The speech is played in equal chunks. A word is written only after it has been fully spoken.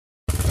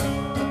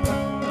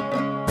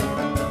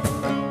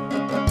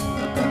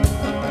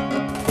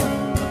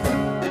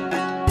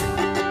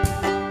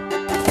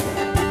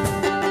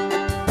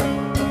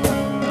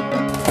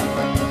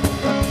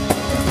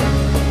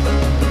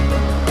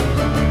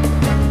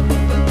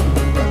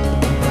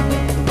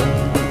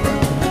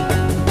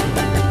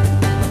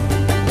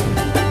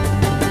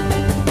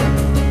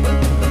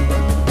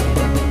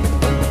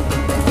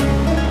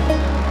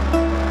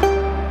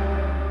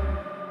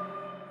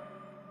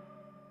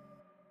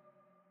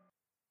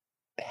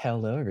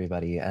Hello,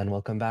 everybody, and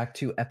welcome back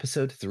to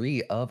episode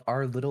 3 of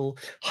our little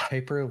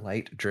hyper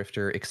light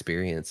drifter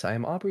experience. I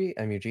am Aubrey,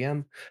 I'm your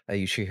GM. I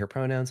use she, her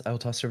pronouns. I will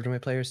toss it over to my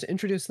players to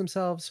introduce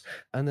themselves,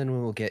 and then we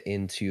will get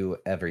into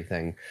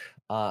everything.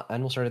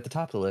 And we'll start at the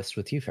top of the list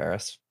with you,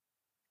 Ferris.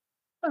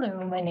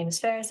 Hello, my name is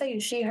Ferris. I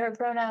use she, her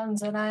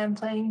pronouns, and I am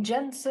playing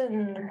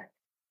Jensen.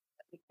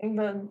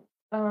 The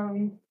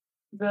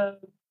the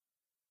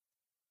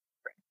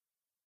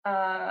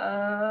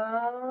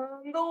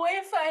the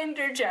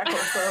Wayfinder Jackal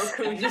folk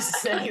who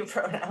uses any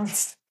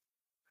pronouns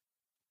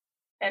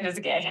and is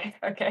gay.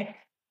 Okay,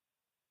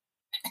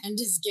 And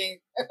is gay.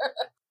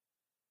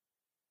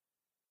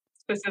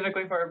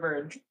 specifically for a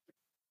bird.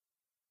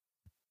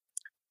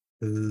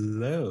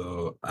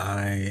 Hello,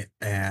 I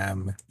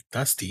am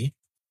Dusty.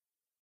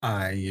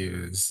 I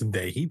use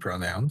they, he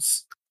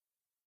pronouns,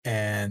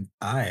 and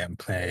I am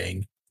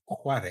playing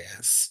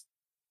Juarez,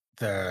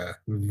 the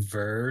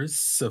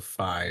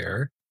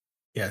versifier.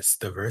 Yes,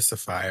 the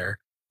versifier.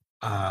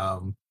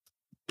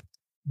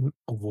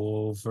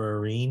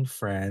 Wolverine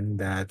friend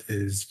that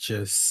is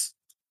just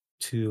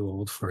too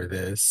old for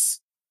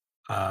this.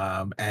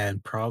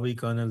 And probably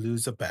gonna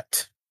lose a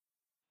bet.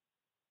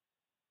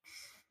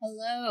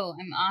 Hello,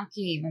 I'm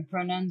Aki. My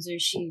pronouns are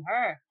she,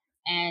 her.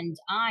 And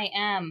I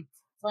am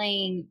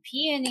playing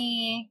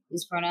Peony,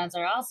 whose pronouns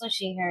are also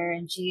she, her,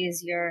 and she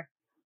is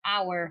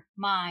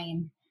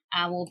mine,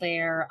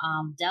 owlbear,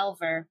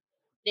 Delver,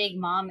 big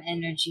mom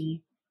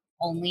energy,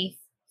 only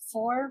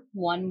for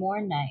one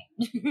more night.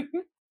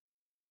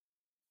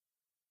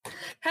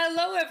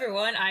 Hello,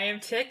 everyone. I am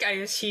Tick. I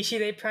use she,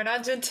 they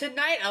pronouns, and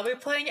tonight I'll be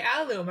playing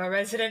Alum, a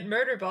resident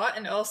murder bot,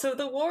 and also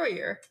the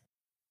warrior.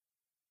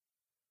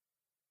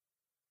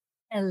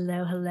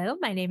 Hello.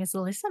 My name is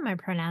Alyssa. My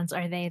pronouns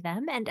are they,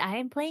 them, and I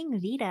am playing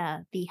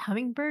Vita, the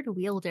hummingbird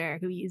wielder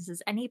who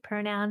uses any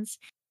pronouns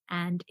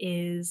and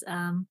is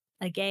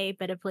a gay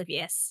but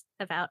oblivious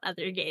about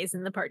other gays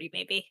in the party,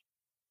 maybe.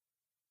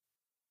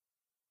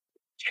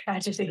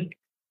 Tragedy.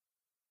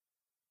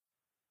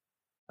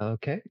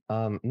 Okay,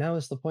 now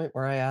is the point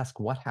where I ask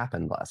what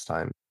happened last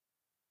time.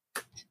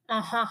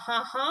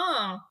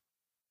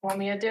 Want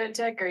me to do it,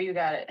 Tick, or you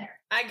got it?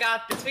 I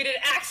got this. We did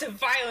acts of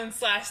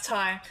violence last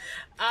time.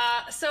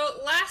 So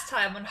last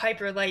time on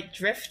Hyperlight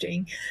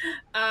Drifting,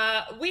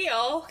 we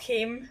all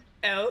came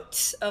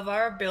out of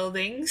our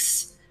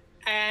buildings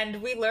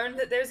and we learned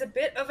that there's a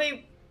bit of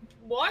a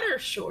water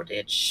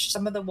shortage.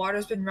 Some of the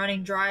water's been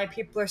running dry.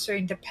 People are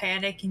starting to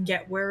panic and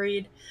get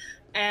worried.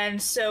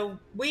 And so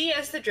we,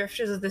 as the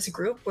drifters of this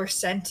group, were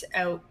sent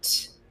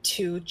out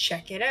to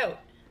check it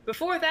out.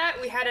 Before that,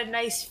 we had a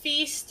nice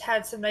feast,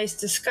 had some nice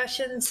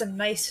discussions, some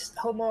nice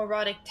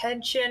homoerotic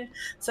tension,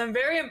 some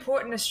very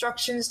important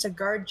instructions to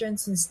guard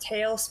Jensen's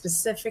tail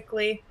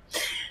specifically.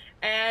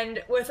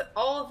 And with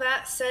all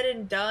that said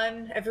and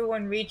done,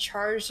 everyone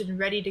recharged and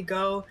ready to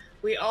go,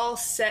 we all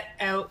set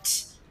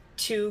out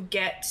to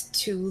get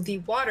to the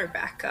water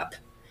backup.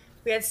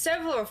 We had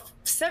several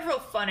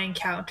fun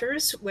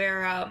encounters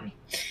where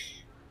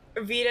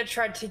Vita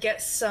tried to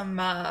get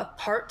some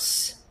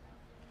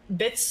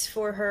bits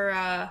for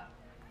her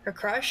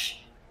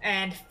crush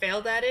and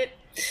failed at it.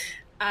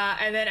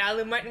 And then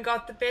Alum went and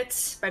got the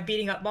bits by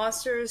beating up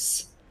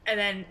monsters. And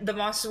then the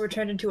monsters were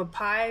turned into a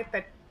pie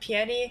by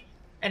Peony,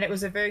 and it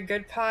was a very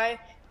good pie.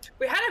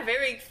 We had a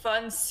very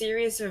fun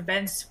series of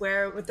events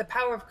where, with the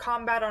power of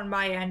combat on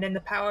my end and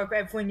the power of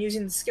everyone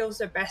using the skills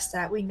they're best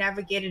at, we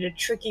navigated a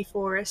tricky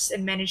forest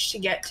and managed to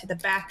get to the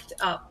backed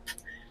up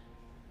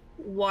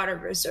water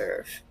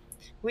reserve.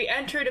 We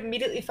entered,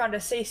 immediately found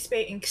a safe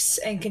space,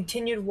 and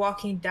continued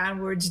walking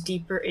downwards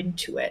deeper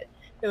into it.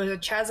 There was a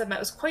chasm that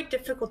was quite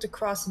difficult to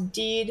cross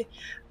indeed,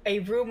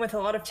 a room with a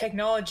lot of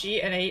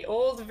technology, and an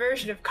old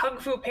version of Kung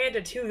Fu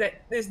Panda 2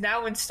 that is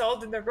now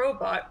installed in the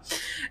robot.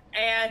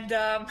 And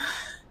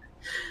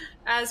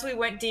as we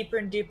went deeper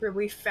and deeper,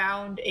 we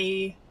found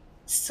a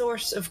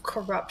source of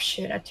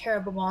corruption, a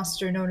terrible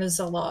monster known as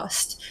the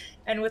Lost.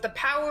 And with the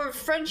power of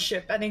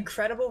friendship and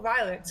incredible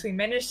violence, we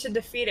managed to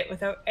defeat it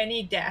without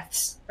any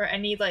deaths or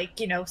any,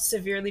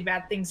 severely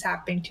bad things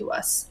happening to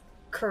us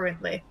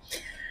currently.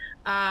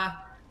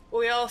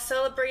 We all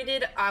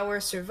celebrated our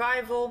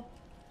survival.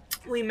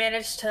 We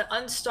managed to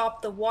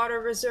unstop the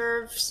water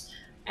reserves,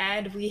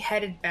 and we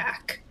headed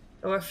back.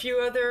 There were a few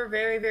other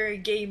very, very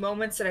gay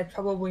moments that I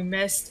probably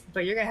missed,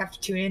 but you're going to have to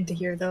tune in to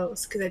hear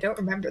those, because I don't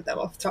remember them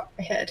off the top of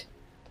my head.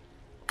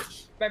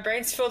 My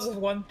brain's filled with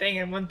one thing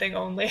and one thing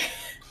only.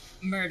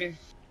 Murder.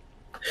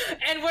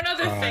 And one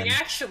other thing,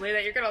 actually,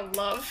 that you're going to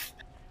love.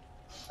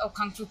 Oh,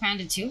 Kung Fu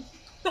Panda 2?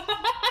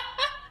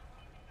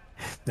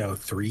 No,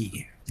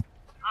 3.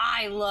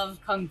 I love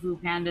Kung Fu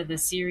Panda, the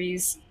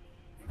series.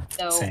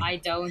 So Same. I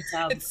don't.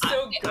 It's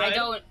so good. I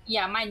don't.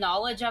 Yeah, my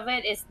knowledge of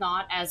it is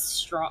not as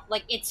strong.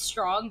 Like, it's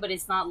strong, but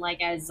it's not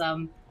like as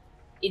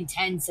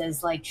intense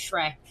as like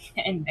Shrek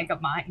and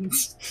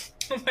Megamind.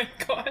 Oh my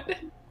god!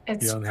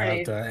 It's You don't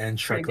have the end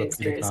Shrek pretty of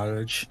the serious.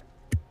 cottage.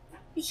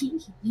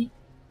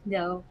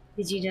 No.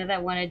 Did you know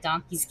that one of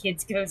Donkey's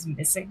kids goes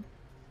missing?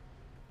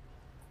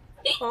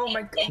 Oh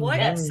my god! What?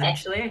 Yes,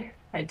 actually,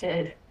 I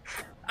did.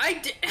 I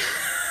did.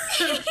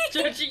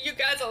 Judging you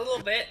guys a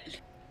little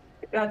bit.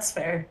 That's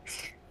fair.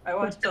 I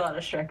watched a lot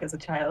of Shrek as a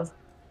child.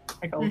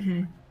 Like,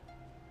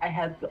 I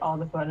had all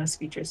the bonus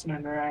features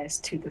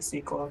memorized to the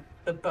sequel.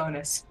 The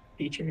bonus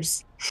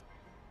features.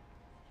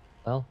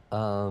 Well,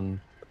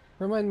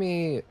 remind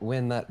me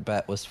when that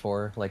bet was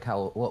for. Like,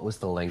 what was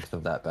the length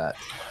of that bet?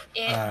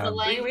 The 3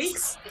 length-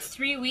 weeks?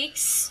 3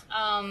 weeks.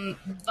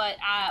 But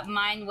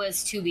mine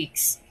was 2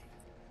 weeks.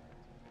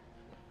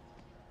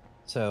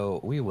 So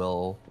we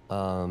will,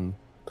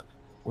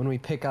 when we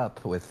pick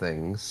up with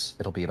things,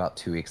 it'll be about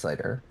 2 weeks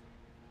later.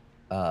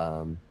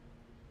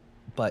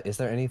 But is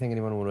there anything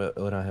anyone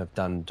would have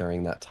done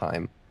during that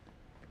time?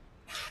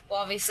 Well,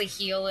 obviously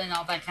heal and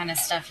all that kind of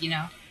stuff, you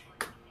know.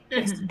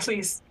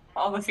 Please,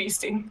 all the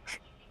feasting.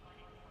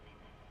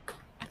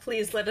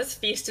 Please let us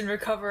feast and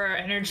recover our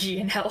energy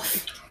and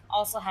health.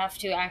 Also have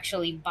to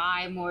actually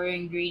buy more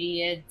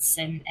ingredients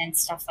and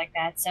stuff like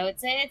that. So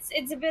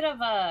it's a bit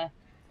of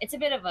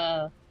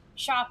a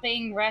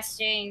shopping,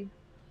 resting,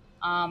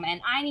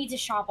 and I need to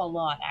shop a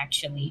lot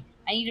actually.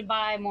 I need to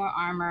buy more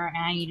armor and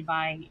I need to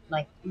buy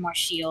like more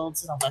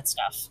shields and all that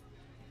stuff.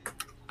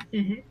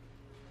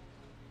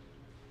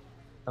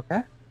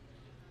 Okay.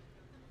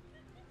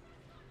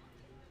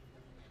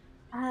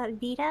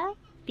 Vita,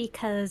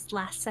 because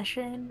last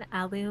session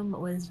Alum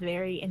was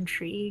very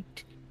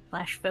intrigued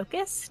 /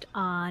 focused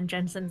on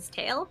Jensen's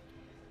tale,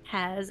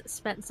 has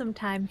spent some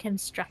time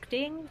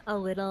constructing a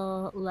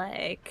little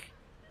like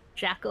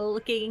jackal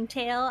looking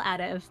tail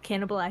out of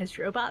cannibalized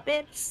robot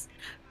bits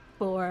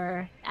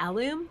for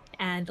Alum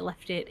and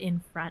left it in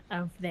front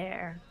of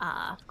their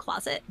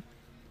closet.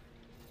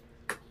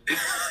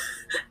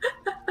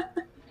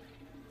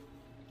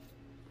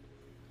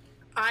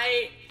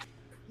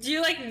 Do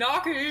you like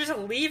knock or do you just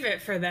leave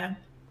it for them?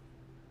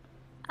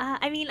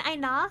 I mean, I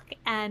knock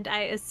and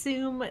I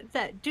assume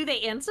that, do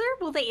they answer?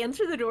 Will they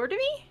answer the door to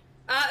me?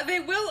 They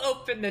will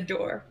open the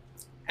door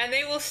and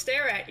they will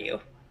stare at you.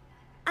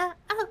 Oh,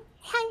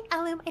 hi,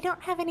 Alum. I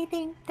don't have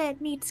anything that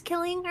needs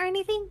killing or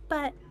anything,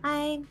 but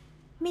I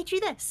made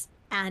you this.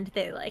 And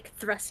they like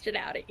thrust it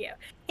out at you.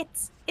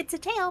 It's a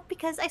tail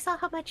because I saw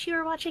how much you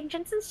were watching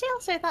Jensen's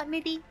Tale, so I thought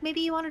maybe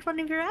you wanted one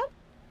of your own.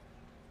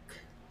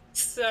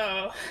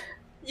 So,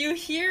 you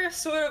hear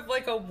sort of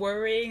like a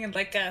whirring and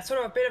like a sort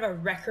of a bit of a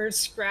record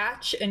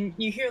scratch, and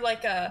you hear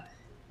like a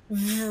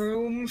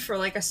vroom for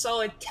like a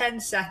solid 10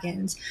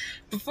 seconds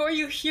before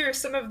you hear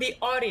some of the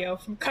audio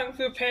from Kung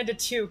Fu Panda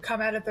 2 come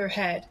out of their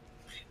head.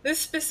 This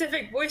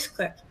specific voice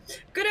clip.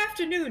 Good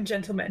afternoon,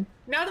 gentlemen.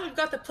 Now that we've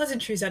got the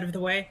pleasantries out of the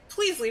way,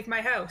 please leave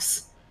my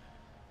house.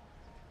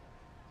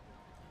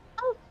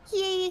 Oh,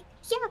 yeah.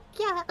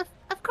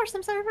 Of course,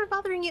 I'm sorry for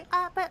bothering you.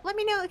 But let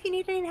me know if you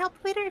need any help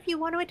later. If you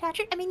want to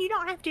attach it, I mean, you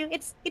don't have to.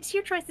 It's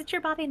your choice. It's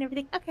your body and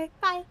everything. Okay,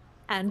 bye.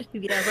 And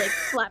Vita like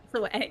slaps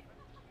away.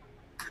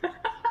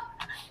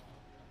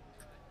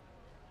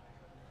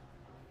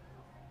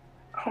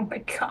 Oh my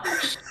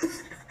gosh.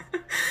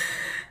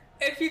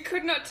 If you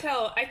could not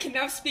tell, I can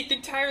now speak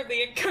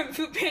entirely in Kung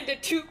Fu Panda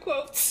 2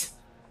 quotes.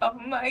 Oh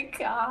my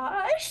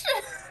gosh.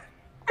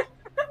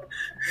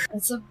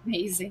 That's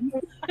amazing.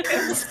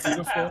 It's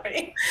so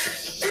happy.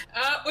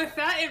 With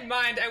that in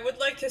mind, I would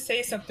like to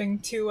say something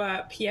to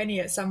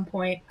Peony at some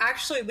point.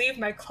 Actually leave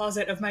my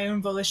closet of my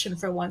own volition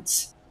for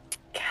once.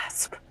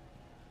 Gasp.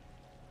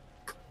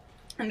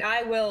 And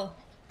I will.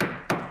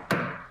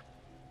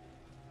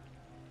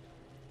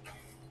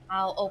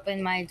 I'll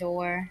open my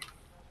door.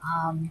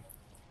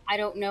 I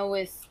don't know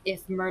if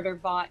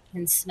Murderbot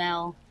can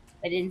smell,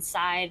 but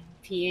inside,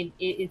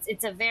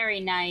 it's a very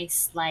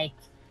nice like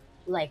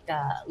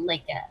a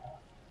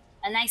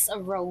nice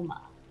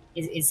aroma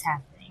is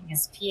happening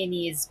as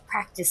Peony is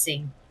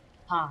practicing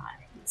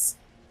pies.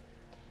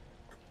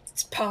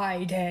 It's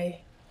pie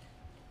day.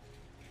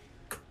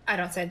 I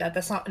don't say that.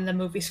 That's not in the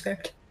movie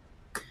script.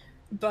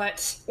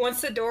 But once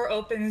the door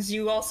opens,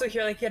 you also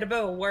hear like you get a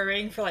bit of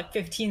whirring for like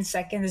 15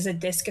 seconds as a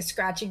disc is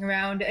scratching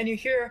around, and you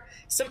hear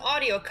some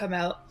audio come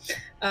out.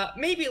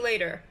 Maybe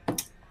later.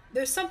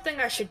 There's something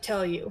I should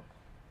tell you.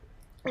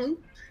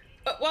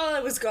 While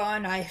I was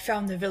gone, I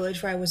found the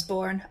village where I was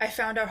born. I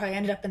found out how I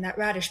ended up in that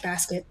radish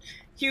basket.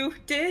 You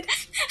did?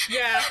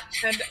 Yeah,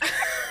 and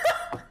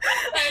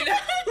I know.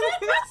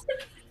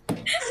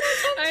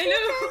 I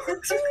know.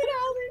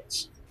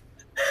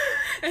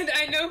 And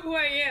I know who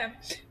I am.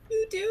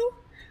 You do?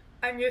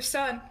 I'm your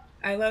son.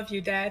 I love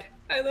you, Dad.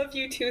 I love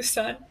you too,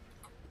 son.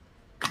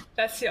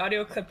 That's the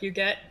audio clip you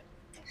get.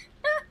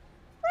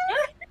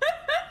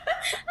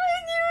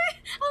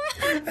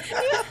 I'm so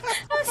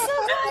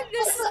glad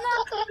this is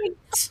not like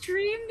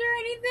streamed or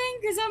anything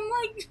because I'm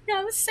like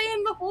I was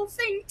saying the whole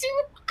thing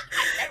too.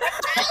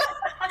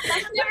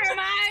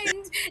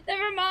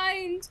 Never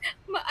mind.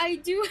 But I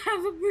do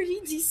have a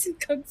pretty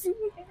decent Kung Fu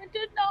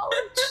Panda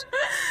knowledge.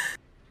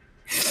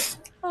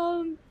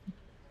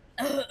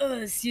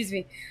 Excuse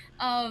me.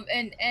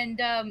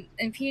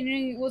 And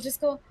Peony will just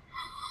go,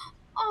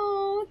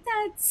 "Oh,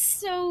 that's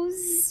so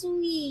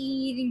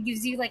sweet," and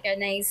gives you like a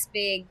nice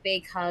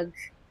big hug.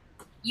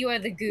 You are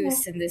the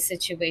goose in this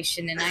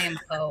situation, and I am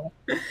Po.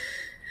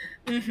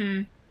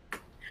 Mm-hmm.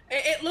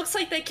 It looks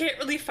like they can't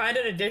really find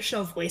an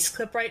additional voice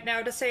clip right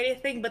now to say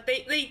anything, but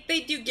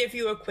they do give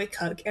you a quick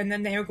hug, and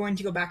then they are going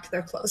to go back to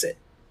their closet.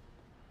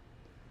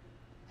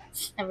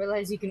 I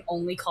realize you can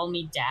only call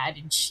me Dad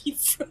and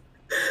she's.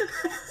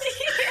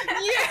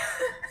 Yeah.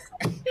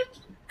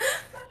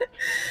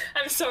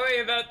 I'm sorry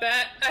about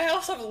that. I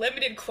also have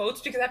limited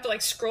quotes because I have to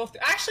like scroll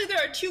through. Actually, there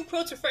are 2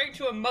 quotes referring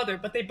to a mother,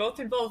 but they both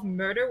involve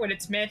murder when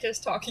it's Mantis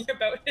talking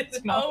about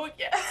his mom. Oh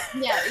yeah.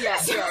 Yeah.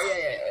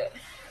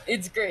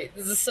 It's great.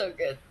 This is so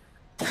good.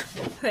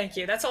 Thank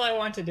you. That's all I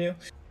want to do.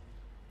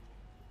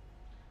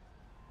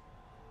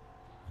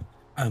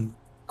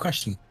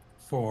 Question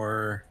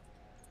for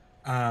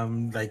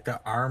like the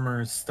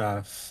armor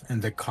stuff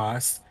and the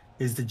cost,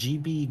 is the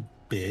GB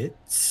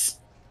bits?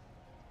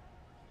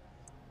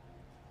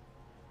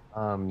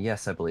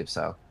 Yes, I believe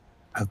so.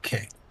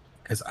 Okay,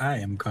 because I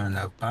am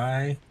gonna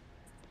buy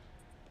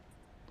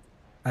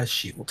a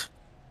shield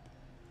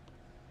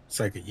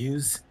so I could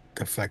use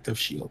deflective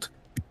shield.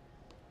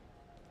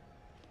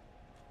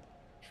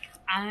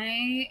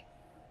 I'm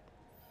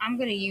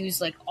gonna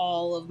use like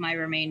all of my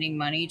remaining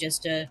money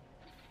just to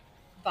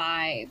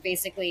buy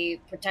basically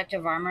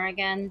protective armor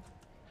again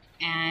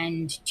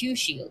and 2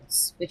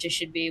 shields, which I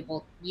should be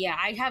able. Yeah,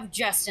 I have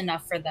just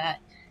enough for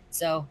that,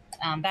 so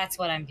that's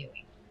what I'm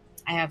doing.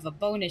 I have a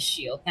bonus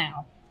shield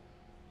now,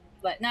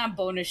 but not a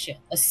bonus shield,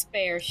 a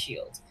spare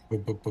shield.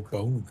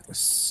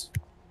 Bonus.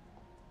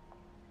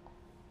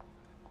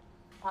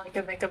 All I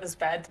can think of is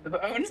bad to the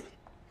bone.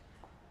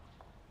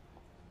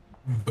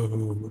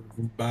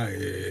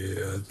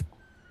 Bad.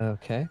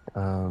 Okay.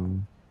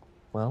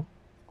 Well,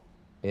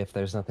 if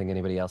there's nothing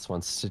anybody else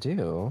wants to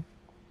do,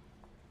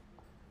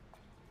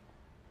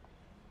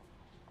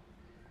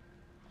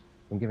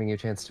 I'm giving you a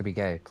chance to be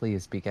gay.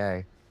 Please be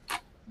gay.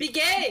 Be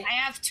gay! I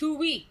have 2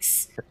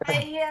 weeks.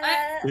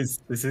 This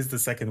is the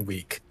second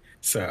week,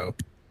 so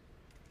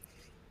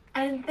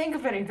I didn't think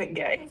of anything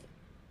gay.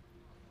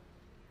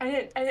 I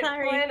didn't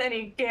Sorry. plan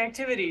any gay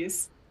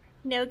activities.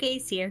 No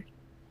gays here.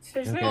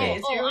 There's no Okay.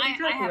 gays. You're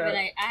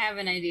I have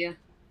an idea.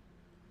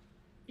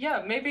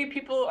 Yeah, maybe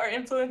people are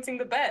influencing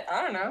the bet.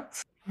 I don't know.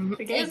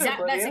 The gays are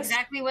That's oblivious.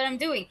 exactly what I'm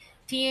doing.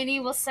 Peony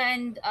will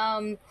send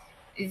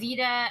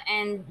Vita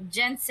and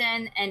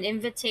Jensen an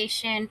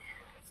invitation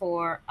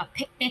for a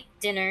picnic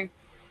dinner,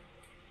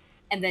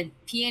 and then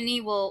Peony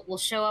will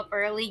show up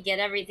early, get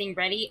everything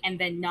ready, and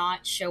then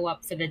not show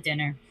up for the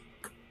dinner.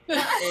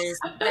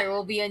 There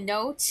will be a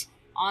note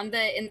on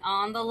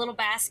the little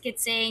basket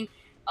saying,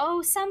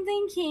 "Oh,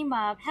 something came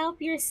up.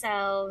 Help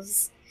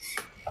yourselves."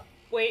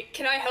 Wait,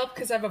 can I help?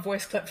 Because I have a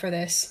voice clip for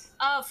this.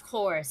 Of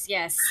course,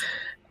 yes.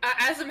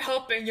 As I'm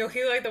helping, you'll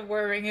hear like the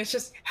whirring. It's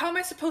just, how am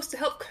I supposed to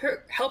help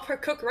her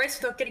cook rice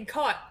without getting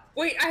caught?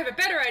 Wait, I have a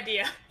better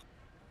idea.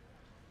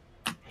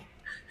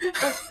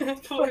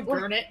 Probably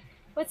burn it.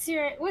 What's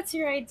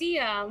your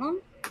idea,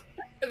 Alum?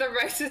 The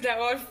rice is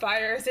now on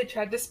fire as they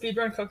tried to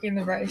speedrun cooking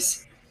the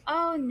rice.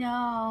 Oh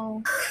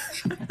no.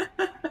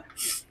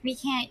 We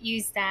can't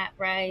use that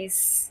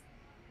rice.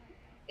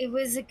 It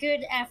was a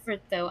good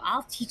effort though.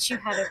 I'll teach you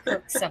how to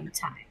cook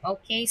sometime,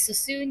 okay? So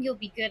soon you'll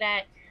be good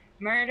at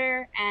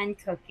murder and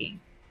cooking,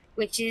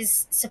 which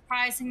is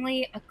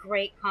surprisingly a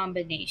great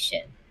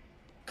combination.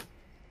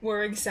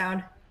 Whirring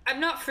sound. I'm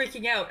not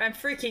freaking out, I'm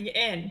freaking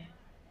in.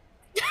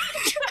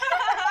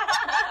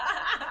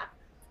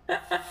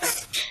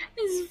 This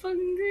is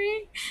fucking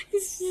great.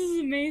 This is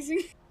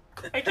amazing.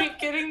 I keep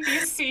getting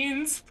these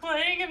scenes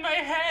playing in my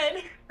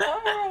head.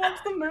 Oh,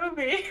 what's the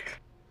movie?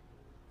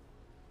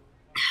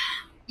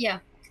 Yeah,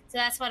 so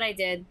that's what I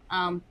did.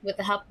 With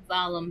the help of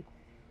Alum,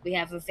 we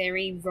have a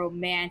very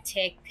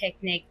romantic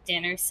picnic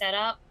dinner set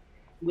up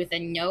with a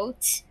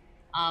note.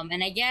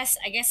 And I guess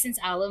since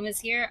Alum is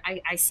here,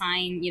 I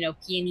sign,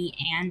 Peony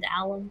and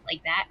Alum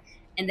like that,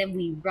 and then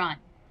we run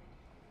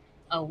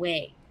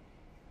away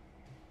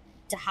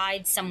to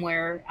hide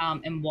somewhere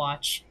and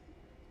watch.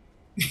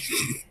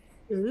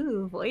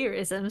 Ooh,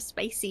 voyeurism,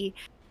 spicy.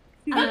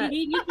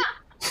 Vita,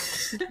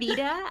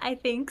 I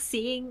think,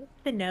 seeing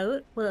the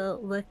note, will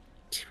look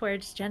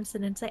towards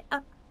Jensen and say,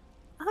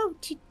 "Oh,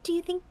 do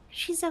you think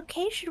she's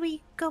okay? Should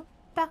we go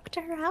back to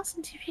her house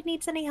and see if she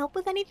needs any help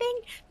with anything?"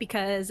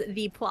 Because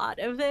the plot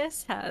of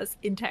this has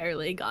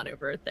entirely gone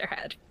over their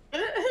head.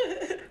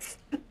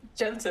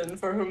 Jensen,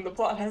 for whom the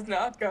plot has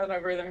not gone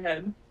over their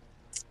head.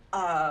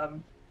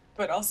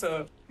 But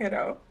also,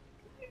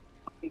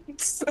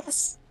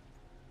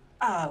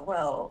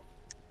 well,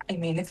 I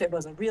mean, if it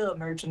was a real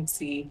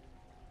emergency,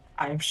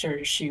 I'm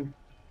sure she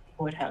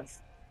would have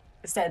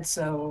said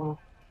so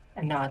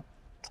and not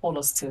told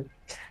us to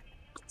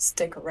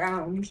stick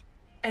around.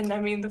 And I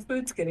mean, the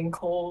food's getting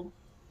cold.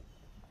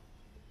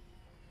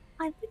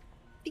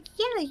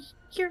 Yeah,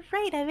 you're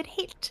right. I would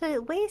hate to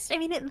waste. I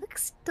mean, it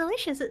looks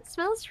delicious. It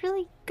smells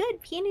really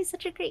good. Peony's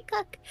such a great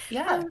cook.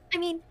 Yeah. I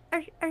mean,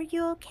 are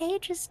you okay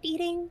just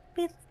eating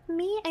with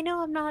me? I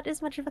know I'm not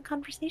as much of a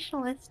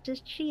conversationalist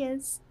as she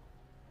is.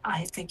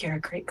 I think you're a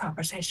great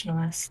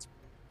conversationalist.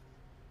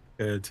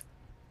 Good.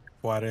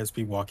 Juarez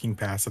be walking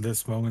past at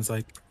this moment,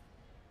 like,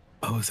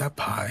 "Oh, is that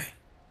pie?"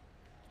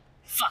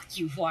 Fuck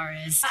you,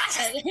 Juarez.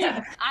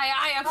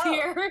 I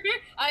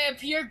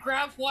appear,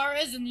 grab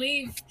Juarez, and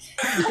leave.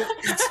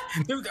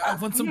 Dude, I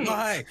want some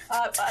pie.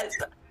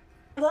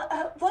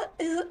 What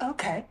is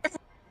okay?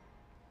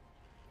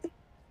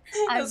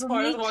 As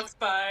Juarez walks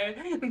by,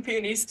 and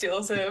Peony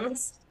steals him.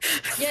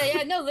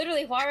 Yeah, no,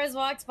 literally, Juarez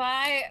walks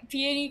by,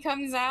 Peony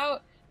comes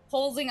out,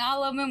 holding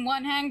Alum in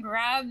one hand,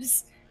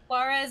 grabs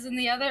Juarez in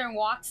the other, and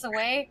walks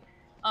away.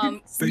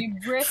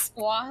 Brisk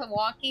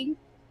walking.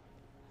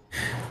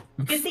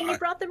 Good thing you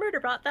brought the murder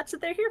bot. That's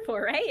what they're here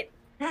for, right?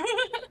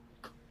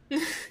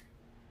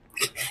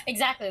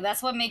 Exactly.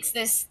 That's what makes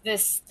this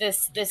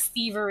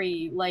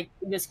thievery, like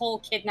this whole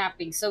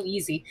kidnapping, so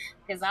easy.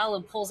 Because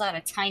Alum pulls out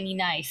a tiny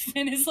knife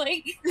and is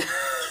like,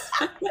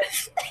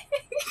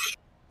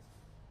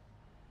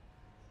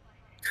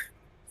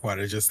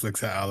 Wada just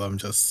looks at Alum,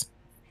 just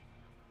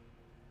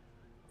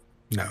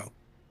no.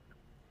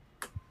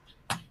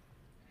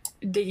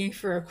 Digging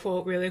for a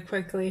quote really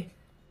quickly.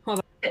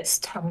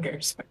 Fist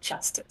hungers for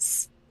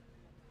justice.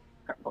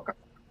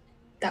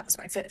 That was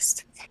my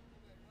fist.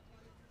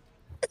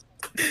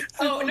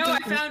 Oh no, I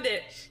found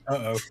it.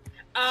 Uh-oh.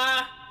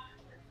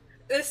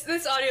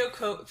 This audio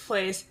quote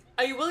plays.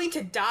 Are you willing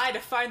to die to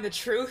find the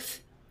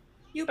truth?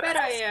 You bet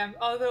I am,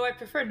 although I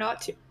prefer not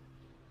to.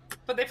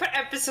 But they put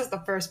emphasis on the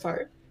first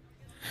part.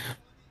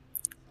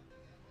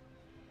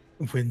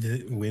 When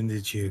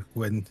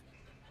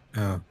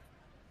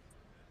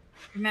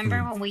remember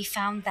when we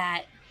found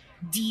that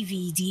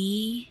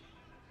DVD?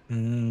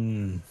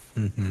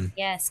 Mm-hmm.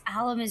 Yes,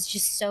 Alum is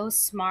just so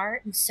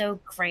smart and so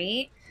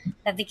great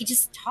that they could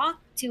just talk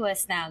to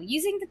us now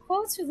using the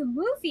quotes from the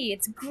movie.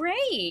 It's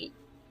great.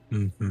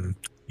 Mm-hmm.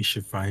 We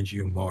should find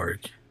you more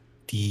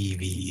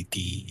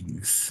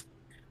DVDs.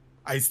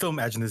 I still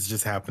imagine this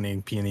just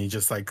happening. Peony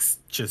just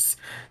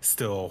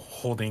still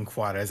holding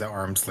Juarez at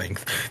arm's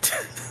length.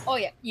 Oh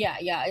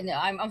yeah. No,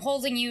 I'm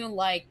holding you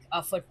like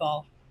a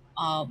football.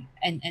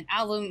 And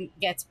Alum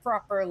gets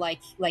proper like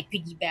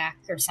piggyback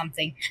or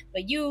something,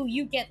 but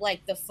you get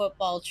like the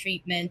football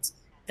treatment,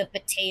 the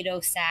potato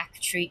sack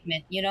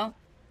treatment,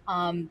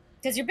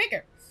 because you're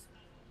bigger,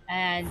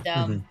 and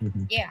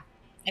yeah,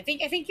 I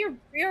think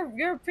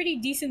you're pretty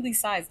decently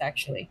sized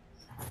actually.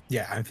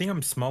 Yeah, I think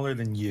I'm smaller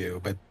than you,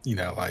 but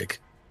like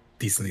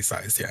decently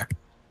sized. Yeah.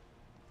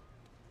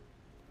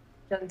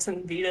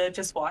 Jensen Vita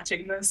just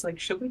watching this, like,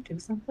 should we do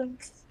something?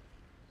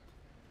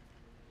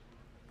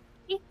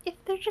 If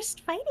they're just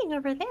fighting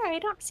over there, I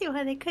don't see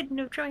why they couldn't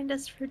have joined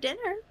us for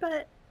dinner,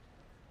 but...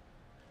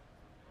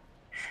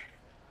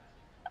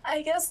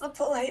 I guess the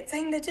polite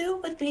thing to do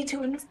would be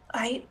to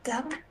invite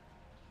them.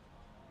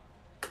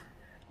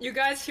 You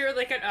guys hear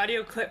like an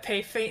audio clip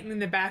play faintly in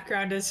the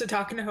background as they're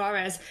talking to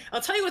Juarez. I'll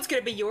tell you what's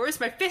gonna be yours,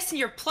 my fist in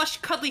your plush,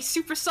 cuddly,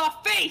 super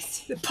soft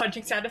face! The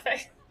punching sound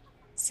effect.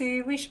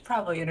 See, we should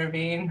probably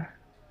intervene.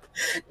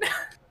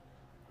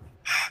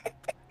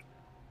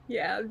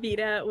 Yeah,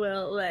 Vita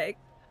will, like,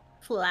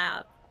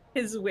 flap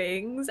his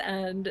wings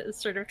and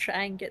sort of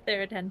try and get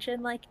their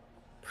attention, like,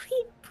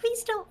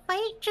 please don't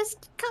fight,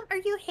 just come. Are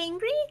you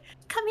hangry?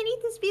 Come and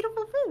eat this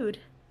beautiful food.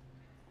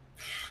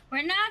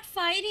 We're not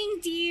fighting,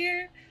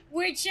 dear.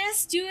 We're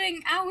just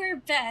doing our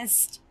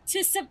best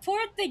to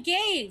support the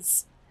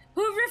gays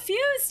who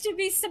refuse to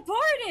be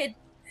supported.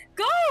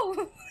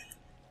 Go!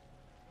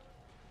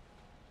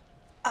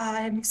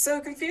 I'm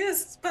so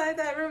confused by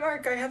that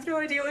remark. I have no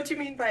idea what you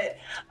mean by it.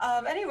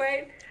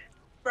 Anyway,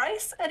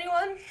 Bryce,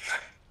 anyone?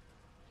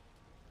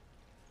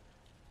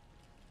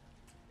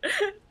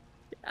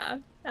 Yeah,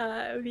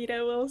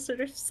 Vita will sort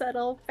of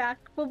settle back,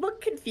 will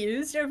look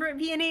confused over at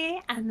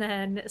Peony, and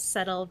then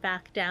settle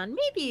back down,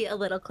 maybe a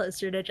little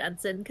closer to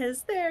Jensen,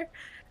 because they're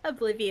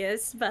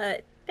oblivious,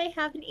 but they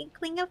have an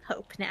inkling of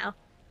hope now.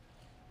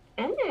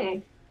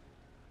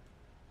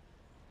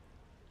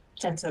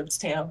 Jensen's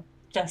tail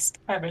just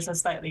ever so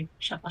slightly.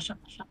 Shuffle,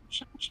 shuffle, shuffle,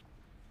 shuffle, shuffle.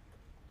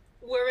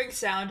 Whirring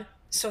sound.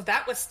 So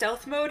that was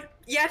stealth mode?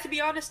 Yeah, to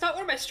be honest, not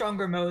one of my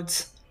stronger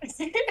modes.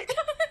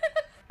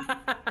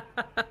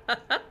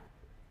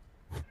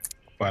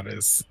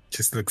 Juarez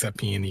just looks at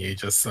Peony,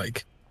 just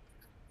like,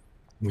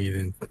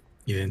 you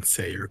didn't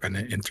say you're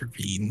gonna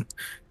intervene.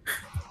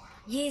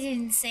 You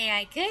didn't say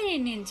I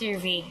couldn't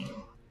intervene.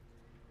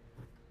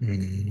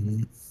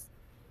 Mm.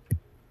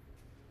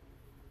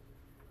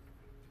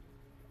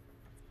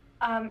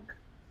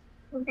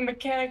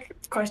 Mechanic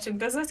question.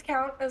 Does this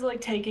count as,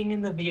 like, taking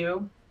in the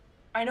view?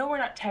 I know we're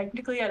not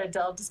technically at a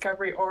Delve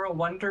Discovery or a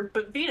Wonder,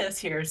 but Vita's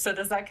here, so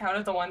does that count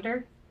as a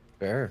Wonder?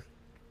 Sure.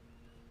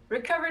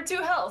 Recovered 2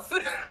 health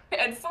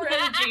and 4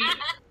 energy,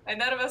 and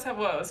none of us have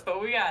woes, but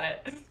we got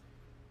it.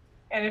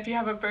 And if you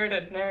have a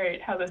burden,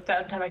 narrate how this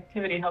downtime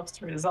activity helps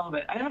to resolve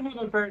it. I don't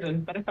have a burden,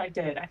 but if I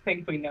did, I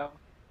think we know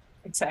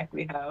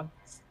exactly how.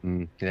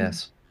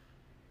 Yes.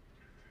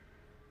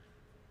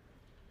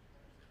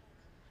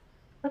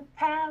 The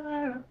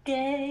power of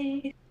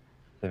gay.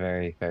 The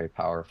very, very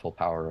powerful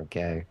power of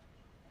gay.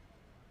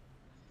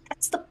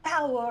 That's the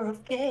power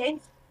of gay.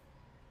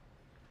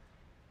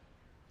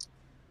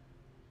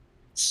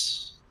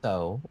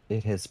 So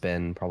it has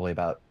been probably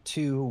about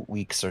 2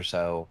 weeks or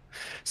so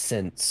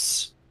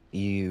since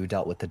you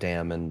dealt with the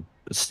dam and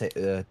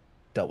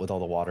dealt with all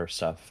the water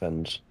stuff,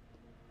 and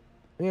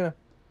you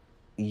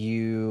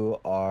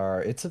know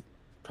it's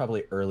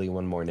probably early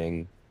one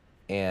morning,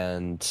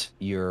 and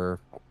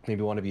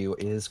maybe one of you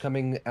is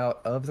coming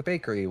out of the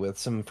bakery with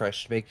some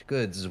fresh baked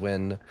goods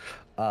when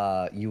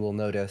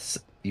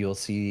you'll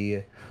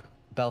see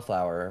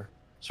Bellflower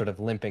sort of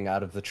limping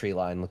out of the tree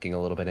line looking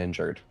a little bit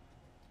injured.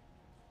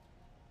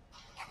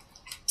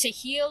 To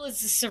heal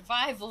is a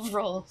survival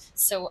role,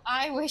 so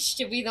I wish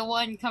to be the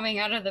one coming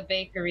out of the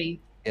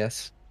bakery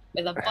Yes.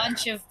 with a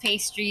bunch of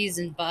pastries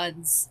and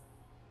buns.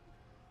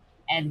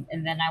 And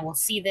then I will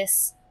see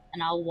this,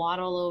 and I'll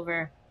waddle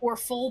over, or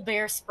full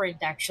bear sprint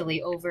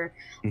actually over.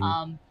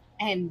 Mhm.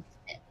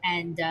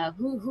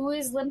 Who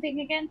is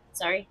limping again?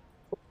 Sorry.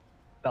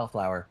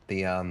 Bellflower,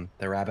 the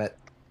rabbit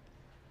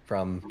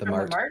from the From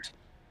mart. the mart?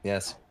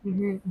 Yes.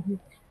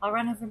 I'll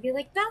run over and be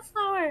like,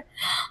 Bellflower,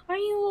 are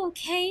you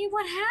okay?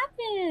 What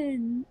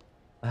happened?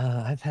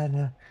 I've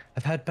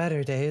had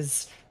better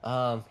days.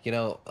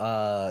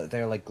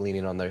 They're like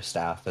leaning on their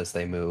staff as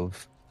they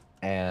move,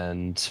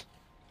 and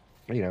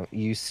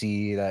you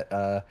see that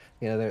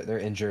they're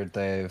injured.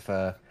 They've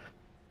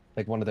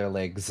like one of their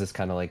legs is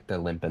kind of like they're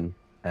limping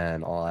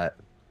and all that,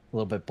 a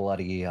little bit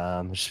bloody.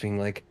 Just being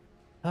like,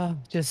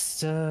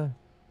 it's a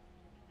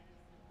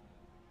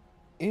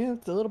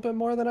little bit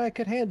more than I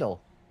could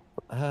handle.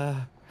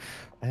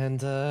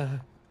 And I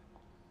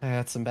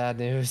got some bad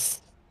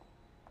news.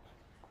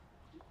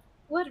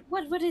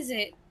 What is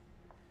it?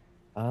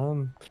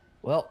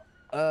 Well,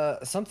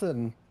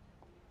 something,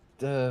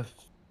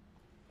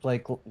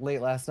 like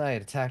late last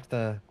night attacked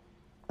the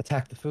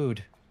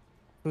food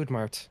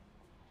mart.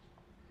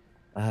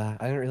 I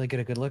didn't really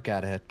get a good look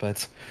at it,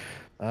 but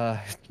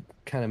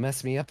kind of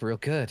messed me up real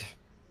good.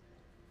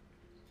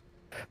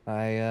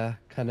 I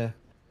kind of,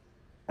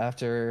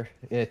 after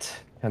it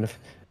kind of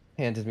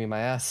handed me my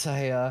ass,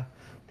 I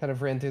kind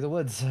of ran through the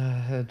woods,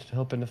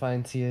 hoping to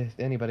find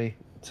anybody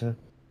to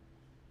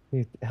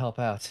help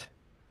out.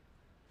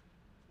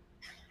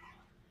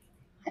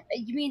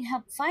 You mean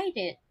help fight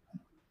it?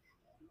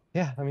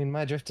 Yeah, I mean,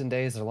 my drifting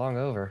days are long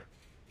over.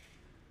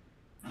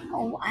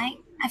 Oh,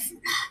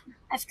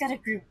 I've got a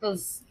group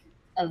of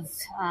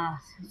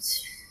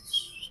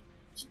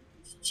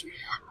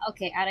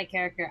okay, out of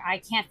character. I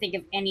can't think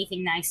of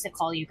anything nice to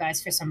call you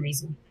guys for some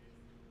reason.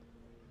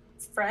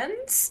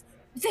 Friends?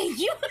 Thank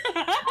you.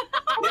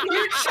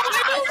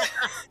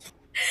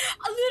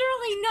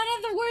 Literally, none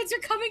of the words are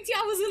coming to you.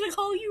 I was gonna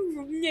call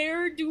you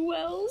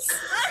ne'er-do-wells.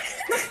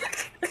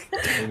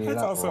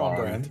 That's also on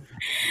brand.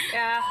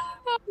 Yeah.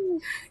 Oh,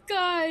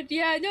 God,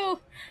 yeah, no.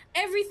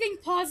 Everything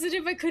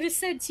positive I could have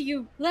said to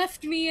you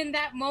left me in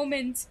that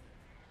moment.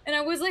 And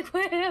I was like,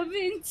 what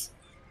happened?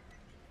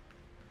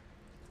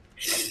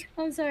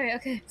 I'm sorry,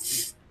 okay.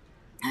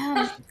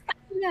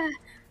 Yeah,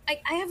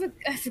 I have a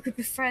group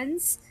of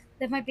friends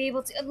that might be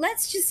able to.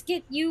 Let's just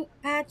get you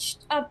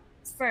patched up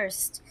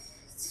first.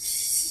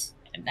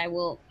 And I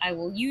will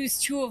use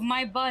 2 of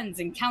my buns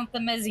and count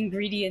them as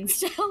ingredients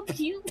to help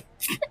you.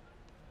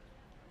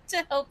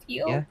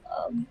 Yeah.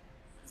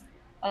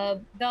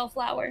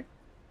 Bellflower.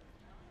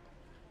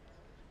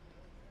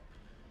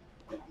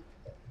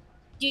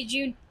 Do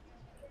you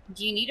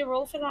need a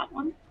roll for that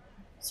one?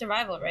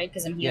 Survival, right?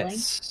 Because I'm healing.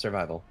 Yes,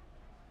 survival.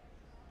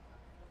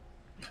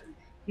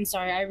 I'm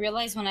sorry. I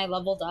realized when I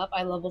leveled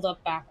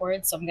up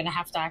backwards, so I'm gonna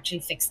have to actually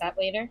fix that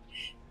later.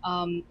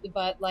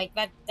 But like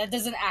that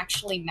doesn't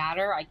actually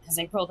matter because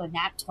I rolled a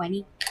nat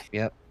 20.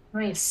 Yep.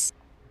 Nice.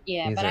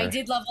 Yeah, These but I are-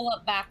 did level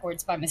up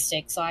backwards by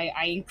mistake, so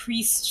I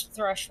increased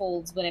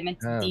thresholds when I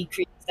meant to Oh.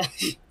 decrease them.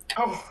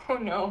 Oh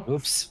no.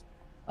 Oops.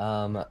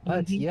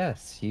 But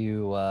yes,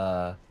 you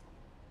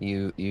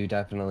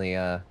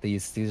definitely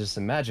these are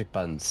some magic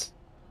buns.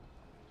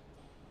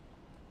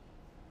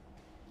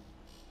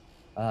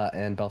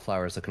 And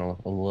Bellflower is looking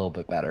a little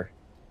bit better.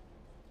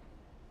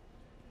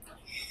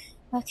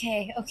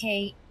 Okay.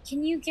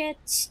 Can you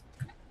get?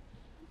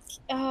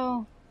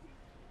 Oh.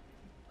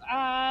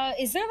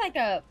 Is there like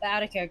out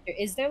of character?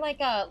 Is there like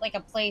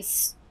a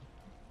place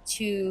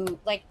to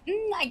like?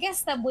 I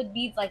guess that would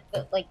be like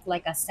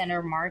like a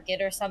center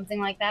market or something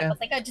like that. Yeah.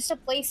 But like just a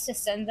place to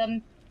send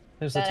them.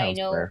 There's a That town I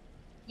know. square.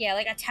 Yeah,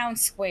 like a town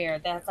square.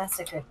 That's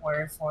a good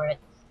word for it.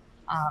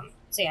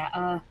 So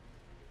yeah.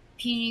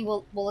 Peony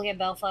will look at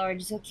Bellflower and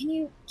just go, Can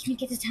you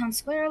get to town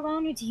square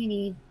alone, or do you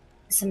need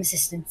some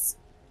assistance?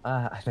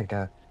 I think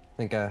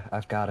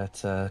I've got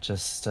it.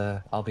 Just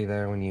I'll be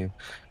there when you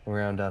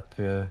round up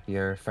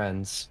your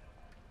friends.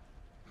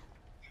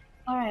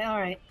 All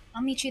right.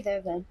 I'll meet you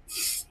there then.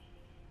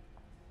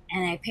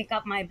 And I pick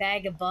up my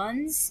bag of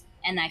buns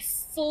and I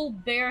full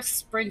bear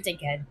sprint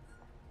again.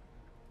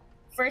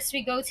 First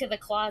we go to the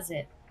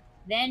closet,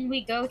 then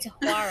we go to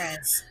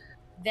Juarez,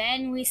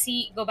 then we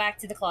go back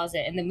to the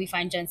closet, and then we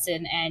find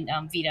Jensen and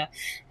Vita,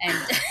 and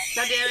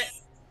God damn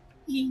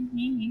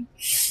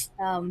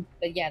it.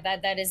 but yeah,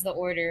 that is the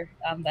order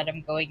that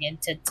I'm going in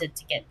to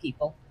get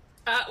people.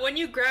 When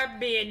you grab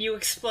me and you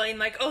explain,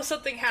 like, oh,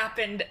 something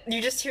happened,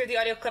 you just hear the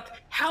audio clip.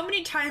 How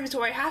many times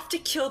do I have to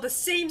kill the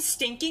same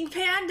stinking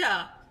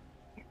panda?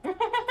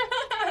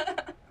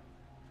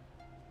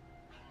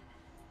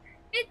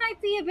 It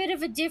might be a bit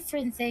of a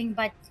different thing,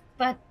 but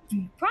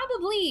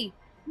probably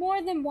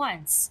more than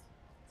once.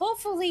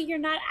 Hopefully, you're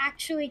not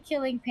actually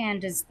killing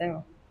pandas,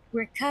 though.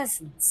 We're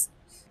cousins.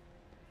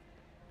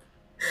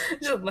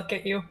 Just look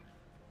at you.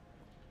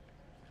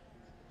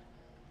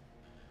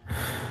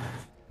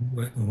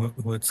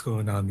 What's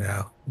going on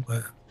now?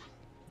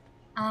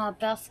 What?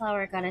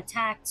 Bellflower got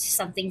attacked.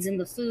 Something's in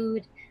the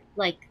food,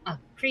 like a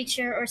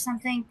creature or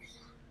something.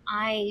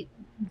 I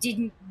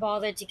didn't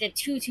bother to get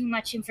too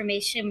much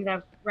information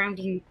without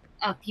rounding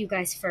up you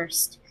guys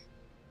first.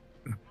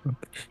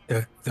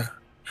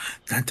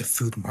 Not the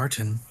food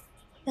Martin.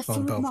 The Well,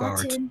 food Bellflower.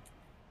 Martin.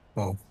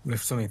 Well,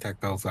 if somebody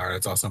attacked Bellflower,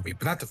 that's also me.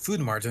 But not the food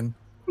Martin.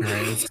 All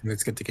right,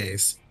 let's get the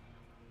case.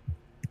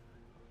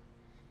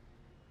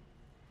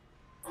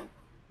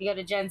 You go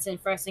to Jensen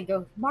first and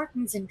go,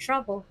 Martin's in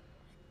trouble.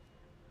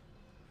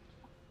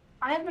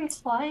 I'm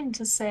inclined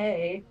to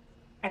say,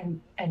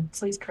 and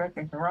please correct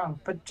me if I'm wrong,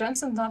 but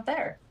Jensen's not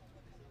there.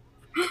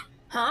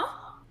 Huh?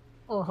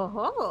 Oh ho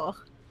ho.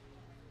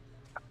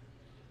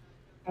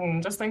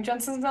 Just think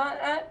Jensen's not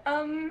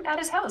at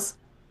his house.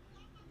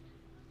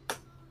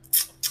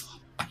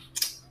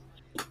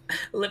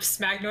 Lip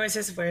smack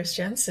noises. Where's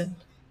Jensen?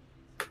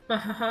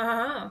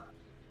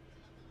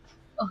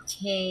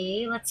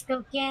 Okay, let's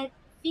go get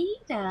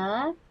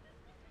Vita.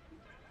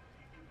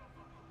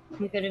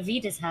 We go to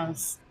Vita's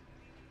house.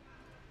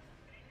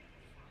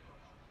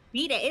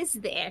 Vita is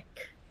there.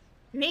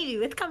 Maybe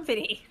with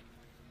company.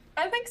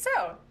 I think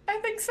so.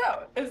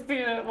 If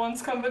Vita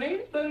wants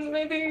company, then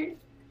maybe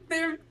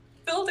they're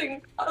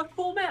building a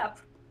full map,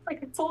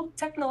 like a full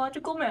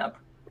technological map,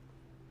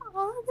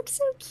 Oh, that's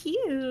so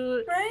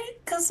cute. right?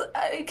 Because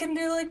I can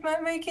do like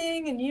map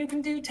making, and you can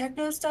do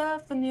techno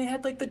stuff, and you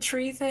had like the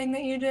tree thing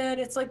that you did.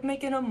 It's like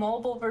making a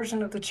mobile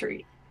version of the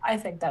tree. I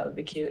think that would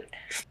be cute.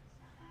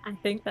 I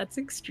think that's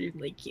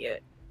extremely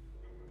cute.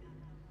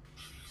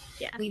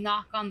 Yeah. We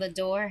knock on the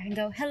door and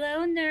go,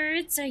 hello,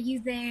 nerds, are you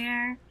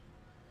there?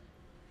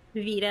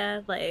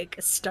 Vita like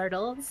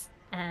startles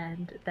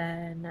and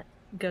then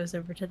goes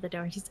over to the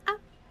door. She's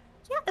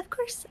yeah, of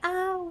course.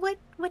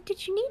 What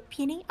did you need,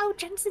 Peony? Oh,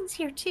 Jensen's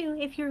here too.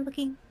 If you're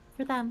looking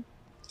for them.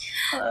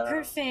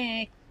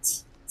 Perfect.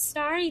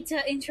 Sorry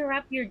to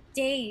interrupt your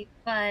date,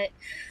 but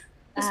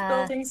Just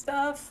building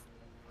stuff.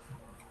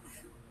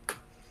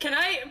 Can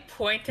I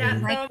point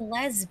at like them?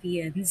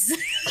 lesbians.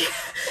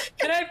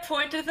 Can I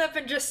point at them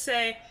and just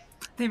say,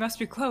 they must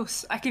be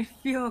close. I can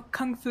feel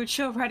Kung Fu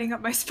chill riding up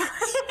my spine.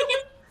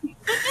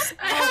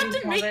 I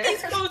have to make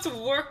these quotes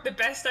work the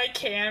best I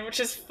can, which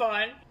is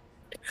fun.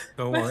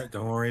 Don't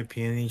worry,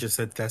 Peony just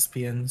said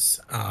thespians.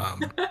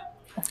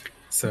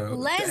 So anyways,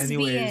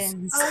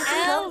 Lesbians. Oh,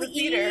 I love the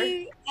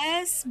theater.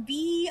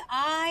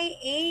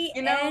 LESBIANS.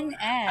 You know,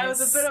 I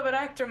was a bit of an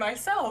actor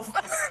myself.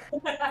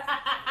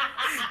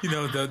 you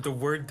know, the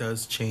word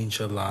does change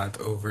a lot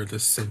over the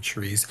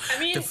centuries. I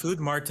mean, The food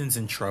Martin's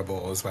in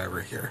trouble is why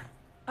we're here.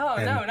 Oh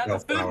And no, not the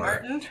food, Bellflower.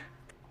 Martin.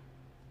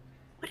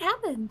 What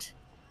happened?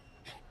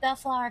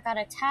 Bellflower got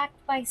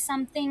attacked by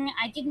something.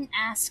 I didn't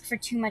ask for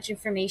too much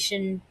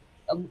information.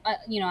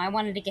 I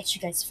wanted to get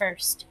you guys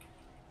first.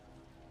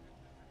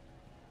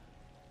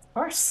 Of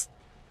course.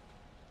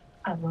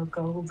 I will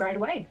go right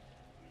away.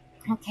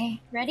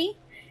 Okay, ready?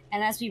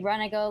 And as we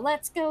run, I go,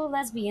 let's go,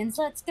 lesbians,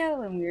 let's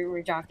go. And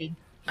we're jogging.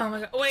 oh my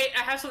god. Wait,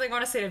 I have something I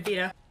want to say to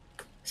Vita.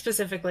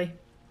 Specifically.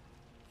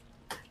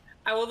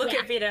 I will look Yeah.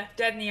 at Vita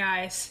dead in the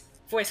eyes.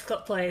 Voice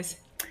clip plays.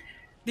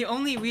 The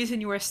only reason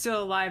you are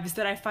still alive is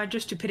that I find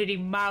your stupidity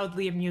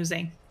mildly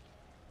amusing.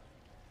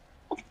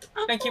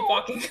 And keep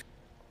walking.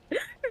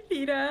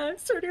 Vita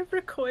sort of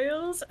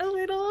recoils a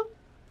little,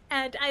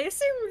 and I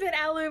assume that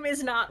Alum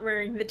is not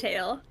wearing the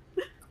tail.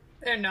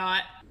 They're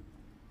not.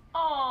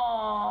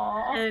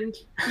 Aww. And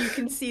you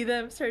can see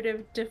them sort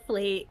of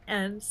deflate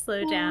and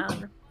slow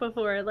down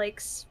before like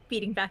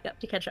speeding back up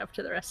to catch up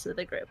to the rest of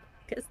the group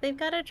because they've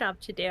got a job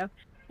to do.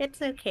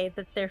 It's okay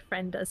that their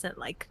friend doesn't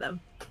like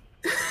them.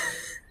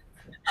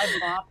 I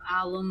bop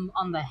Alum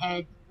on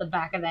the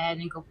back of the head,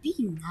 and go,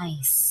 be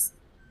nice.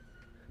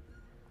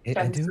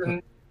 I do.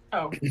 Jensen.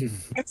 Oh,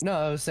 No,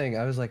 I was saying,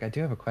 I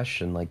do have a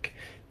question. Like,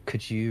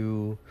 could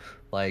you,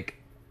 like,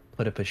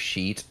 put up a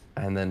sheet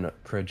and then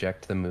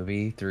project the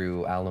movie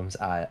through Alum's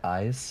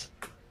eyes?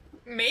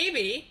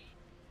 Maybe.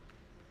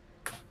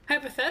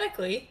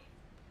 Hypothetically.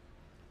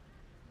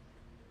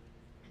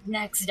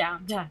 Next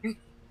downtime.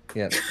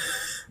 Yeah.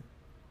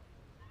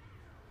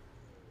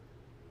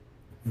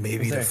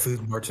 Maybe the There.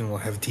 food Martin will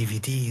have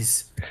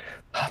DVDs.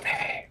 Oh,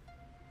 maybe.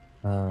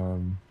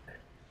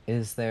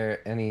 Is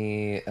there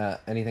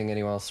anything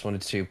anyone else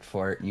wanted to do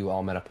before you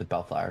all met up with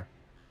Bellflower?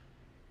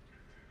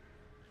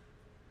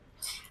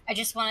 I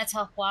just want to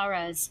tell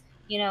Juarez,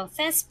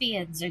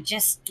 thespians are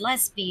just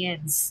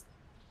lesbians.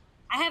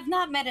 I have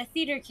not met a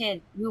theater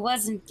kid who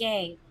wasn't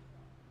gay.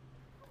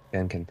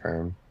 Can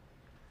confirm.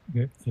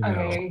 You I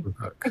know, mean,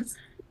 look,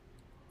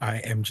 I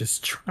am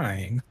just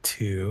trying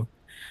to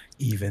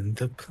even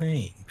the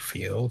playing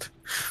field.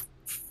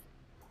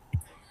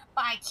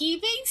 By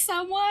keeping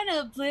someone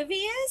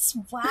oblivious?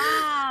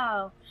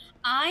 Wow.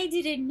 I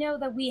didn't know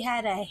that we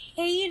had a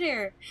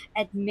hater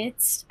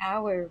amidst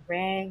our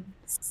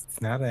ranks.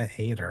 It's not a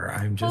hater.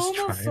 I'm just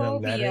trying to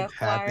let Homophobia, it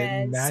happen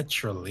Flores.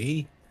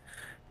 naturally.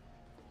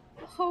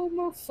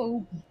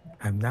 Homophobia.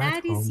 I'm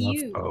not That is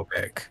you.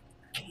 homophobic.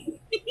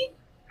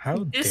 How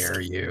dare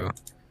you?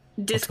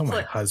 I'll tell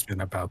my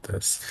husband about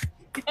this.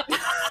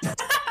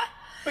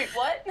 wait,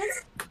 what?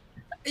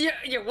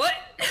 You're what?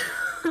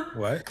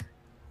 What?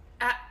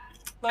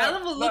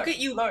 Alan will look at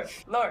you. Lord.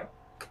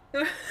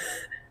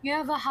 You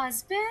have a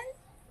husband?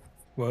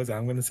 What was I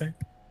going to say?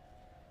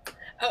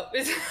 Oh,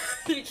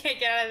 you can't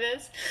get out of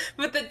this.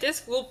 But the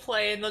disc will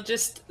play, and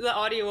the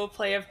audio will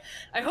play of.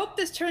 I hope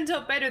this turns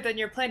out better than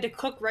your plan to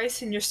cook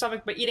rice in your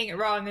stomach by eating it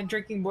raw and then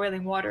drinking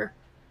boiling water.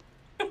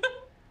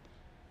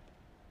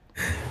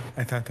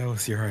 I thought that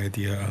was your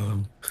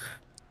idea.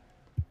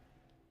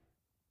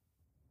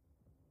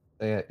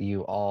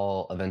 You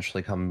all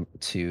eventually come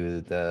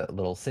to the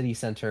little city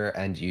center,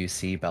 and you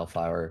see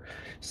Bellflower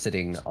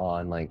sitting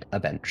on like a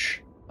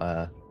bench,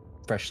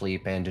 freshly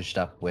bandaged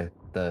up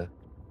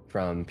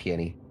from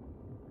Peony.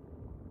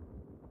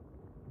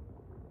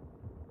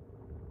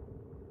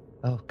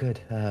 Oh, good.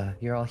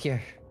 You're all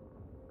here.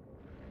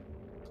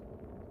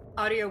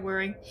 Audio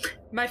whirring.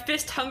 My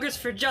fist hungers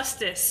for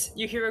justice.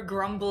 You hear a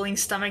grumbling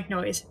stomach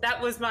noise. That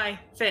was my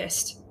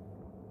fist.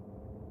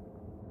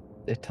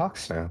 It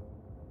talks now.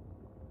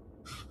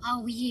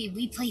 Oh,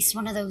 we placed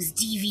one of those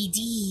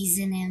DVDs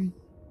in him.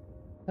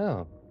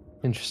 Oh,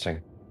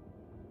 interesting.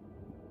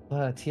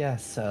 But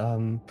yes,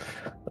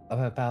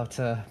 about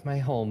my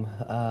home.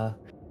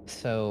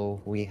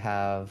 So we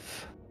have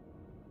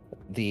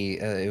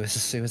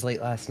it was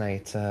late last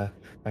night.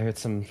 I heard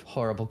some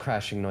horrible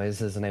crashing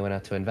noises, and I went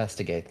out to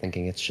investigate,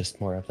 thinking it's just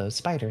more of those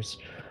spiders.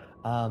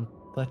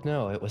 But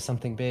no, it was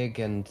something big,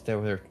 and there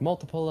were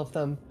multiple of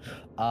them.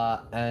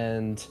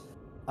 And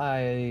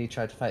I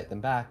tried to fight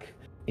them back.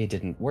 It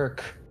didn't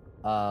work.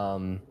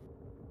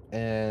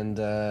 And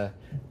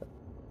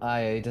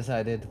I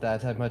decided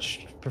that I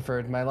much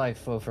preferred my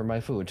life over my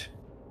food.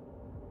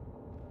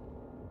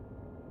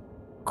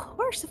 Of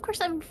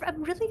course. I'm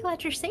really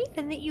glad you're safe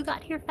and that you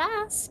got here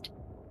fast.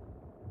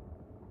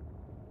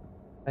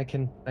 I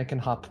can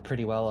hop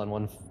pretty well on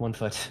one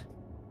foot.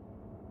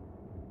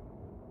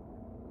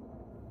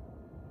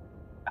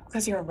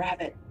 Because you're a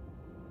rabbit.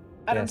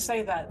 I don't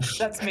say that.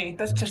 That's me.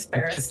 That's just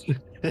Ferris.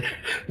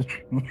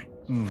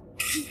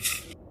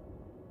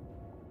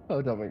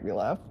 Oh, don't make me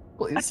laugh,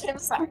 please. I'm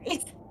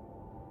sorry.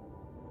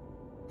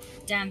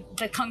 Damn,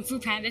 the Kung Fu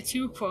Panda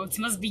 2 quotes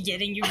must be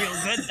getting you real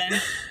good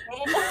then.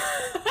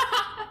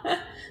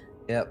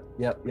 Yep.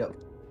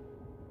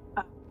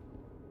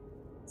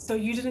 So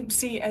you didn't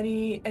see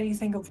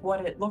anything of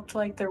what it looked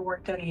like? There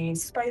weren't any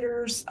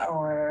spiders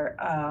or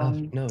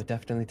No, it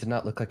definitely did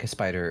not look like a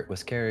spider. It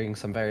was carrying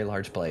some very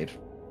large blade.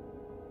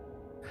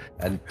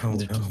 And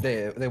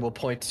they will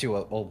point to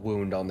a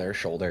wound on their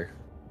shoulder.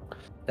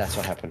 That's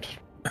what happened.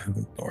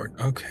 Oh, Lord.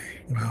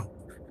 Okay. Well,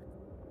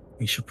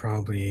 we should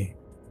probably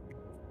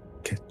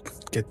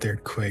get there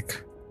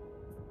quick.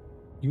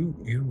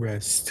 You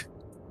rest.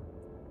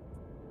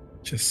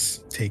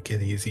 Just take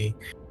it easy.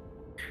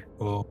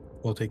 We'll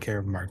take care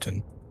of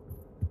Martin.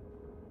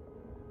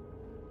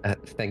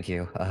 Thank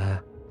you.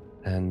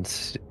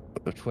 And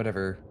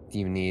whatever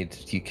you need,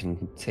 you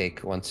can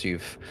take once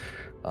you've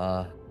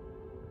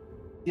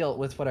dealt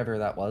with whatever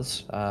that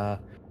was. I'll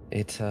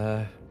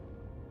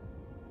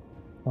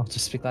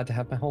just be glad to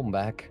have my home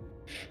back.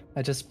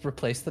 I just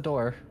replaced the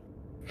door.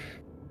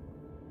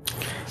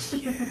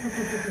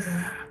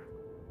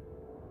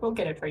 We'll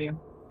get it for you.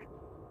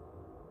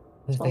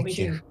 That's what we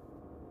do.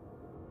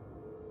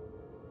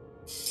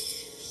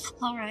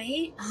 All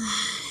right.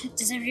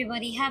 Does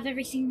everybody have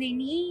everything they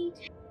need?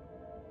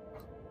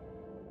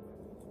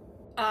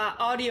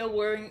 Audio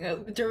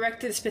whirring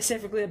directed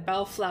specifically at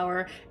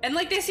Bellflower, and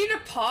like they seem to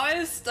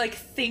pause, like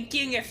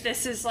thinking if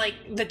this is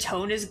like the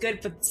tone is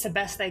good, but it's the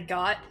best they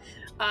got.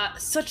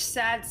 Such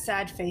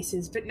sad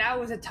faces, but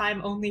now is a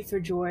time only for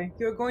joy.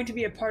 You're going to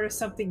be a part of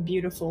something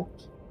beautiful.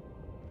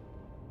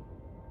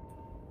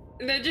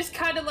 And they just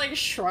kind of like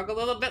shrug a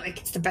little bit, like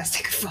it's the best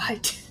I could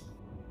find.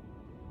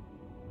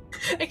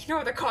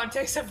 Ignore the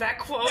context of that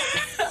quote.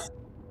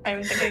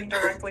 I'm thinking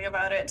directly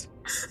about it.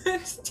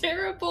 It's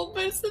terrible,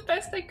 but it's the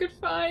best I could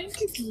find.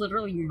 It's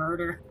literally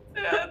murder.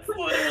 That's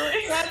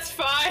literally. That's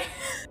fine.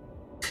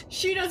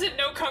 She doesn't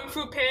know Kung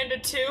Fu Panda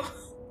 2.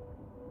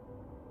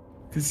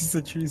 This is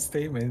a true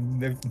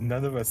statement.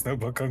 None of us know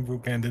about Kung Fu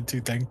Panda 2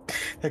 thing.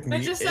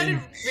 It just sounded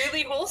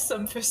really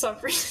wholesome for some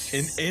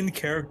reason. In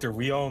character,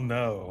 we all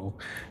know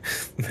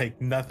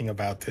like nothing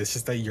about this,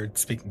 just that you're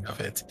speaking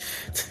of it.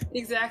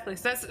 Exactly.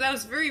 So that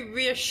was very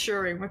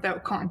reassuring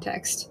without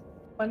context.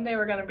 One day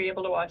we're going to be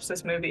able to watch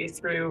this movie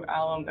through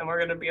Alum, and we're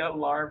going to be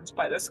alarmed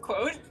by this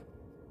quote.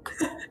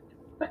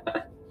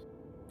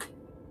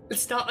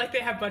 It's not like they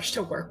have much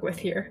to work with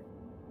here.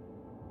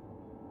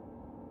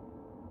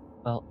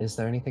 Well, is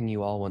there anything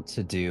you all want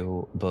to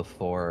do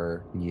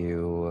before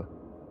you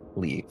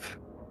leave?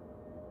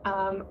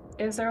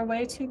 Is there a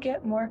way to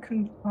get more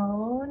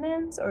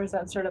components, or is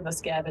that sort of a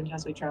scavenge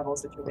as we travel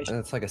situation?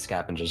 It's like a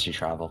scavenge as you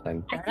travel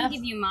thing. I can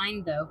give you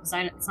mine though, because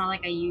it's not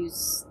like I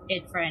use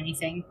it for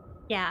anything.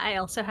 Yeah, I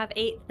also have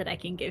 8 that I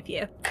can give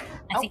you.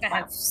 I think I wow.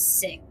 have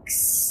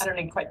 6. I don't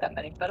need quite that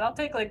many, but I'll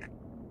take like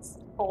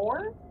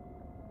 4.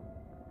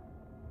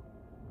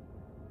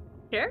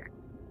 Sure.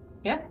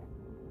 Yeah.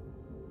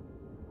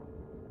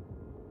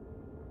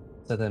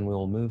 So then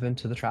we'll move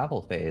into the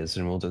travel phase,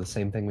 and we'll do the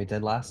same thing we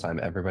did last time.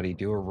 Everybody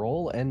do a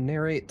roll and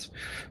narrate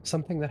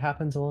something that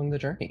happens along the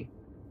journey.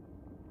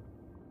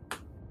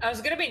 I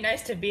was gonna be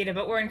nice to Vita,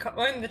 but we're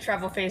in the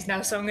travel phase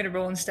now, so I'm gonna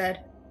roll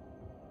instead.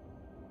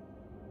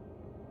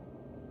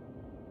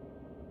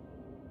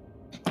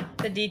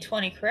 The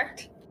D20,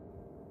 correct?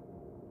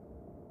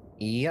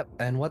 Yep,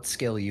 and what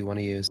skill you want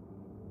to use?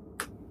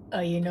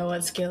 Oh, you know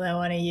what skill I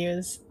want to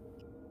use?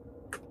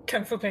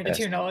 Kung Fu Panda Yes.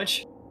 2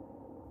 knowledge.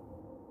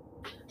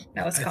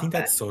 No, it's I combat. think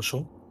that's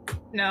social.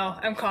 No,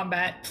 I'm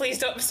combat. Please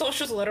don't.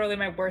 Social's literally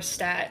my worst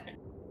stat.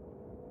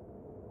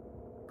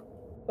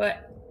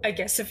 But I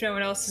guess if no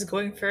one else is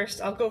going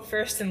first, I'll go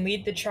first and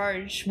lead the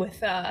charge with,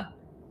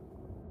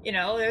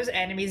 there's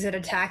enemies that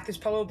attack. There's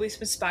probably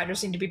some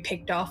spiders need to be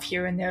picked off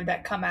here and there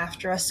that come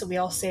after us, so we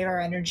all save our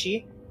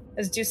energy.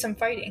 Let's do some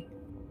fighting.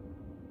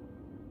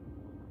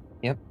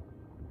 Yep.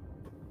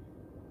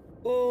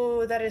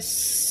 Ooh, that is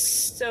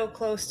so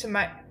close to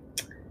my...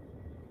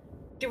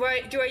 Do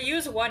I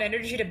use 1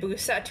 energy to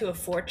boost that to a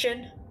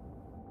fortune?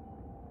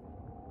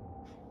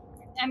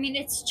 I mean,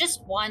 it's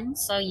just 1,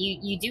 so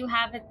you do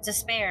have it to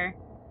spare.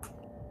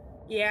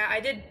 Yeah,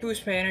 I did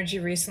boost my energy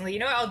recently. You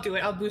know what? I'll do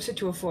it. I'll boost it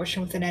to a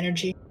fortune with an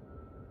energy.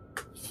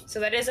 So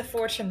that is a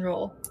fortune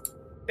roll.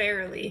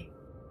 Barely.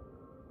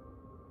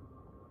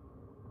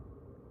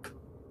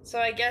 So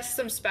I guess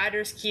some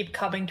spiders keep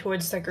coming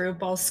towards the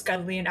group all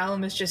scuttly, and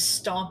Alum is just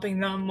stomping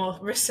them while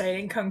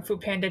reciting Kung Fu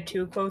Panda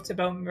 2 quotes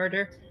about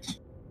murder.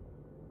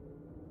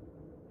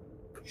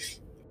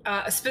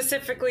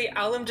 Specifically,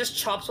 Alum just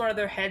chops one of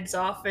their heads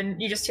off,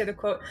 and you just hear the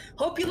quote,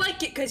 "Hope you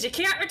like it, because you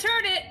can't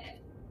return it!"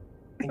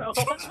 Oh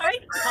my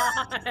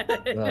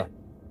god. Ugh.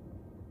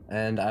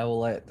 And I will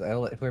let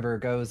whoever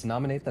goes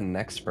nominate the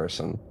next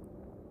person,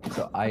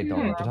 so I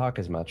don't have to talk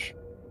as much.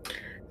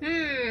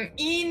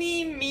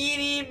 Eeny,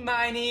 meeny,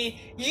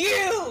 miny,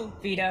 you,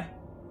 Vita.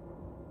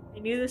 I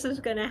knew this was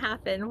gonna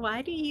happen.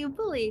 Why do you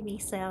bully me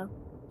so?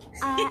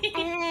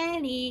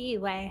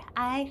 Anyway,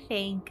 I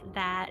think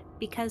that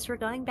because we're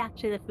going back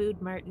to the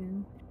food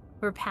Martin,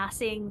 we're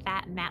passing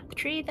that map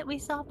tree that we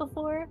saw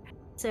before.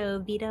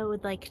 So Vita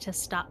would like to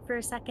stop for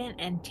a second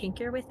and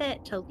tinker with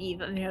it to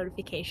leave a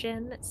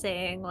notification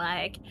saying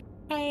like,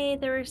 hey,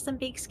 there was some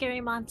big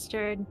scary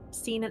monster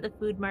seen at the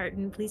food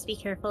Martin. Please be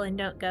careful and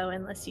don't go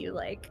unless you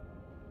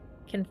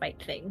can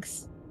fight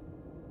things.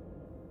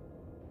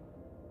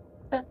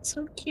 That's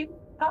so cute,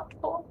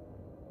 thoughtful.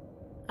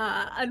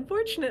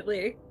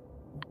 Unfortunately,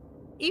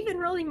 even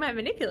rolling my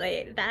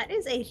manipulate, that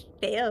is a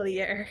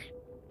failure.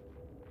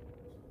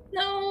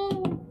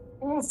 No!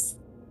 Yes.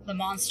 The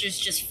monsters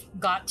just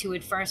got to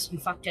it first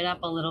and fucked it up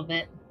a little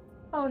bit.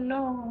 Oh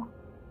no.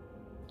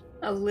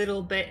 A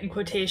little bit in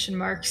quotation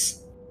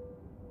marks.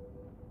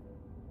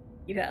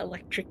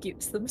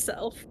 Electrocutes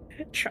themselves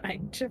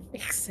trying to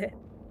fix it.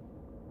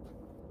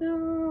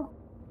 No.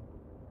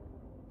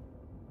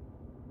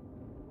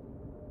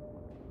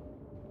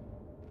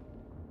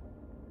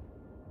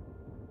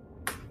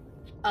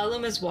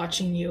 Alum is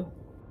watching you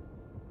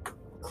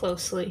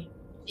closely.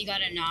 You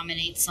gotta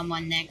nominate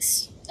someone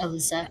next,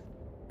 Alyssa.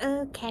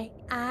 Okay,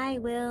 I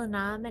will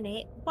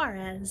nominate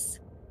Juarez.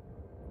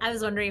 I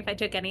was wondering if I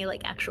took any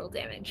actual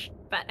damage,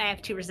 but I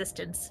have 2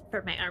 resistance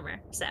for my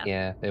armor, so.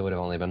 Yeah, it would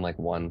have only been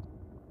 1.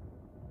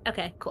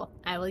 Okay, cool.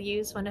 I will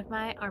use one of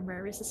my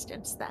armor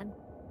resistance then.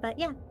 But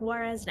yeah,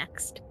 Juarez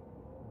next.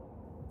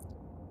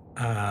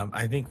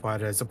 I think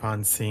Juarez,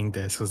 upon seeing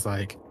this, was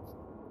like,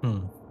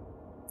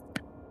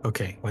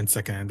 okay, 1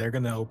 second. And they're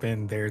gonna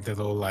open their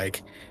little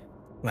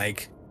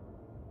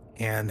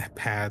hand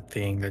pad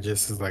thing that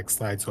just is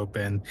slides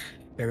open.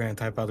 They're gonna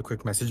type out a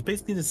quick message,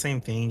 basically the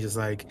same thing, just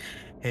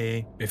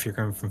hey, if you're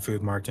coming from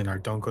Food Martin, or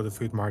don't go to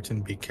Food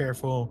Martin, be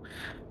careful.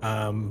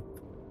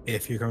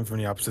 If you're coming from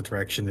the opposite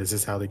direction, this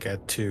is how to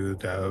get to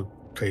the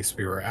place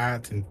we were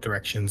at, and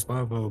directions,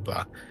 blah blah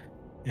blah.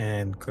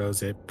 And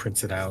close it,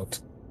 prints it out.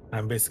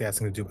 I'm basically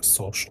asking to do a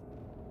social.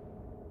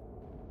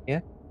 Yeah.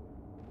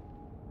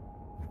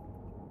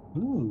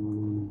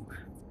 Ooh.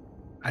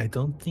 I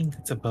don't think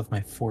it's above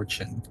my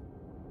fortune.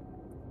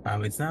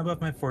 It's not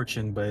above my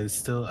fortune, but it's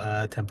still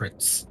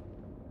temperance.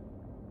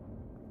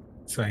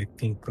 So I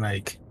think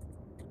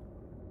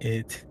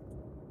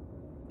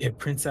it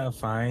prints out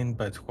fine,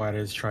 but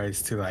Juarez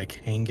tries to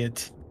hang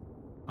it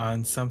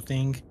on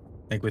something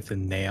with a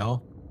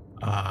nail.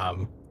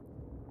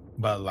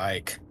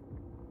 But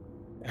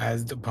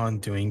as upon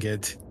doing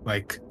it,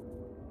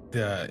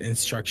 the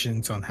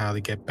instructions on how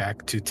to get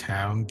back to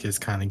town just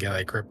kind of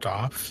get ripped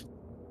off.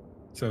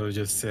 So it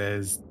just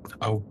says,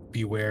 "Oh,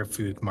 beware,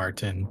 Food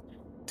Martin.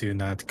 Do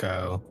not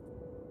go.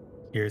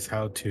 Here's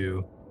how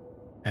to,"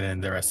 and then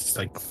the rest is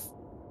like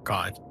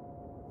gone.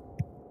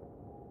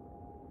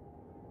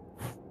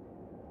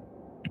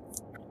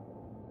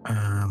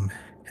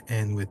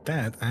 And with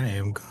that, I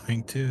am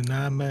going to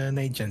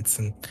nominate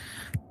Jensen.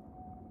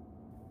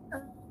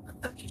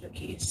 Okie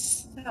dokie.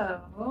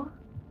 So,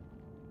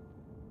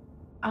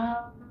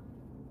 I'm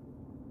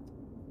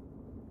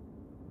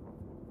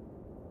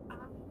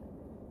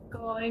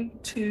going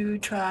to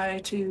try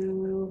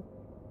to.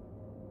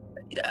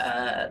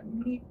 I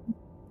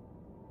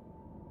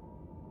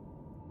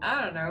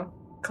don't know.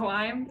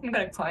 Climb? I'm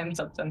gonna climb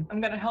something. I'm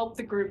gonna help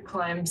the group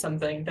climb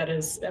something that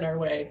is in our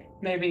way.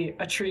 Maybe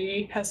a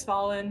tree has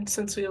fallen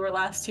since we were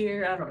last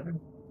here. I don't know.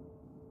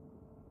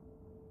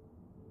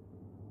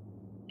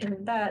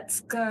 And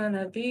that's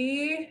gonna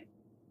be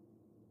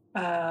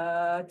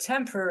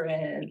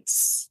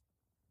temperance.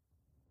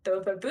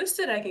 Though if I boost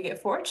it, I could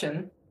get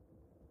fortune.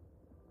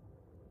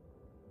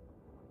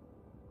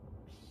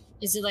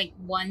 Is it like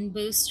one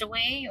boost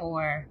away,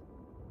 or?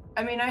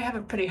 I mean, I have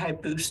a pretty high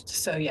boost,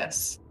 so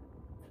yes.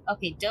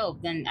 Okay,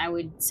 dope. Then I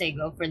would say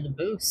go for the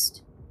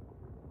boost.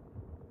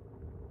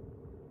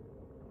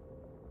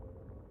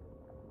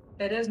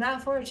 It is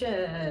not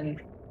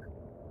fortune.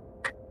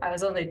 I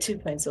was only 2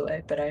 points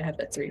away, but I have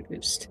a 3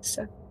 boost,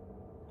 so.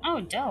 Oh,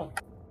 dope.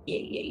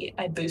 Yeah.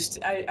 I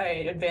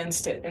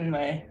advanced it in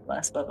my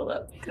last level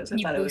up because I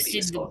thought it would be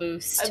useful. You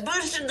boosted the boost. I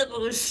boosted the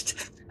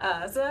boost.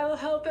 So I will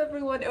help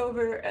everyone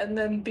over, and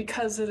then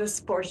because it is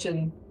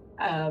fortune,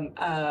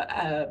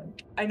 I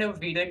know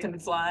Vita can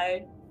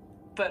fly,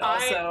 but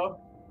also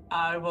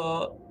I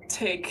will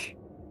take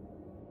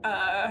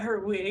her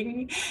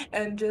wing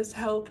and just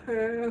help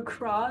her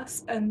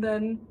across, and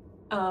then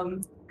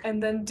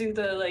do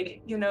the,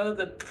 like, you know,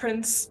 the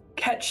prince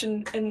catch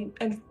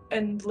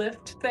and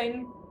lift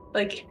thing,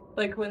 like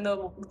when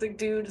the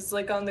dude is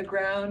like on the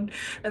ground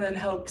and then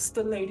helps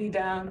the lady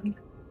down.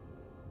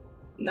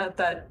 Not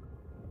that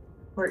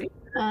we're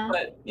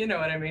but you know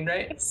what I mean,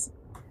 right?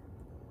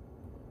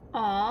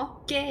 Aw,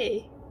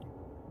 gay.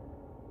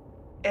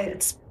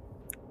 It's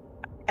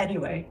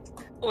anyway.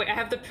 Wait, I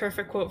have the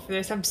perfect quote for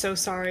this. I'm so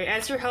sorry.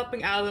 As you're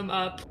helping Alum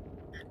up,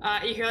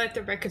 you hear like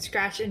the record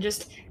scratch and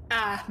just,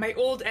 my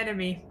old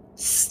enemy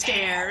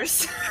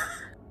stares.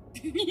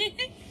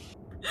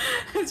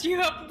 As you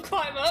help him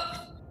climb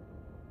up.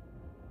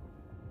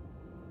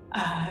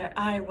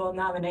 I will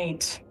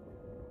nominate.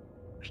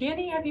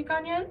 Peony, have you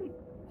gone yet?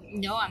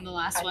 No, I'm the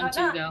last one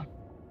to go.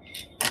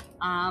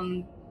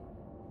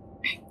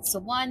 So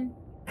one,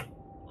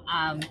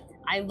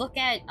 I look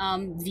at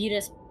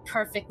Vita's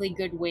perfectly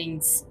good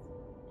wings,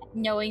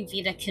 knowing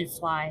Vita can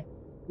fly,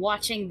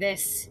 watching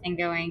this and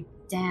going,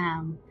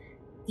 damn,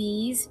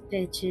 these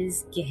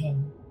bitches gay,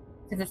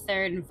 for the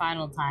third and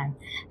final time.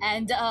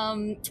 And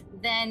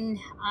then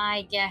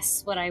I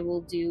guess what I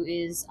will do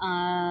is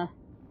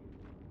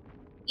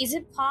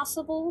it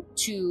possible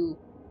to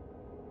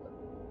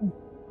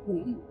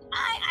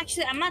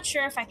I'm not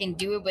sure if I can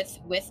do it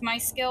with my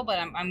skill, but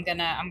I'm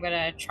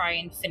gonna try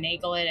and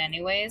finagle it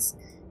anyways.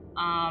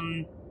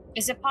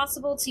 Is it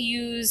possible to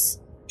use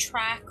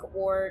track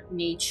or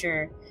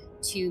nature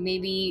to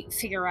maybe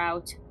figure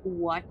out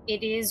what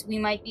it is we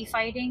might be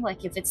fighting?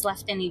 Like if it's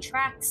left any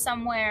tracks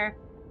somewhere,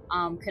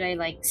 could I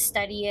like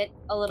study it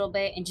a little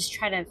bit and just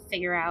try to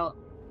figure out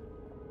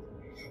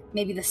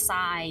maybe the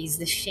size,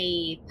 the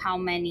shape, how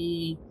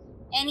many,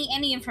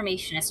 any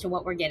information as to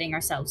what we're getting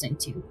ourselves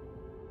into?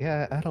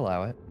 Yeah, I'd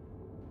allow it.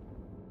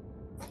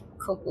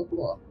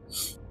 Cool.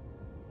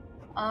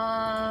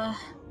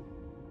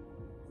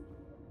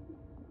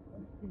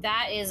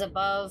 That is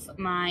above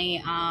my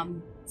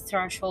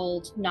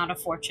threshold, not a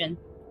fortune.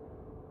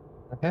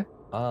 Okay.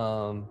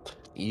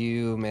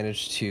 You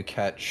managed to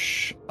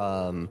catch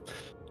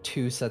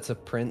 2 sets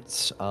of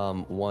prints.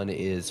 One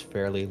is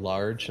fairly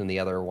large, and the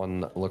other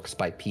one looks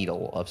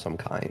bipedal of some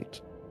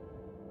kind.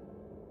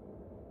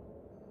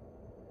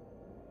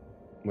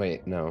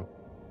 Wait, no.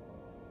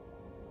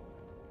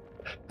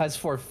 Has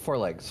four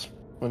legs.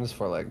 One has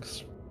 4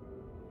 legs.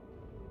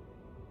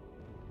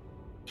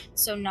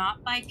 So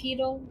not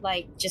bipedal,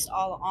 like just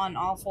on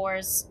all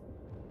fours.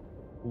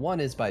 One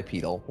is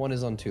bipedal. One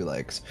is on 2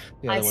 legs.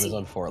 The other one is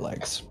on 4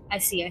 legs. I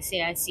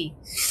see.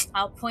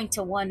 I'll point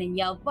to one and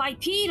yell,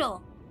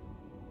 bipedal!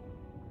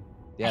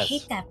 Yes. I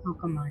hate that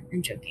Pokemon.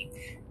 I'm joking.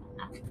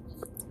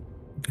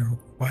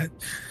 What?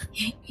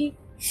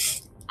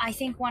 I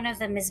think one of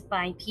them is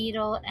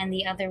bipedal and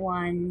the other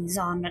one is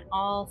on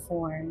all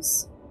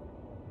 4s.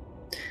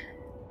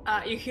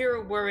 You hear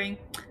a whirring.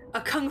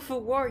 A kung fu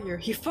warrior.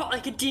 He fought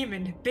like a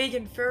demon. Big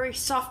and furry,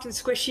 soft and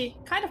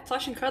squishy, kind of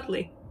plush and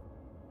cuddly.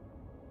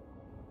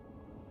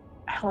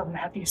 Helen,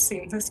 have you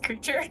seen this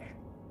creature?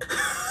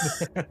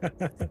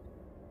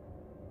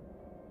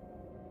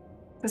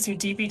 Does your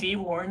DVD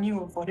warn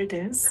you of what it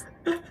is?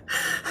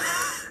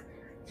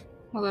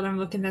 Well, then I'm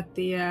looking at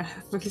the,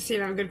 we can see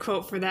if I have a good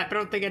quote for that, but I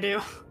don't think I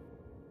do.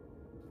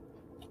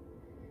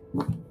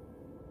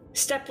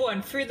 Step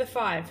 1, free the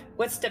 5.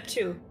 What's step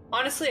 2?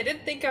 Honestly, I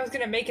didn't think I was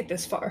gonna make it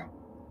this far.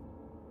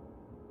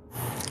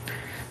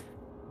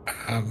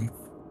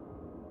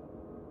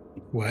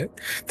 What?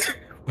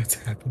 What's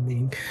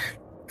happening?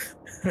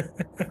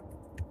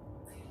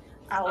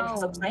 Alan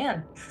has a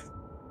plan.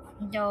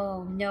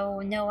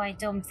 No, I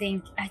don't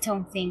think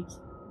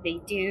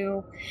they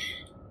do.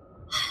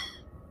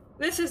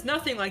 This is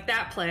nothing like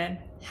that plan.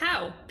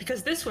 How?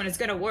 Because this one is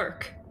gonna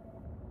work.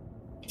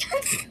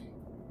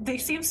 They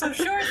seem so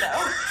sure,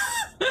 though.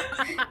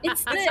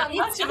 It's not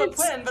much of a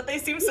plan, but they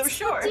seem so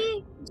sure.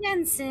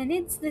 Jensen,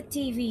 it's the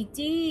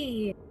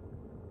DVD.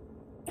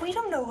 We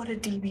don't know what a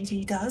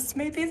DVD does.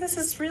 Maybe this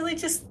is really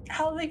just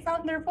how they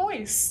found their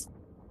voice.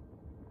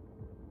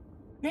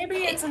 Maybe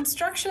it's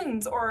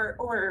instructions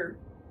or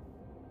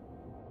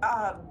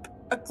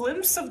a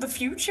glimpse of the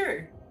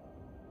future.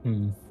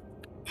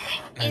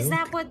 Is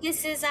that what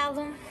this is,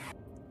 Alum?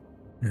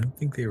 I don't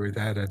think they were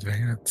that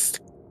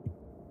advanced.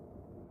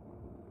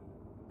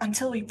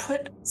 Until we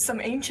put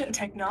some ancient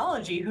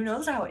technology, who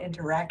knows how it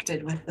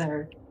interacted with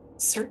their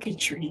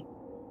circuitry.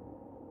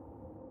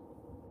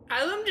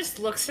 Alum just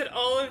looks at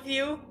all of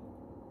you,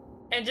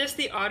 and just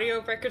the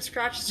audio record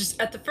scratch is just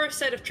at the first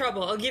sign of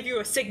trouble, I'll give you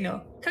a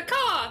signal.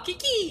 Kaka!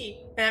 Kiki!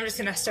 And I'm just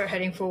gonna start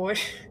heading forward.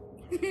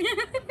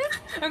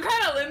 I'm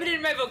kind of limited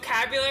in my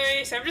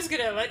vocabulary, so I'm just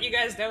gonna let you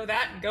guys know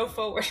that and go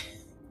forward.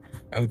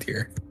 Oh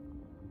dear.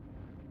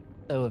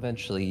 So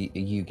eventually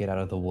you get out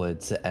of the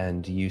woods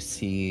and you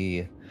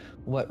see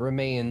what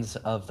remains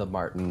of the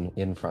Martin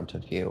in front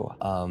of you.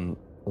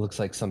 It looks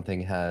like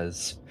something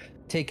has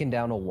taken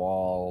down a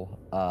wall,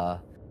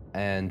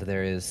 and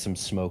there is some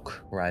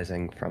smoke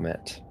rising from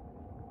it.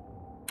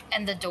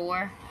 And the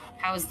door?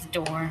 How's the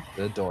door?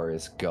 The door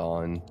is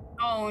gone.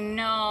 Oh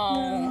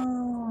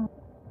no.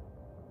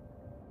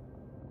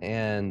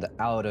 And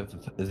out of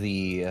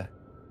the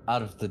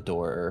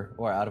door,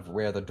 or out of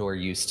where the door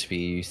used to be,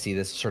 you see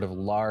this sort of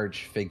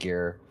large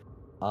figure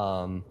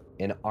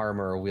in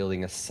armor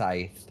wielding a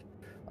scythe,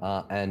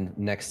 and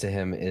next to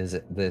him is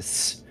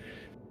this,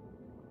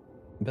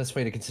 best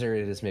way to consider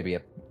it is maybe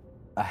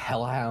a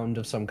hellhound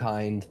of some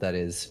kind that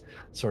is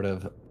sort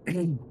of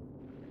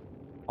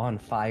on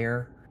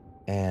fire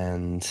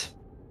and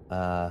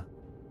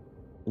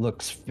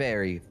looks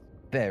very,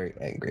 very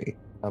angry.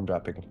 I'm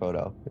dropping a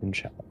photo in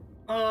chat.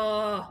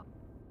 Oh,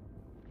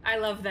 I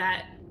love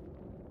that.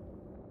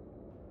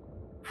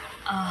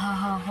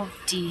 Oh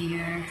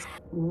dear.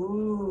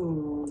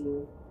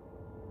 Ooh.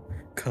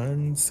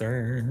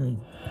 Concern.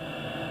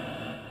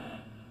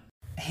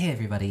 Hey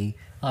everybody,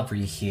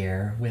 Aubrey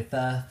here with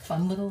a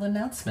fun little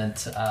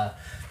announcement.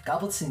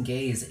 Goblets and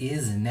Gaze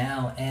is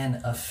now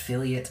an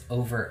affiliate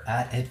over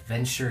at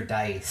Adventure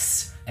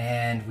Dice,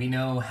 and we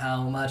know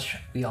how much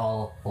we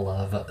all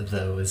love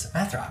those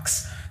math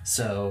rocks.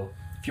 So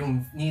if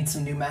you need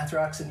some new math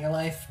rocks in your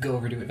life, go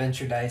over to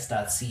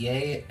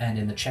adventuredice.ca and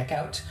in the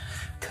checkout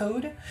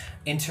code,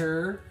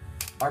 enter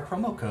our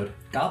promo code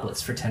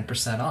GOBLETS for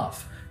 10%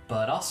 off.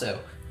 But also,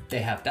 they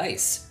have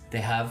dice.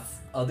 They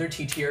have other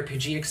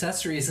TTRPG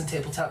accessories and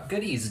tabletop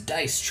goodies,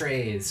 dice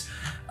trays,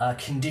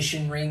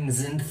 condition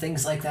rings, and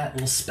things like that,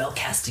 little spell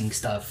casting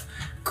stuff.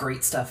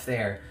 Great stuff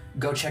there.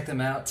 Go check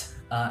them out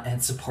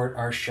and support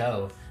our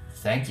show.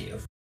 Thank you.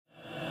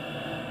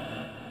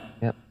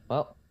 Yep.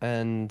 Well,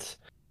 and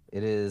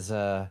it is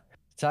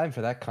time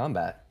for that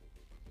combat.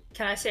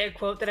 Can I say a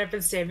quote that I've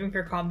been saving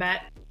for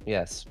combat?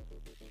 Yes.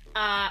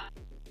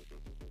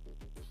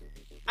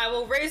 I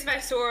will raise my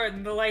sword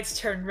and the lights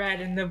turn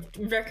red and the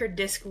record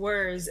disc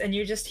whirs and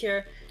you just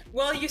hear,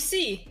 well, you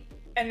see,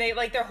 and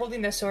they're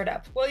holding their sword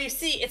up. Well, you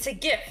see, it's a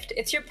gift.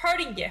 It's your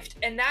parting gift,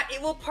 and that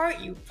it will part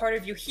you. Part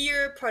of you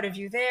here, part of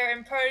you there,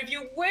 and part of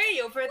you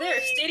way over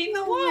there, stating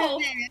the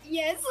wall.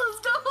 Yes, let's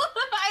go.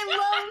 I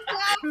love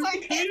that.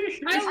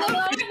 I love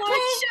Marchand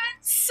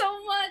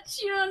so much.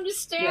 You don't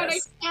understand.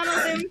 Yes. I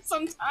channel him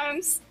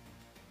sometimes.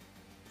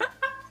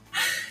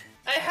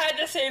 I had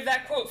to save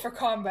that quote for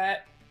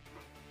combat.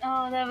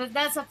 Oh,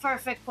 that's a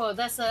perfect quote.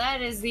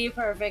 That is the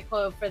perfect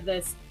quote for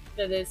this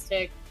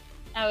tick.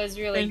 That was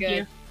really Thank good.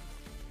 you.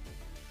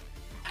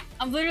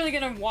 I'm literally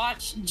gonna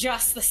watch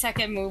just the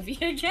second movie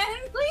again,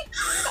 like,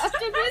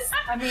 after this.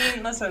 I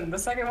mean, listen, the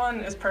second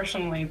one is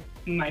personally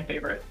my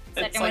favorite.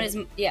 Second one is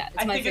it's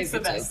I my think it's the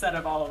favorite best set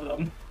of all of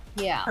them,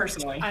 too. Yeah.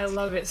 personally. I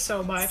love it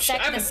so much.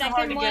 It's so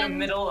hard to get a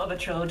middle of a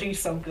trilogy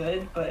so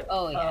good, but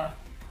Oh yeah.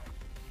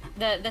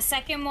 The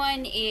second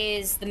one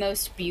is the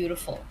most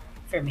beautiful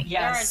for me.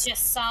 Yes. There are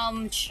just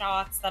some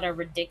shots that are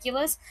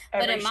ridiculous,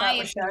 every but in shot my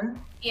was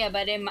Shen. yeah,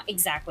 but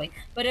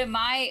but in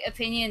my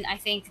opinion, I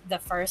think the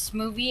first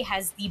movie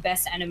has the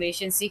best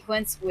animation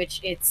sequence, which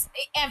it's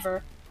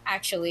ever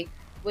actually,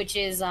 which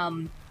is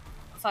when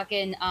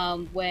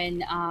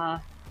oh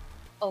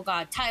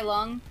god, Tai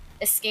Lung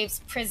escapes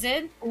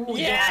prison. Ooh,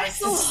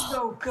 Yes! it's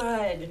so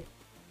good.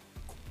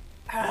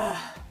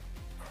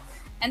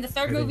 And the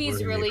third I think movie we're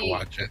is gonna need to really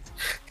watch it.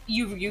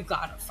 you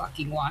gotta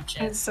fucking watch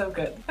it. It's so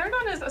good. The third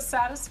one is a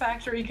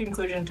satisfactory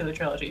conclusion to the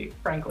trilogy.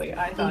 Frankly,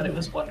 I thought it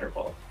was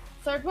wonderful.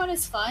 Third one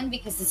is fun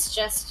because it's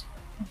just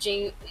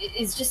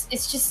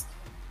it's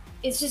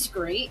just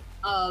great.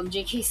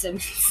 J.K.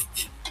 Simmons.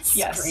 He's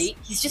Yes, great.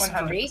 He's just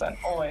great. 100%,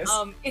 always.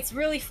 It's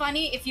really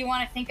funny if you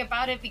want to think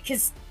about it,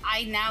 because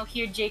I now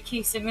hear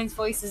J.K. Simmons'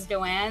 voice as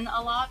Joanne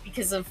a lot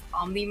because of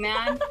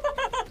Omni-Man.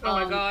 Oh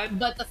my god.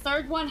 But the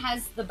third one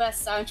has the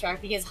best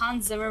soundtrack because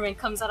Hans Zimmerman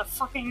comes out of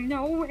fucking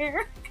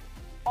nowhere.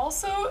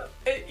 Also,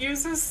 it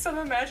uses some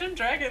Imagine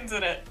Dragons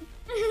in it.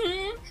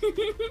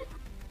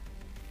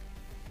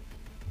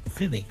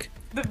 Really?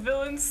 The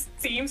villain's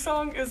theme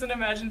song is an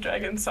Imagine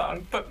Dragons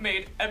song, but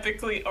made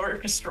epically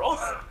orchestral.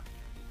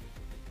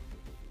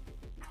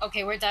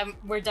 Okay, we're done.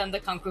 We're done the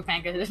Kung Fu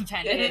Panda yeah,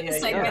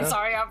 segment. yeah.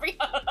 Sorry, Aubrey.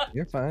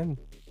 You're fine.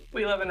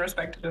 We love and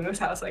respect it in this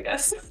house, I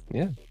guess.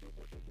 Yeah.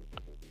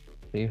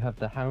 So you have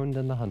the Hound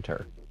and the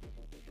Hunter.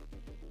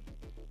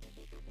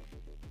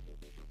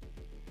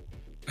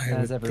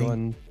 Has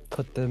everyone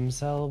put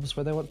themselves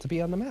where they want to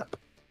be on the map?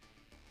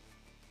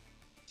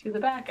 To the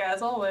back,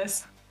 as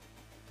always.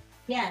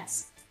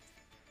 Yes.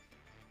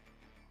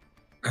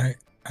 I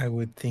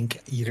would think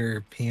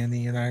either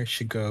Peony and I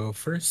should go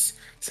first,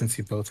 since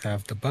we both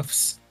have the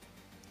buffs.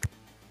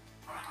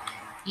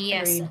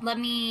 Yes, Agreed. let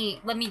me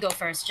go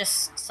first,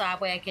 just so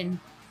that way I can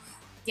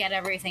get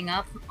everything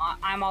up.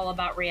 I'm all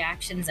about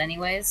reactions,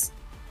 anyways.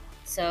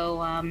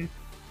 So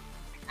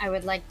I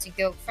would like to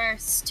go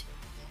first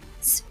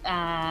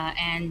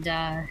and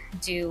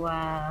do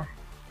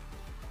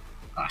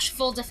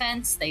full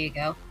defense. There you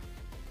go.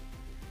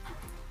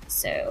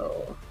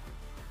 So,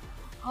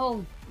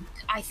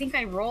 I think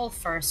I roll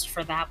first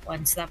for that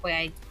one, so that way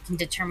I can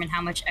determine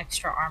how much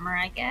extra armor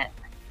I get.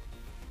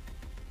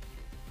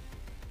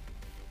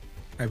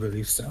 I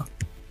believe so.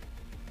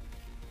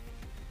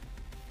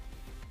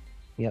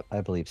 Yep,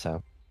 I believe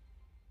so.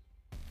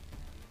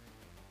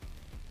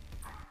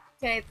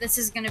 Okay, this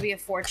is gonna be a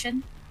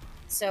fortune.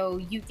 So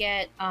you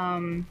get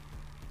one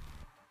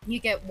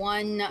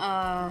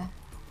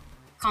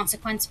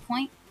consequence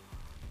point.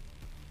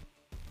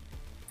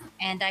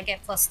 And I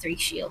get +3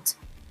 shield.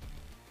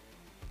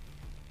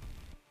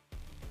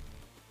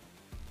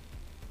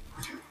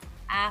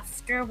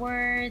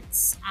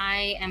 Afterwards,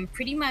 I am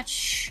pretty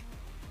much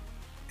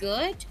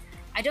good.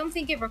 I don't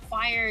think it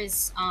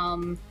requires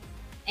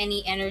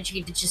any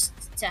energy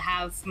to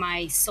have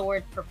my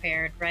sword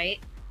prepared, right?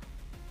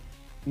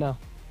 No.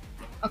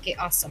 Okay,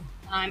 awesome.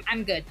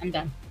 I'm good. I'm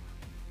done.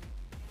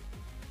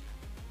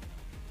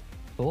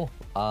 Cool.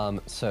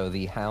 So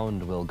the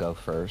Hound will go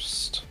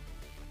first.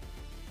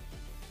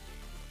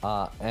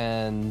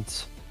 And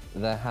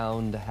the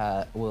Hound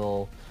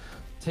will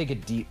take a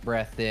deep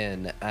breath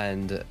in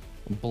and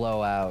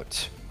blow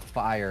out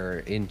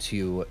fire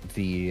into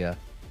the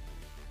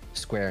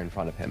square in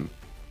front of him.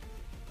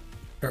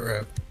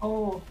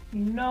 Oh,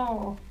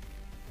 no.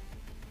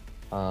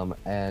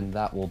 And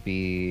that will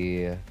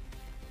be...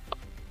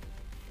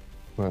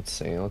 Let's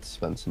see, let's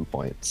spend some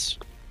points.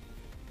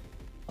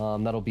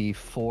 That'll be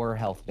 4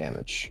 health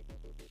damage.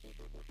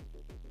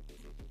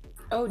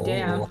 Oh,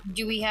 damn.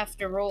 Do we have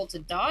to roll to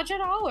dodge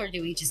at all, or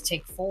do we just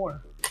take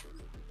 4?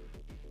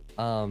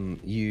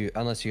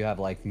 Unless you have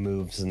like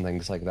moves and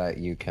things like that,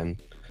 you can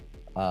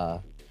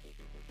or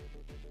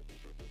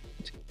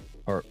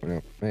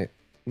no, wait.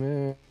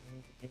 Make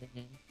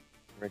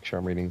sure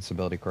I'm reading this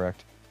ability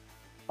correct.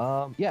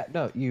 Yeah,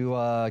 no, you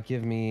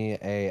give me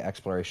a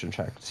exploration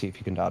check to see if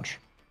you can dodge.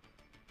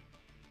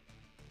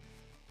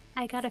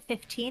 I got a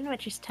 15,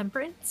 which is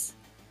temperance.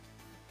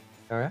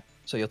 Alright.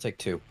 So you'll take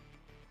 2.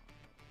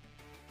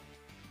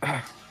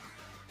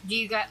 Do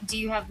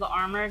you have the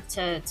armor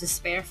to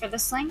spare for the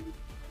sling?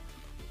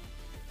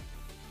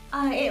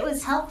 It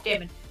was health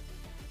damage,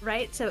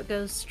 right? So it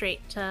goes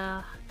straight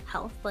to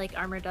health, like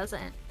armor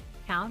doesn't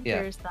count, Yeah.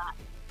 or is that?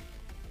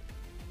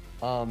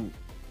 You Oh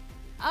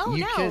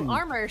no, can-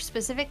 armor,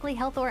 specifically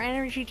health or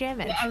energy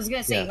damage. I was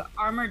gonna say Yeah.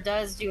 armor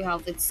does do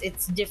health.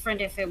 It's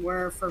different if it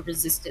were for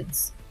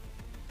resistance.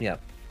 Yeah.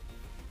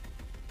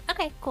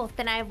 Okay, cool.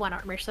 Then I have 1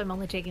 armor, so I'm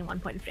only taking 1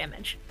 point of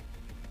damage.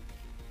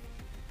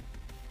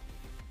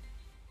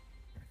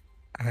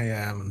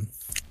 I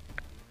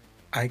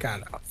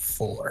got a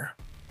 4.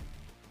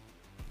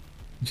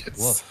 Just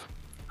Woof.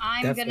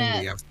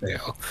 definitely a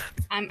fail.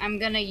 I'm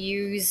gonna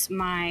use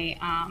my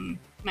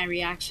my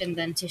reaction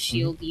then to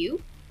shield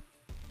you.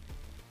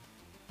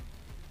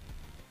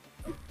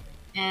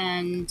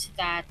 And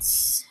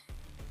that's,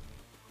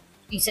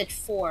 you said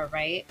 4,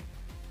 right?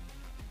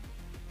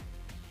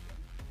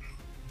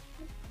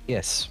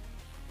 Yes.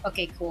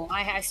 Okay, cool.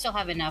 I still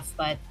have enough,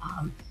 but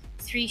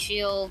 3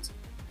 shield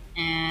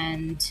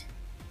and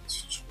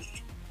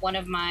one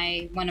of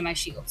my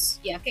shields.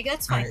 Yeah, okay,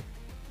 that's fine.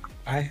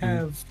 I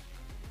have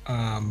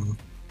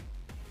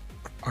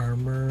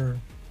armor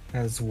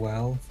as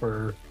well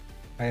for.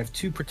 I have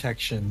 2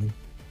 protection.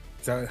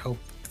 Does that help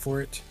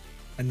for it?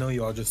 I know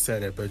you all just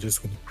said it, but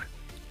just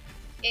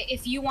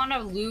If you want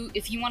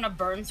to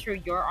burn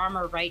through your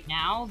armor right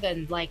now,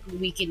 then like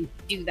we can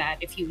do that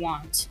if you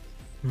want.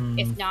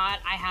 If not,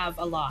 I have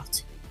a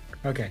lot.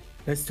 Okay,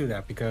 let's do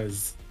that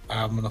because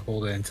I'm gonna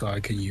hold it until I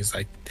can use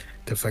like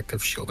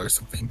deflective shield or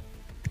something.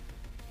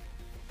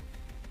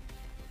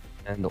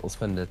 And it'll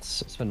spend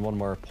one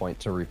more point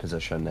to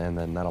reposition, and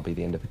then that'll be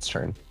the end of its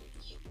turn.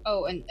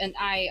 Oh, and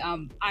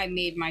I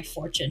made my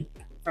fortune.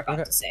 Forgot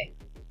Okay. to say.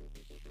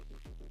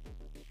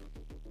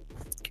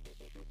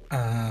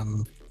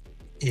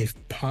 If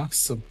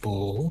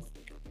possible,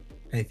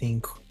 I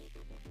think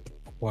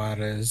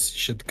Juarez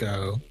should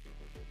go.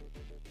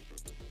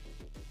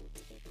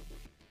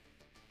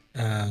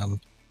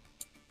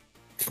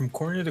 From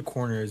corner to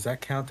corner, does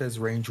that count as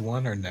range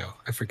 1 or no?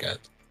 I forget.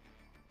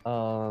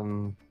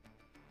 For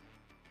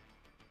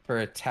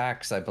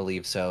attacks, I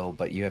believe so,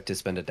 but you have to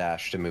spend a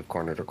dash to move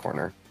corner to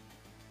corner.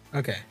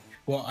 Okay.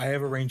 Well, I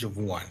have a range of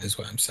 1, is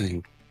what I'm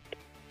saying.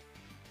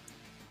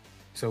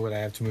 So would I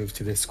have to move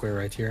to this square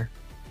right here?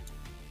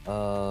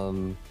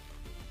 No,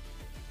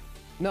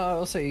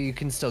 I'll say you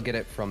can still get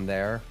it from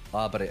there.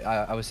 But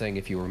I was saying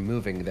if you were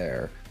moving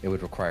there, it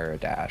would require a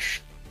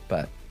dash.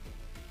 But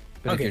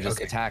if Okay, you're just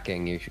okay.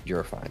 attacking,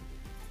 you're fine.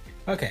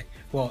 Okay.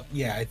 Well,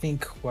 yeah, I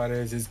think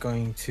Juarez is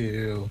going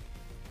to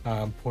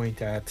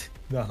point at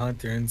the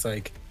hunter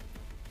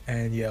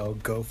and yell,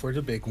 "Go for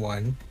the big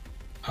one,"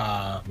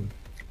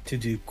 to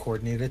do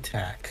coordinated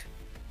attack.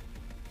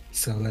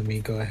 So let me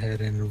go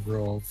ahead and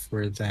roll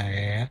for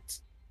that.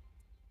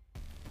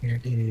 Here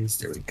it is.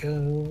 There we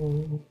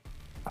go.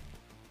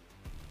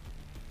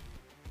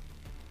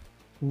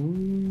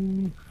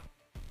 Ooh.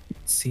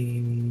 Let's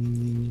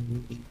see.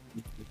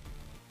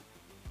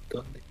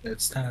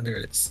 That's down. There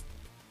it is.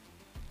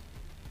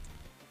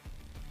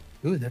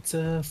 Ooh, that's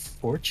a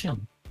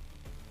fortune.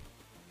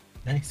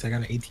 Nice. I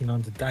got an 18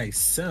 on the dice.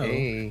 So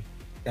Hey.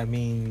 that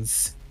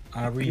means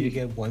Aubrey, you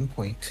get 1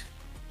 point.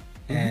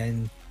 Mhm.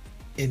 And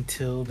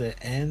until the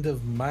end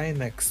of my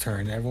next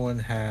turn, everyone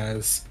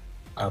has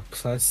a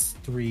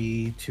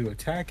 +3 to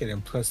attack it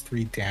and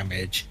 +3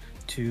 damage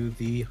to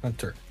the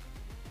hunter.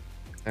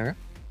 Okay.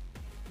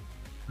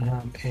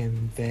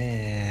 And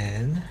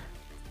then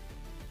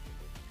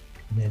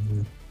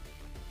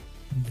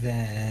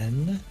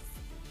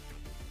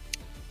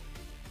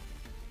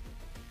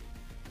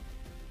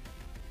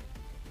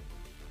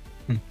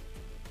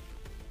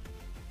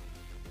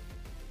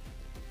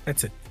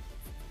that's it.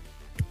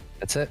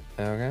 That's it.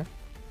 Okay.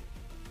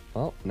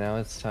 Well, now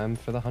it's time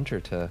for the hunter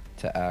to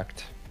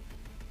act.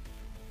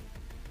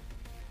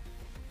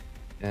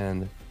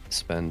 And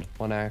spend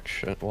one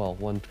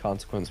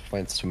consequence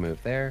points to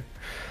move there.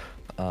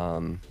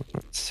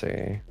 Let's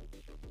see.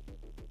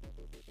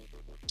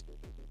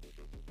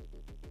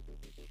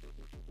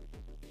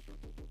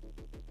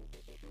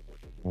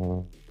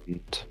 And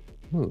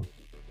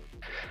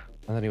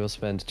then he will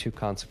spend 2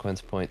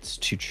 consequence points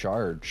to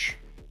charge.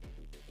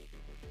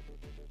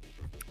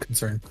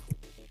 Concern.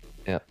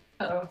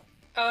 Oh.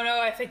 Oh no,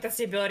 I think that's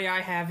the ability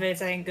I have.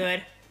 It ain't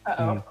good.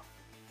 Uh-oh.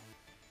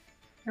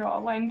 You're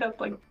all lined up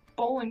like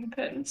bowling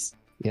pins.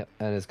 Yep,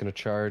 and is going to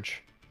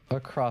charge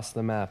across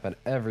the map, and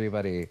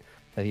everybody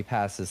that he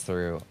passes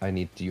through, I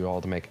need you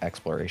all to make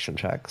exploration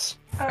checks.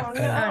 Oh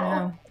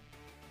Oh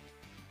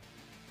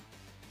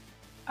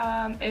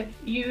no. If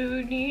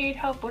you need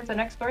help with an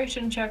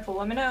exploration check,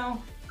 let me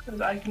know,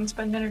 because I can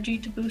spend energy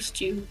to boost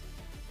you.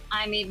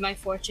 I made my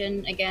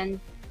fortune again.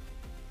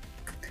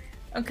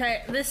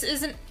 Okay, this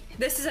is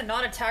a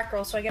non-attack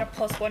roll, so I get a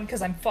 +1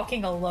 because I'm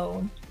fucking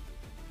alone.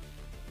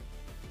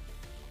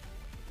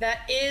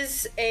 That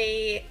is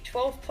a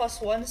 12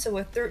 + 1, so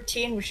a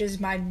 13, which is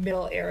my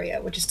middle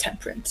area, which is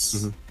temperance.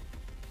 Mhm.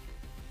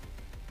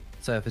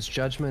 So if it's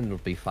judgment, it'll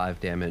be 5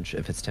 damage.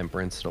 If it's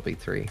temperance, it'll be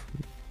 3.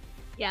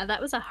 Yeah,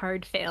 that was a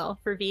hard fail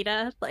for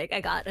Vita. Like,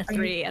 I got a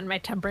 3 and my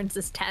temperance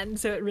is 10,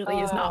 so it really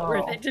is not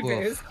worth it to Oof.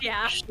 boost.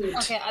 Yeah.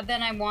 Okay,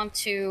 then I want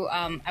to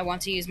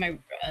use my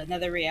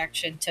another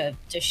reaction to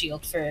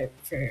shield for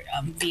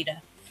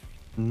Vita.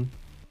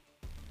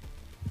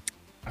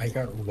 I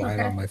got right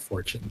Okay. on my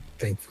fortune,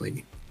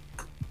 thankfully.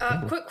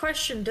 Quick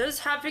question: does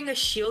having a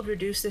shield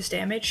reduce this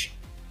damage?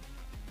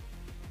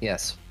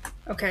 Yes.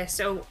 Okay,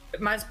 so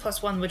mine's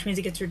 +1, which means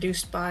it gets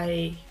reduced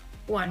by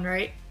 1,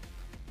 right?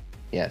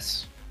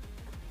 Yes.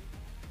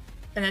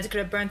 And that's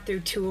gonna burn through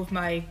 2 of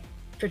my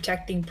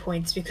protecting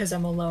points because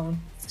I'm alone.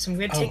 So I'm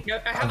gonna take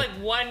note. I have like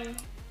 1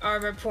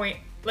 armor point,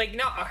 like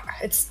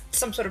it's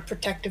some sort of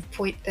protective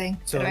point thing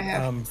So that I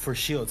have. for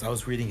shields, I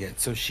was reading it.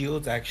 So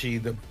shields actually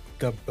the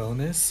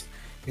bonus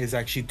is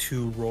actually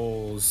 2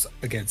 rolls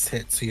against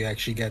hit. So you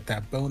actually get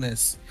that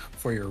bonus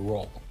for your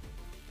roll.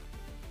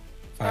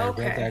 If I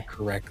read that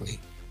correctly.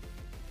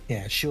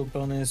 Yeah, shield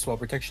bonus while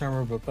protection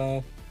armor, blah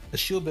blah. The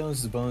shield bonus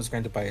is a bonus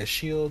granted by a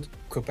shield.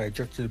 Equipped by a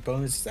drifter, the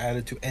bonus is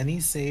added to any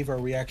save or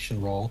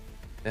reaction roll,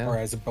 Yeah. or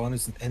as a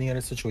bonus in any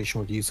other situation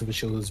where the use of a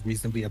shield is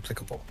reasonably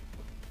applicable.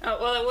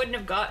 Oh, well, I wouldn't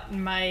have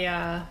gotten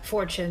my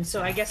fortune,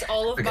 so I guess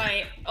all of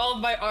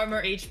my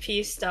armor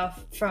HP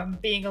stuff from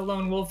being a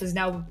lone wolf is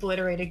now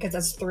obliterated because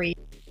that's 3.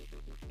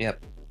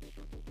 Yep.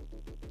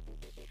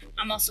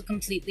 I'm also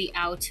completely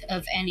out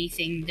of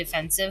anything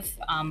defensive.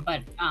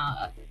 But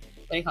what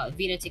do you call it?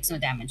 Vita takes no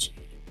damage.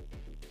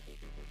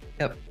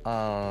 Yep.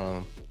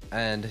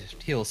 And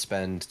he'll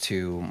spend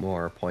 2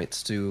 more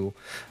points to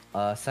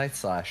Scythe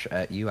Slash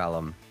at you,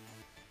 Alum.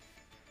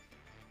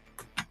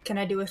 can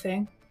I do a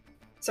thing?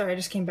 Sorry, I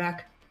just came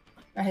back.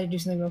 I had to do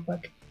something real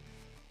quick.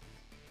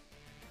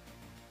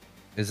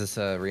 Is this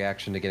a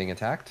reaction to getting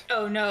attacked?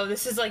 Oh no,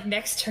 this is like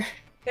next turn.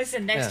 This is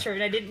next turn.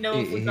 I didn't know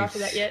if we got to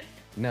that yet.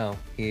 No,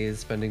 he's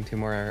spending 2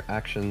 more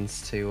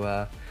actions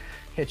to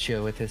hit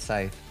you with his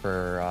scythe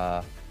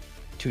for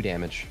 2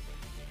 damage.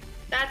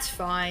 That's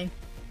fine.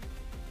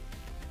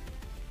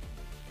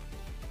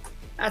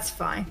 That's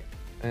fine.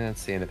 And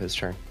that's the end of his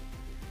turn.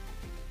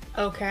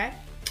 Okay.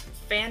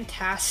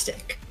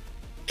 Fantastic.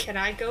 Can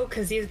I go?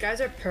 Because these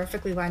guys are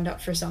perfectly lined up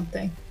for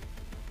something.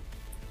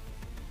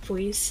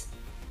 Please.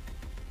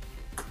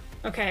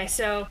 Okay,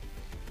 so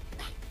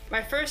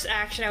my first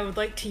action, I would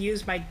like to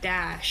use my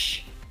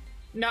dash.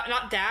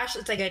 Not dash.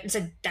 It's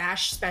a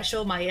dash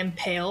special. My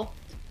impale.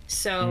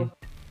 So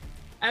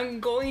I'm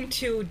going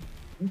to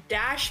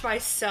dash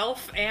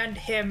myself and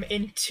him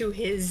into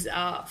his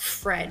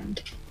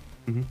friend,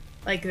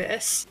 like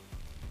this.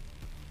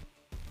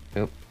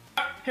 Yep.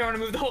 I don't want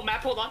to move the whole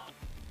map. Hold on.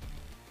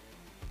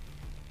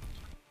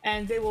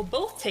 And they will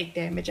both take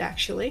damage.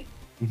 Actually,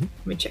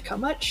 let me check how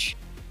much.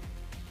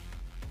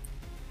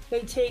 They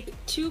take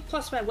 2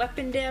 plus my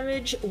weapon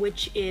damage,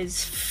 which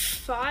is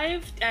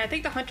 5. And I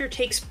think the hunter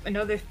takes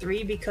another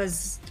 3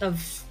 because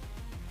of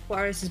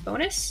Juarez's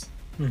bonus.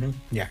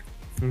 Yeah.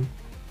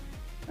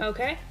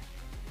 Okay.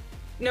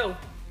 No,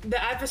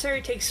 the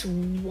adversary takes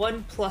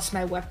 1 plus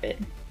my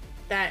weapon.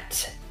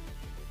 That.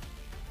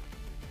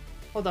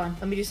 Hold on,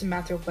 let me do some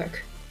math real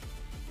quick.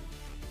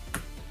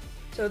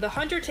 So the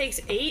hunter takes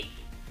 8,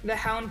 the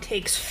hound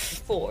takes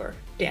 4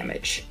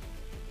 damage.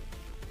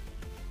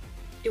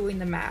 Doing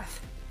the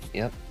math.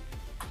 Yep.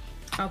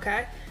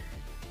 Okay.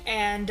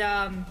 And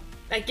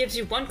that gives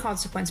you 1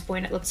 consequence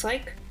point, it looks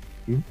like.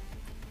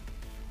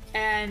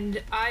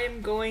 And I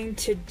am going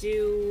to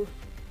do...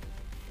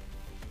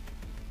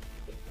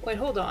 Wait,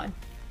 hold on.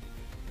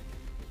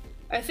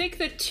 I think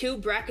the 2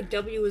 bracket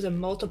W is a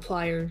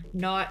multiplier,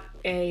 not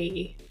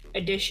a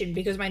addition,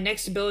 because my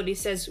next ability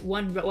says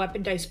 1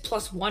 weapon dice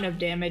plus 1 of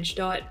damage,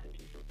 dot...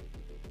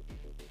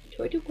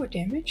 Do I do more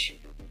damage?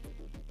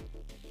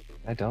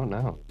 I don't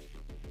know.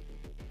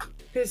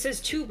 Because it says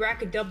 2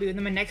 bracket W, and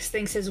then my next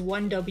thing says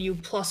 1 W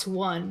plus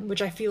 1,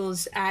 which I feel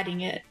is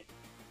adding it.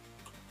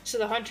 So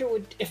the hunter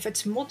would, if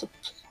it's multiplied,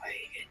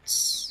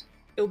 it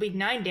will be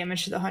 9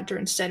 damage to the hunter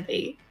instead of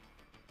 8.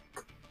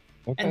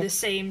 Okay. And the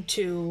same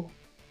to...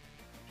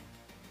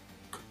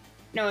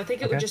 No, I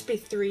think it would just be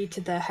 3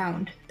 to the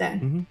hound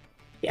then.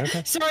 Yeah.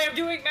 Okay. Sorry, I'm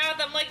doing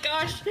math. I'm like,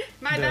 gosh,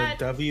 my The bad.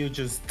 W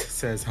just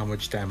says how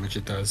much damage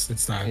it does.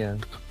 It's not a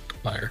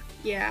multiplier.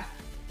 Yeah.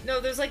 No,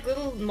 there's like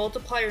little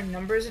multiplier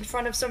numbers in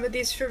front of some of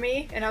these for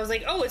me, and I was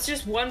like, oh, it's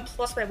just 1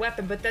 plus my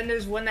weapon, but then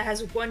there's one that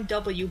has 1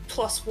 W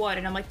plus 1,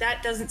 and I'm like,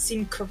 that doesn't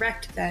seem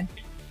correct then.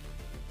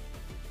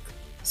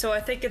 So I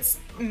think it's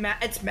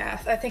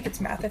math. I think it's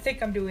math. I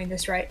think I'm doing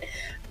this right.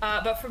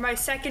 But for my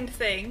second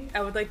thing,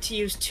 I would like to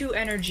use 2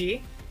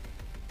 energy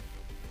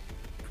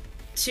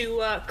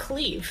to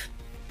cleave.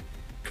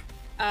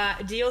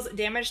 Deals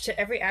damage to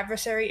every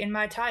adversary in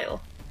my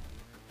tile.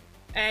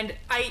 And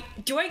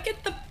do I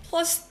get the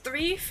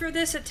 +3 for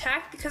this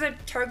attack because I'm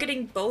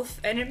targeting both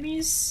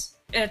enemies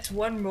and it's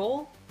 1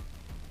 roll?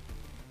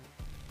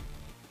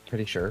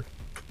 Pretty sure.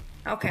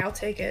 Okay, I'll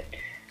take it.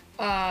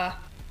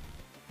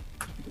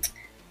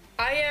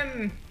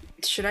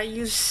 Should I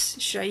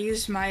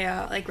use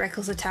my like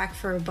reckless attack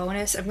for a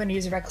bonus? I'm gonna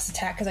use a reckless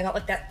attack because I got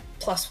like that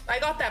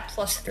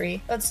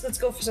 +3. Let's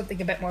go for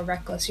something a bit more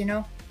reckless, you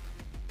know?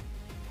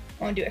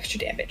 I want to do extra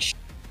damage.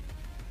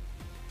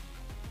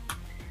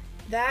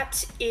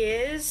 That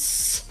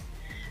is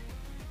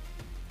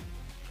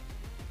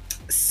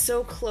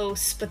so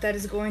close, but that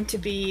is going to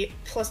be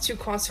 +2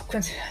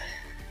 consequence.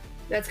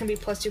 That's going to be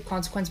 +2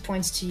 consequence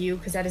points to you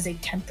because that is a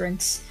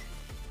temperance.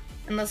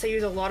 Unless I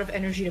use a lot of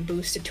energy to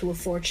boost it to a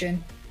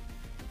fortune.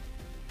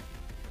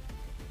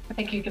 I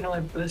think you can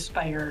only boost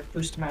by your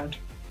boost amount.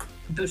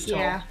 Boost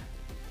Yeah.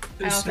 all.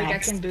 I don't think I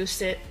max. can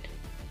boost it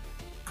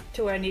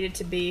to what I need it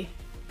to be.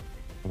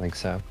 I think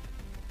so.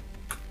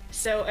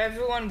 So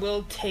everyone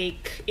will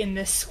take in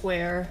this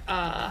square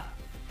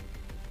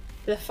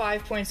the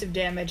 5 points of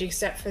damage,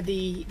 except for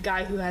the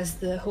guy who has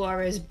the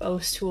Juarez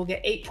boast, who will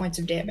get 8 points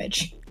of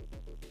damage.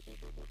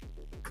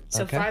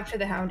 So Okay. 5 to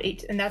the hound,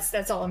 8, and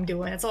that's all I'm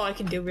doing. That's all I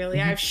can do,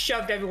 really. I've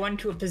shoved everyone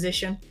to a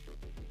position.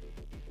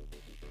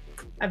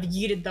 I've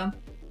yeeted them.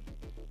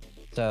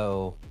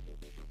 So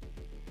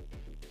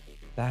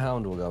the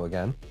hound will go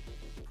again.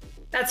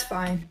 That's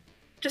fine.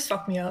 Just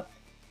fuck me up.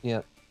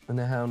 Yep. And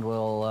the hound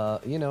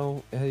will, you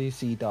know, how you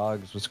see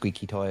dogs with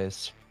squeaky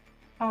toys.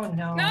 Oh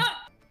no. No!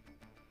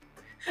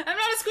 I'm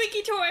not a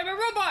squeaky toy, I'm a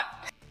robot!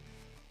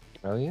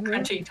 Oh, yeah.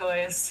 Crunchy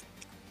toys.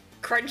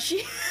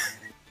 Crunchy?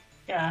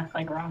 Yeah,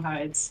 like raw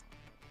hides.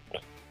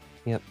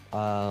 Yep.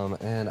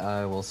 And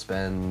I'll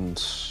spend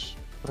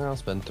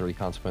 3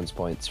 consequence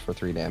points for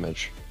 3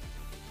 damage.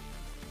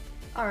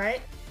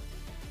 Alright.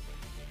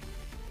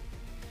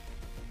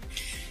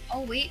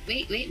 Oh, wait.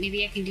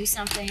 Maybe I can do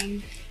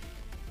something.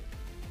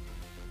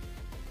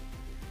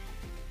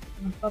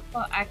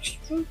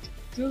 Action.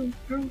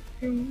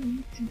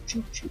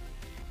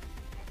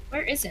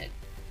 Where is it?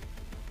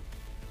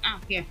 Oh,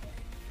 here.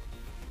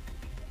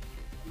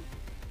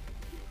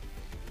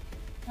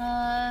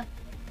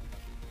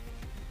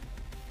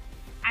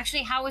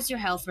 Actually, how is your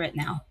health right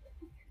now?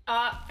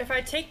 If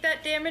I take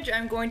that damage,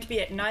 I'm going to be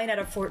at 9 out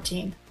of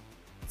 14.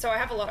 So I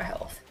have a lot of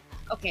health.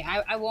 Okay,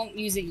 I won't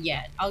use it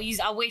yet.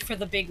 I'll wait for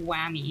the big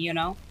whammy, you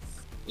know?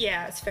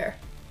 Yeah, it's fair.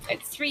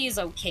 3 is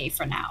okay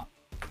for now.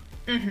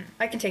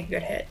 I can take a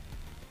good hit.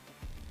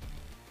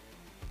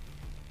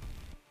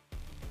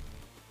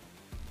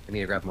 I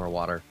need to grab more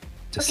water.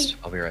 Okay.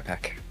 I'll be right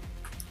back.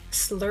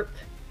 Slurp.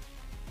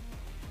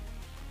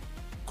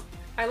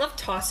 I love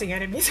tossing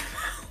enemies.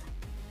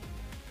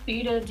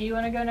 Vita, do you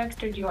want to go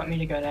next, or do you want me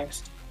to go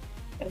next?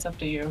 It's up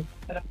to you.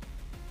 Either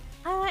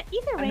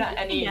I'm way. not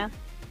any. Yeah.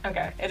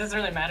 Okay, it doesn't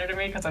really matter to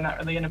me because I'm not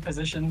really in a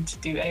position to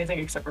do anything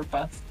except for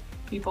buff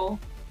people.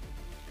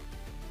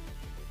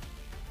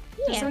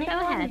 Does Yeah, go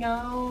anyone ahead.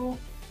 know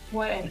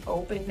what an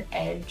open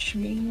edge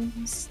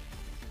means?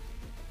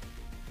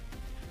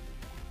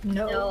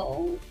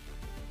 No.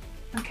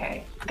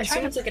 Okay. I'm I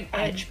trying assume it's to like an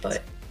find edge, it.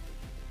 but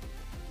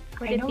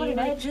Would I it know be what an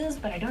like edge is,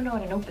 but I don't know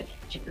what an open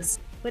edge is.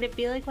 would it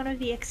be like one of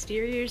the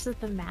exteriors of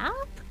the map?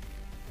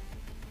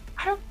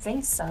 I don't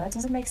think so. That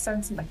doesn't make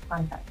sense in the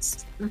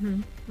context.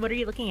 Mm-hmm. What are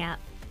you looking at?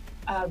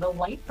 The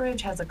light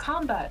bridge has a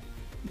combat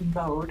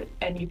mode,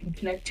 and you can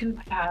connect 2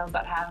 tiles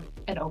that have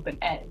an open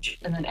edge,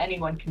 and then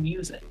anyone can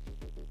use it.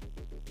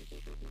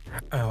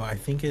 Oh, I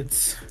think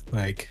it's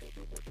like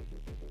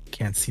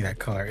can't see that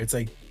color. It's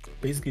like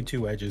basically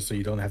 2 edges, so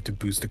you don't have to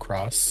boost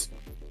across.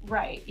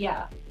 Right,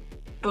 yeah.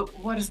 But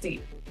what is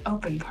the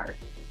open part?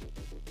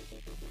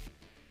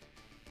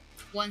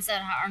 Ones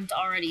that aren't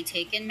already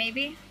taken,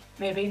 maybe?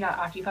 Maybe not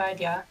occupied,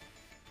 yeah.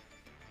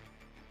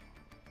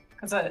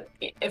 Because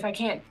if I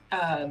can't,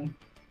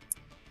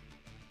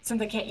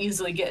 since I can't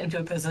easily get into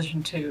a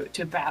position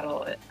to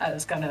battle, I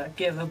was gonna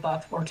give a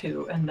buff or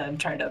 2 and then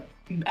try to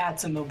add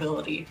some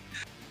mobility.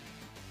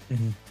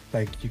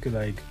 Like you could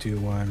like do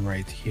one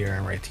right here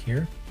and right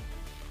here,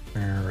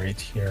 and right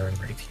here and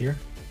right here.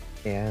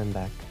 And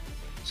back.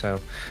 So,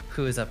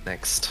 who is up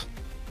next?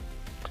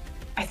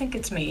 I think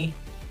it's me.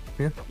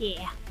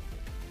 Yeah.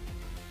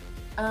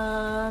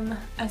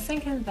 I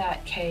think in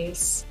that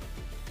case,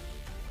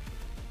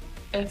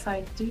 if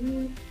I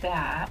do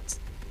that,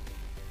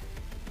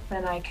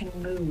 then I can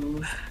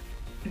move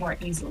more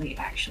easily,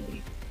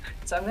 actually.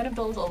 So I'm gonna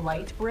build a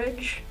light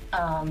bridge.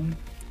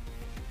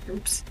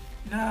 Oops.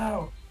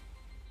 No.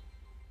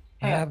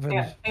 Hang on.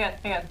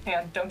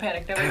 Don't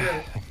panic. Don't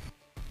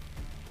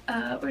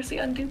move. Where's the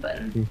undo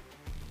button?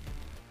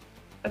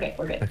 Okay,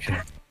 we're good.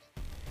 Okay.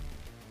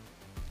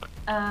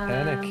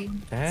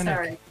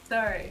 Panic.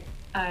 Sorry.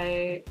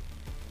 I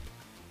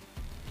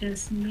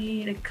just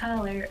need a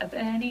color of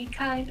any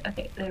kind.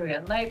 Okay, there we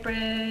go. Light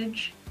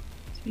bridge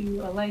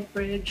to a light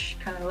bridge.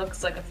 Kind of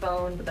looks like a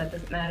phone, but that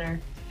doesn't matter.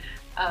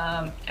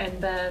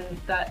 And then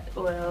that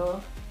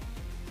will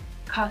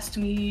cost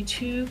me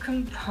 2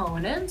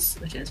 components,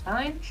 which is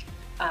fine.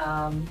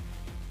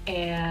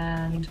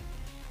 And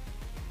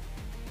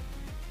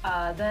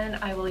then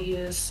I will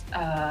use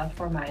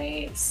for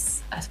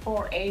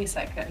a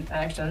second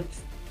action.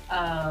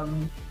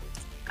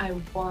 I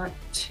want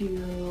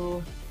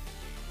to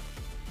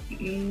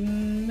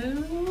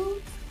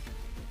move.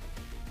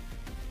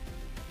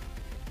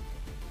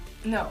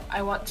 No,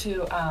 I want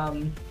to.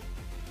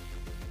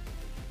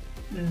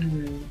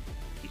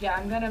 Yeah,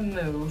 I'm gonna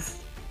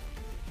move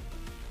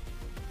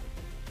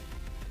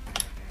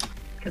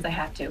because I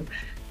have to.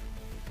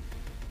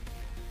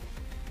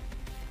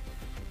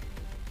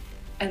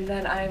 And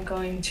then I'm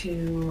going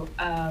to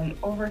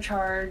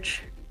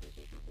overcharge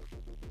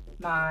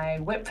my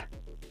whip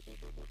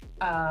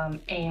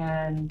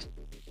and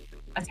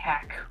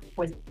attack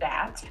with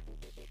that.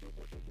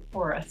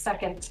 Or a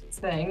second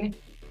thing.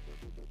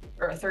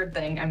 Or a third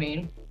thing, I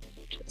mean.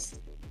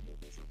 Just.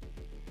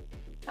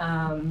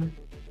 But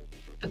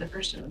the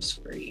first one was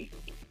free,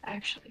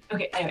 actually.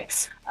 Okay,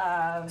 anyways.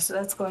 So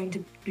that's going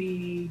to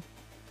be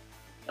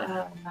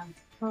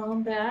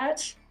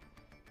combat.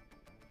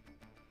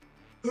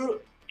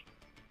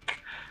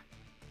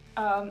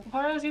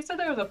 Juarez, you said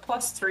there was a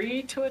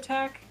 +3 to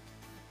attack?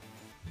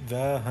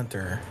 The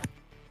hunter.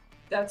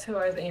 That's who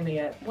I was aiming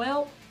at.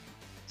 Well,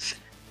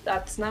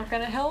 that's not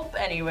gonna help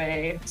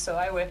anyway, so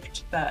I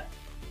whiffed that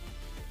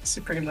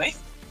supremely.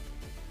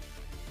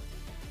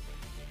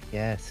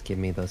 Yes, give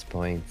me those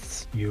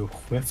points. You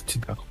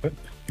whiffed the whip.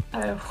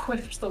 I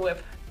whiffed the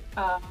whip.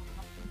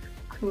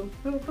 Cool.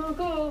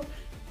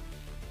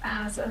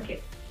 So okay,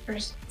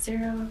 first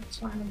 0,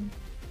 1.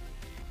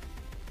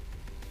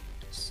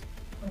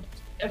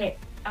 Okay.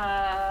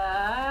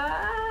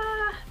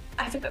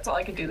 I think that's all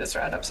I could do this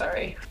round. I'm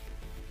sorry.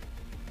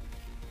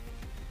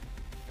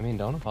 I mean,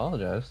 don't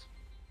apologize.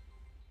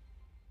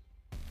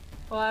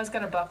 Well, I was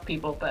gonna buff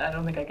people, but I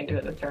don't think I can do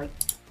it this turn.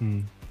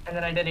 And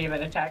then I didn't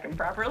even attack him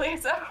properly,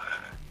 so.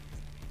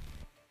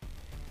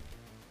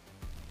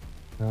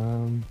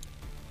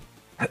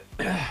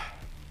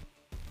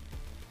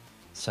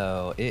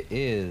 So it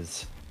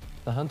is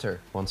the hunter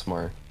once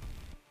more.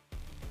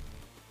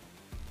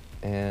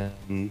 And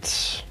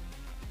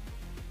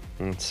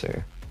let's see.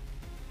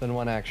 Then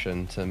one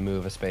action to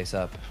move a space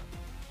up.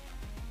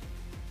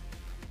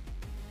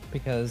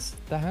 Because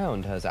the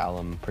hound has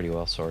Alum pretty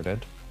well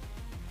sorted.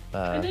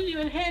 I didn't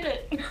even hit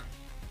it.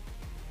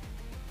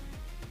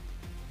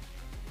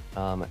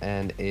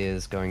 And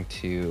is going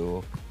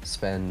to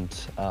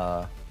spend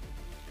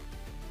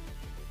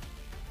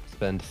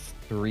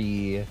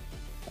 3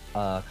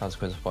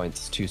 consequence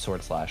points to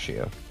sword slash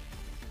you.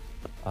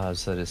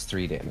 So that is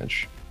 3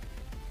 damage.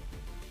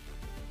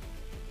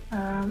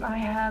 I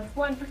have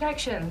 1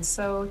 protection,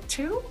 so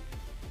 2?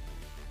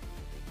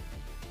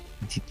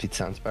 It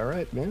sounds about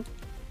right, man.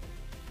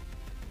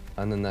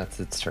 And then that's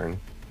its turn.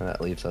 And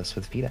that leaves us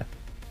with Vita.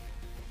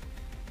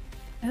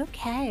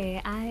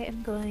 Okay, I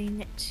am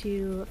going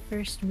to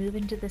first move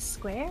into the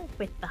square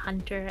with the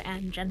hunter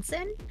and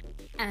Jensen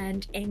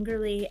and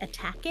angrily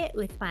attack it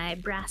with my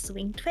brass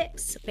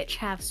wingtips, which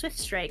have swift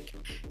strike.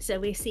 So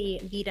we see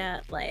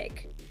Vita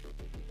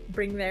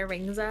bring their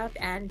wings up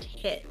and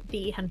hit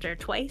the hunter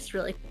twice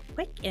really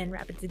quick in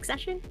rapid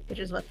succession, which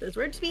is what those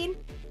words mean.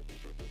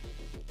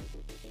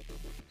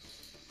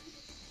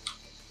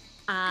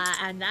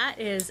 And that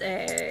is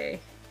a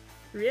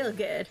real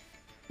good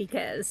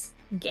because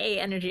gay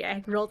energy.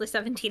 I rolled a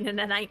 17 and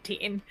a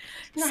 19.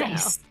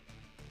 Nice.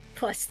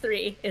 So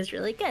 +3 is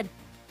really good.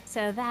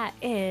 So that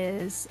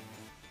is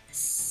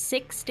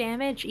 6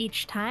 damage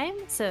each time,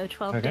 so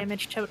 12 Okay.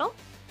 damage total.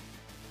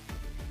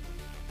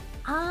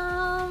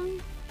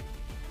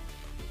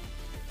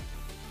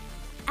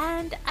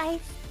 And I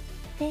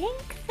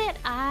think that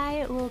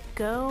I will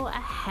go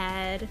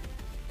ahead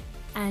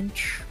and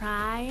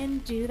try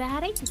and do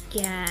that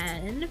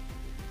again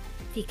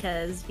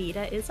because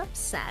Vita is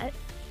upset.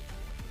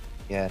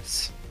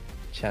 Yes.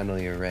 Channel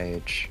your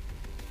rage.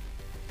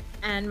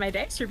 And my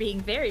dice are being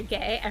very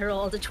gay. I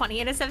rolled a 20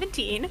 and a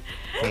 17.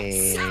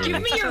 Hey.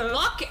 Give me your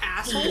luck,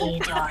 asshole.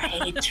 Feed your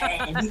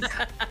hatred.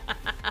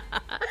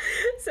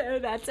 So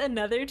that's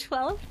another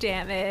 12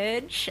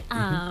 damage.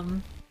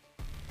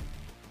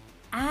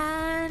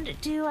 And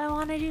do I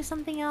want to do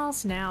something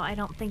else? No, I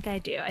don't think I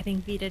do. I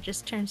think Vita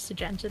just turns to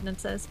Jensen and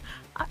says,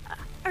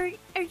 are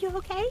you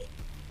okay?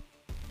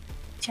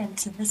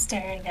 Jensen is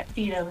staring at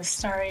Vita with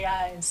starry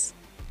eyes.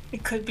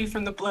 It could be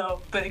from the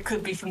blow, but it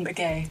could be from the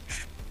gay.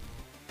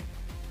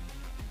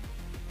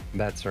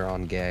 Bets are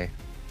on gay.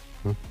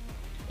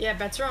 Yeah,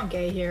 bets are on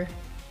gay here.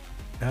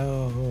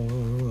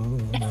 Oh.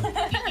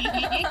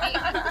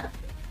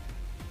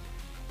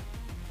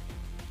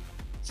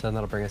 So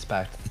that'll bring us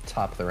back to the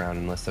top of the round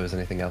unless there was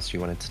anything else you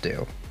wanted to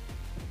do.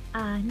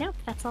 Nope,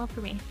 that's all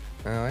for me.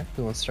 Alright,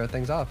 who wants to start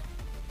things off?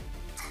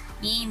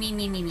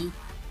 Me.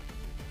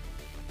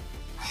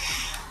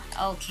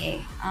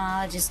 Okay,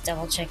 just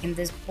double checking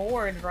this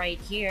board right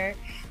here.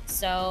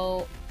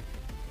 So,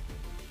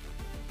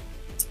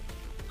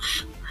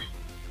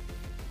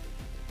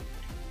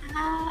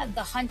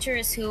 the hunter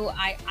is who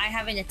I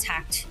haven't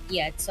attacked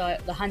yet. So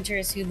the hunter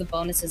is who the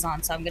bonus is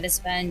on. So I'm gonna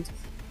spend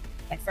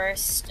my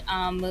first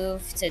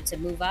move to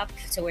move up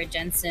to where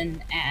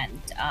Jensen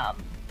and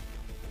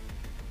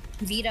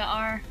Vita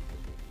are.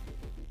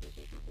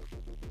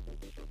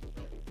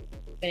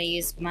 I'm gonna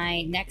use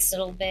my next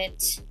little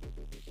bit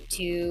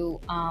to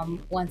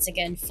once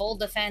again full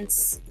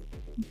defense.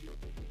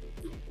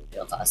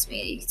 It'll cost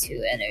me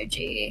 2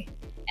 energy,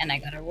 and I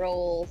gotta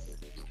roll.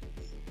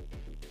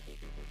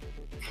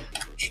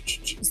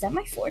 Is that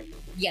my 4th?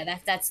 Yeah,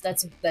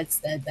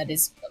 that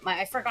is my.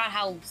 I forgot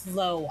how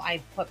low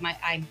I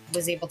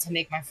was able to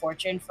make my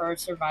fortune for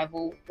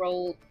survival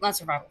roll, not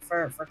survival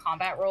for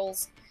combat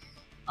rolls.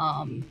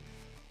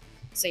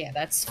 So yeah,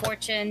 that's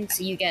fortune.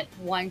 So you get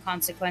 1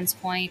 consequence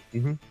point.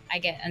 Mhm. I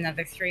get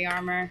another 3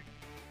 armor.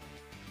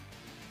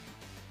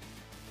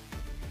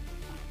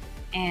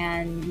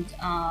 And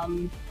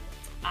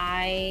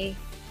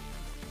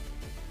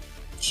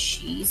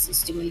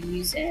Jesus, do I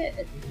use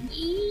it?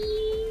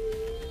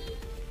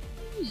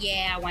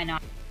 Yeah, why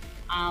not?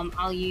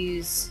 I'll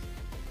use.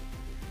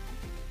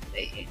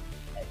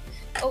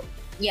 Oh,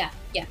 yeah.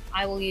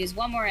 I will use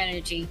 1 more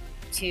energy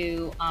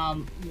to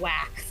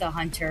whack the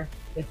hunter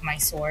with my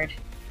sword.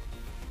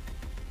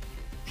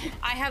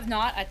 I have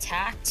not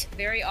attacked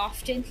very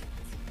often.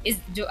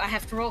 Do I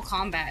have to roll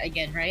combat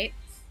again, right?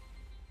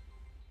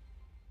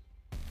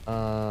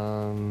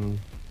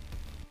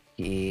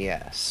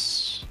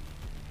 Yes.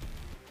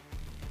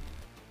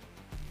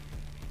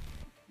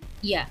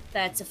 Yeah,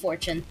 that's a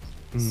fortune.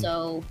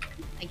 So,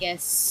 I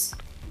guess.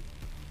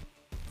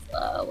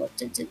 Oh,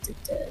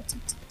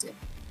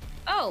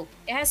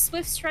 it has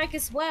swift strike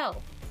as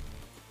well.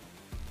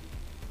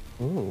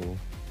 Ooh.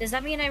 Does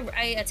that mean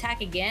I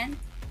attack again?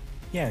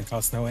 Yeah, it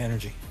costs no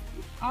energy.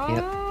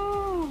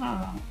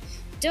 Oh.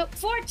 Dope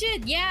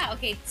fortune. Yeah.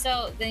 Okay.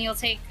 So then you'll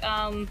take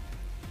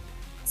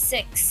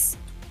 6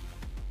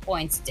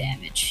 points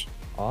damage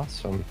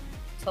Awesome.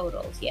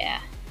 total.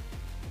 Yeah.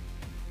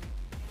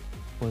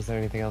 Was there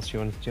anything else you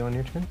wanted to do on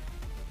your turn?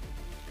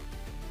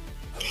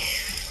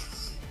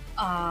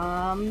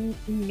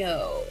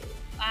 No.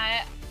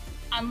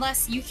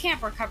 unless you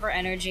can't recover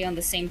energy on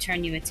the same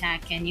turn you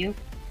attack, can you?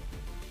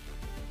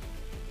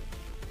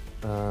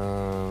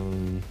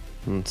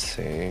 Let's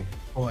see.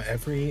 Well,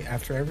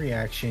 after every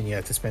action, you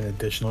have to spend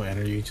additional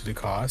energy to the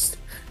cost.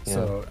 Yeah.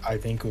 So I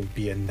think it would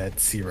be a net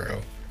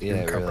 0. Yeah,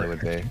 it recover really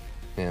would be. energy.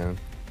 Yeah.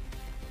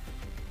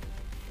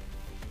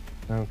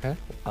 Okay.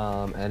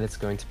 And it's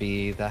going to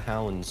be the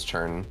Hound's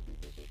turn.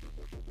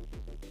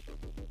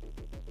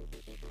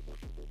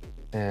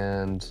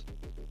 And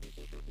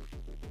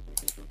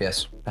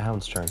yes, the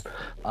Hound's turn.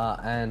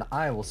 And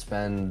I will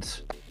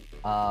spend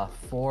 5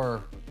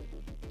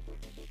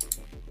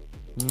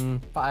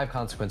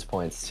 consequence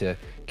points to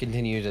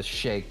continue to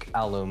shake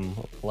Alum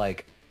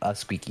like a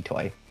squeaky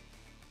toy.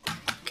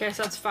 Okay,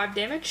 so that's 5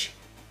 damage.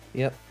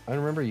 Yep. And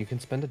remember, you can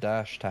spend a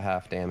dash to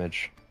half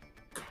damage.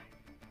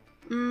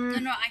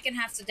 No, I can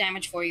have the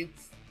damage for you.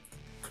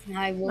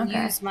 I will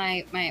Okay. use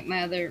my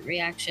other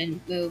reaction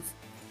move.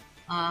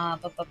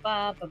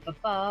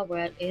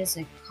 What is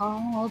it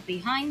called?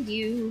 Behind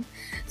you.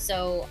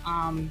 So,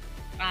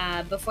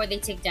 before they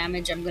take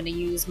damage, I'm going to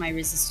use my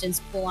resistance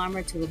pool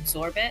armor to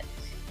absorb it.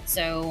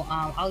 So,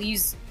 I'll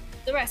use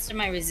the rest of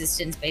my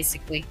resistance,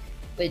 basically,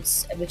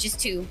 which is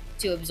 2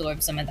 to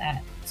absorb some of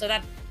that. So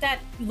that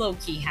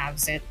low-key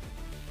halves it.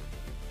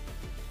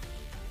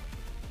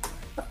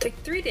 I'll take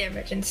 3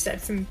 damage instead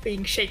from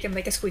being shaken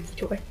like a squeaky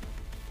toy.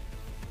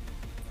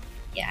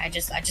 Yeah, I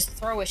just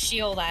throw a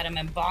shield at him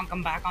and bonk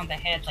him back on the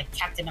head like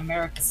Captain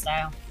America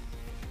style.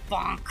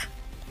 Bonk.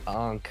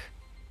 Bonk.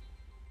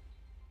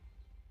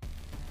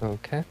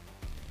 Okay.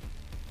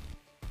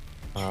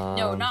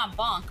 No, not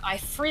bonk. I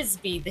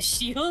frisbee the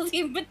shield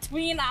in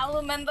between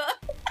Alum and the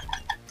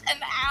and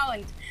the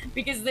Hound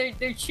because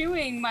they're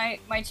chewing my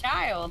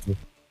child.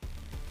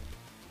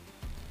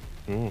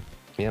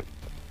 Yep.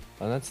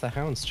 And that's the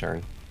Hound's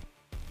turn.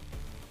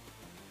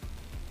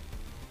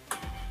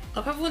 I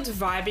love how everyone's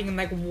vibing in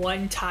like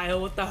one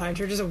tile with the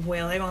hunter just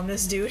wailing on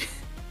this dude.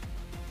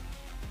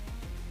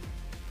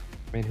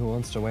 I mean, who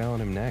wants to wail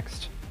on him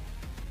next?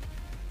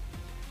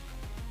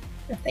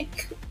 I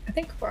think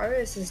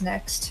Varus is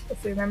next,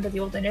 if we remember the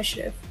old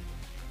initiative.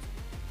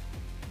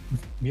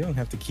 You don't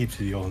have to keep to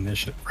the old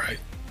initiative, right?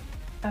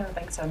 I don't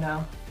think so,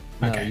 no.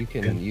 No, Okay, you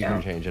can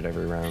good. change it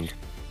every round.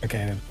 Okay,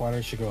 then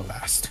Water should go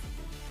last.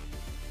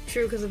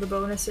 True, because of the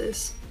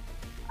bonuses.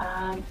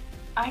 I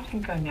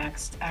can go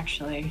next,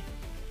 actually.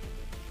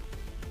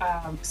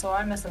 So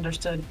I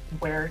misunderstood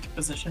where to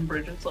position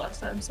bridges last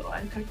time, so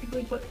I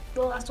technically put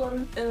the last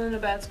one in a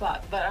bad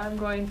spot. But I'm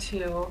going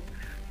to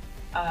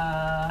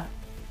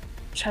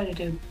try to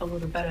do a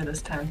little better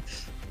this time.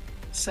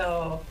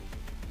 So,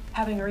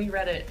 having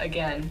reread it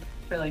again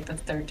for like the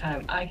 3rd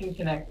time, I can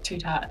connect 2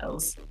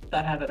 tiles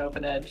that have an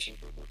open edge.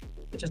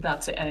 It does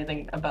not say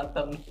anything about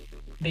them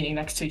being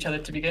next to each other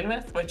to begin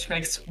with, which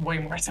makes way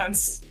more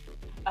sense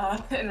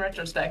in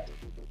retrospect.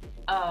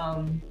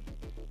 And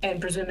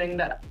presuming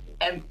that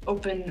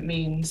open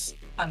means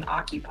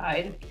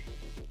unoccupied,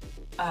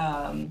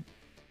 then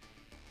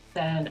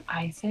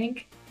I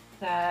think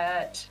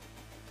that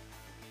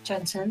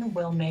Jensen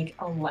will make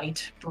a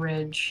light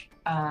bridge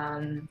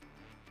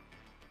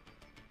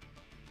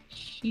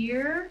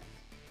here,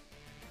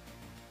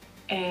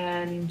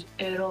 and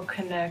it'll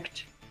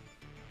connect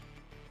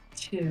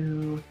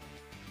to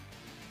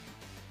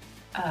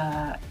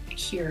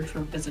here for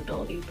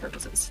visibility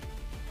purposes.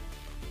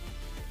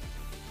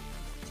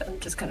 So I'm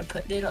just gonna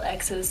put little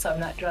X's so I'm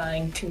not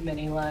drawing too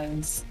many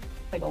lines,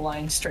 like a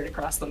line straight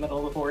across the middle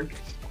of the board.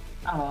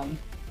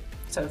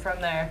 So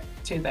from there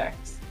to there.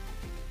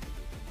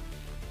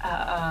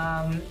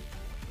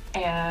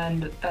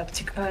 And that's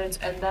 2 components,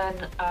 and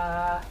then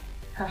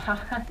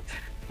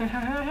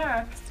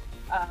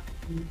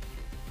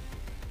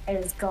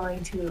is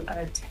going to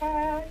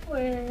attack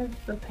with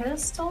the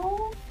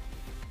pistol.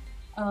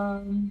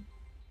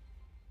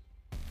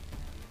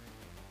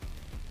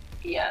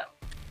 Yeah.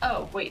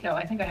 Oh, wait, no,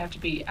 I think I have to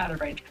be out of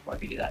range before I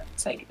can do that.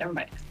 Psych, never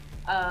mind.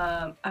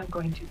 I'm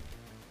going to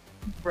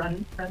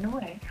run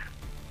away.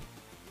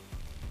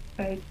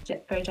 Very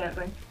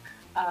gently.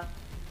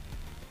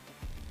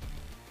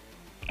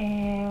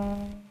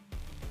 And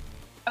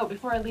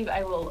before I leave,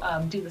 I will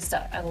do the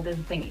stuff. I will do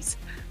the thingies.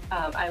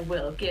 I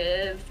will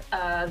give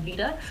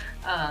Vita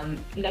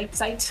Night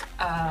Sight.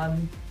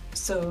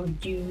 So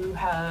you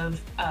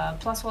have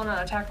 +1 on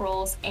attack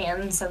rolls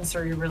and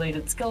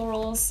sensory-related skill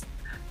rolls.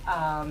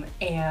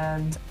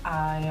 And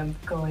I am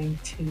going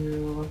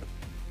to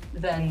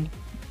then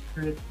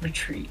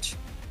retreat.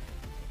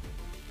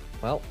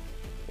 Well,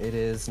 it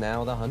is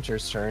now the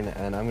Hunter's turn,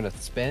 and I'm going to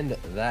spend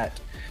that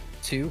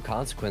 2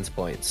 consequence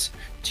points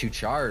to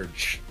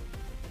charge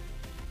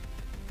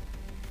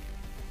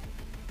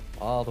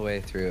all the way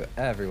through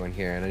everyone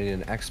here, and I need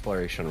an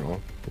exploration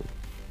roll.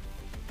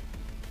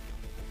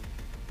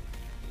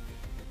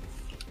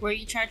 Were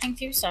you charging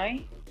through?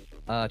 Sorry.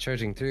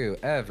 Charging through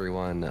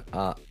everyone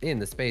in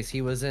the space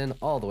he was in,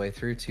 all the way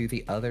through to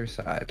the other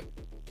side.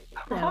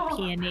 So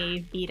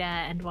Peony, Vita,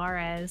 and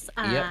Juarez.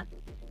 Yep.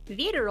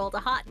 Vita rolled a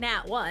hot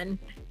nat 1.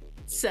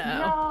 So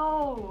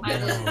No.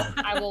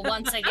 I will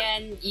once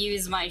again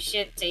use my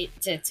shit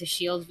to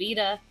shield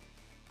Vita.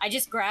 I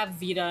just grab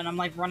Vita and I'm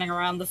like running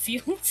around the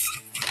fields.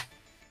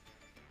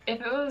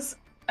 If it was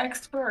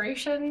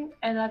exploration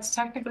and that's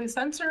technically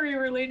sensory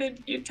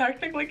related, you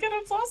technically get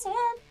a +1.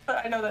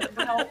 But I know that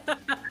doesn't help.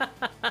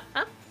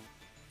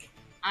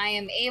 I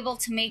am able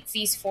to make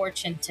these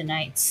fortune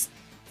tonights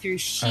through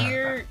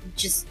sheer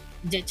just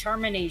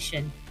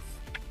determination.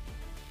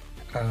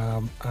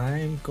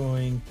 I'm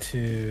going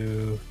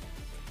to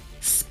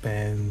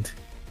spend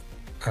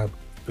a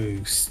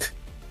boost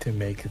to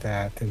make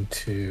that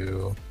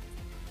into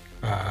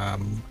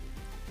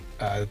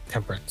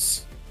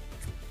temperance.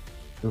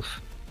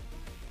 Oof.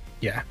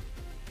 Yeah.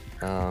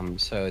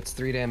 So it's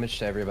 3 damage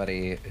to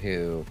everybody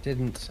who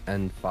didn't,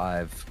 and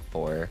 5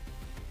 for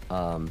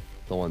the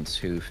ones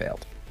who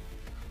failed.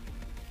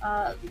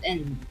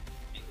 And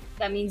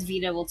that means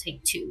Vita will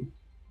take 2.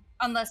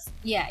 Unless,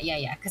 yeah,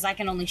 because I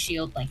can only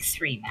shield like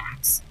 3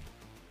 max.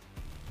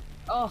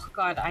 Oh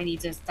god, I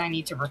need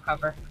to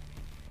recover.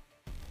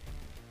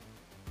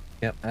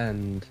 Yep,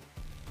 and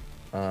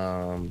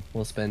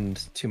we'll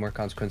spend 2 more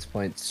consequence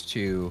points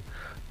to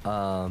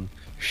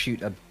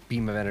shoot a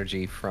beam of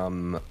energy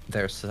from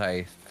their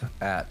scythe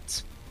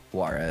at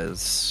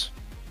Juarez.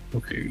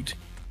 Good.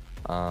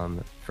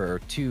 For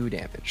 2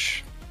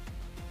 damage.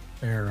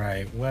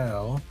 Alright,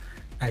 well,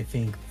 I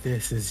think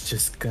this is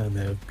just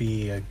gonna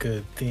be a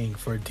good thing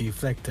for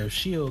Deflecto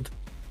Shield.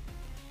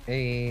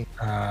 Hey.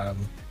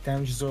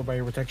 Damage absorbed by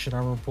your protection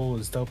armor pool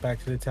is dealt back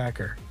to the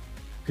attacker.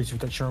 Increase your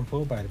protection armor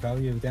pool by the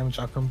value of the damage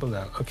outcome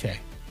below. Okay.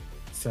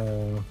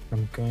 So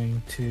I'm going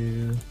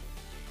to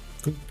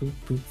boop, boop,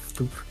 boop,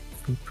 boop,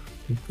 boop,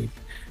 boop, boop.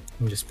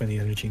 Let me just spend the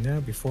energy now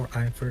before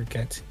I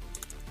forget.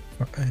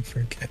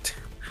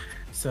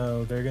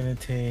 So they're gonna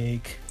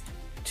take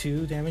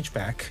 2 damage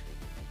back.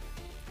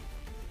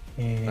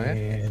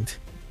 And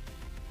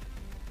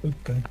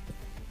okay.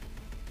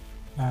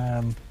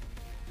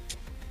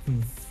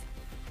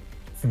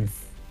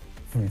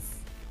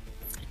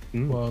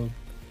 Well,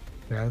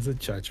 that was a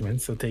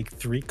judgment, so take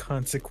 3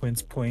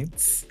 consequence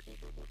points.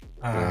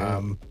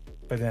 But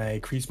then I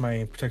increase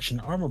my protection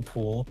armor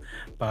pool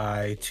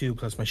by 2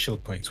 plus my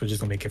shield points, which is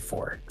gonna make it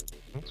 4.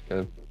 That's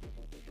good.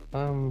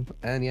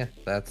 And yeah,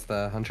 that's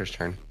the hunter's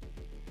turn.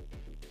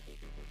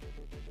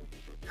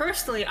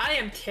 Personally, I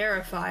am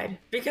terrified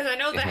because I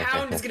know the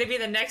Hound is going to be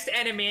the next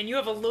enemy, and you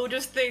have a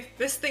Lotus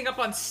this thing up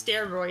on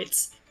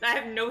steroids. I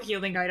have no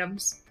healing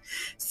items,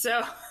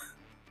 so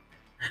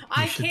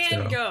I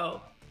can go,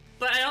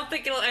 but I don't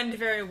think it'll end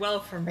very well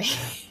for me.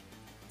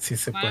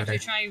 Why don't you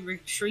try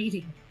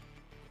retreating?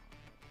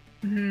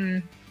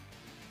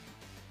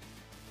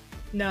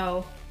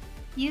 No.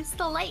 use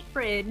the light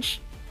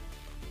bridge.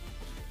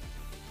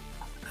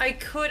 I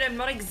could. I'm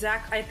not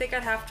exact. I think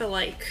I'd have to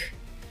like.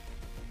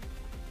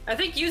 I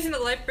think using the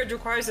light bridge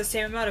requires the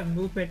same amount of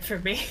movement for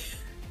me.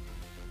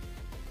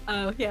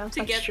 Oh yeah,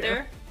 to get true.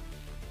 there.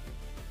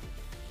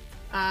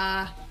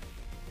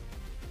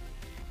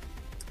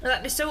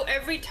 So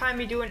every time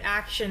you do an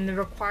action, the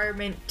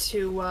requirement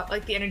to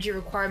like the energy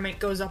requirement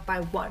goes up by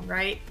 1,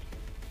 right?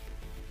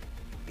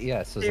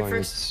 Yes, as long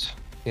as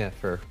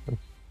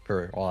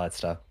for all that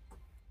stuff.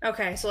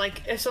 Okay, so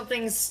like if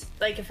something's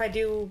like if I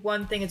do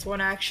one thing, it's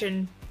 1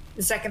 action.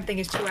 The second thing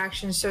is 2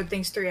 actions. Third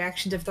thing's 3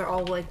 actions. If they're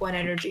all like 1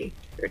 energy,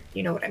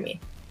 you know what I mean?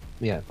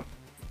 Yeah.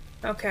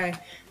 Okay.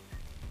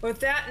 With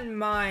that in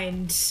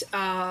mind,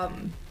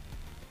 I'm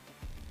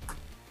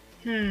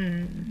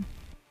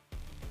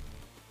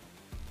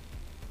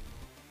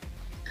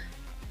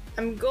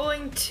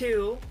going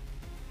to,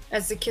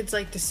 as the kids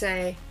like to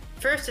say,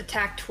 first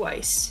attack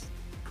twice.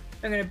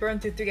 I'm going to burn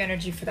through 3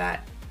 energy for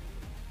that,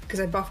 because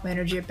I buff my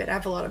energy a bit. I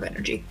have a lot of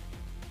energy.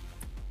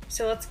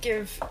 So let's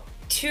give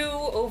 2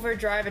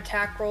 overdrive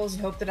attack rolls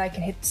and hope that I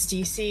can hit this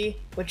DC,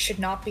 which should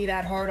not be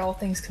that hard, all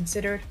things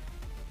considered.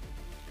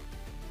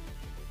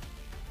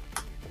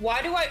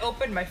 Why do I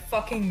open my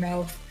fucking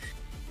mouth?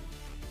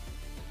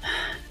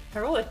 I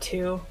roll a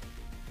 2.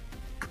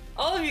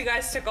 All of you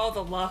guys took all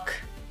the luck.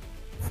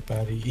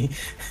 Buddy,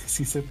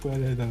 si se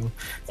puede though.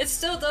 It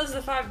still does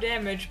the 5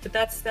 damage, but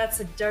that's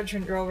a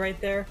judgment roll right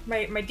there.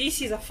 My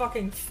DC is a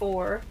fucking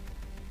 4.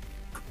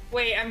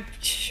 Wait,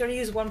 should I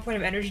use 1 point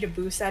of energy to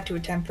boost that to a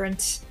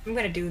temperance? I'm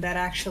gonna do that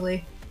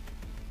actually.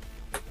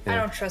 Yeah. I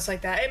don't trust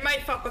like that. It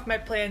might fuck with my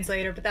plans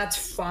later, but that's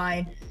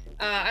fine.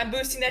 I'm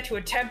boosting that to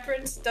a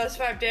temperance, does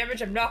 5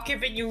 damage. I'm not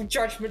giving you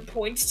judgment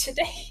points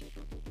today.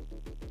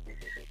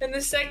 And the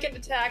second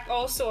attack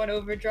also on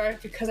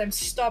overdrive because I'm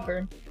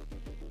stubborn.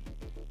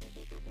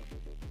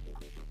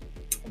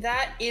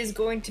 That is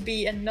going to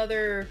be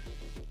another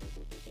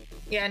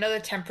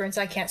temperance.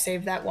 I can't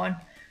save that one.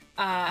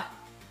 I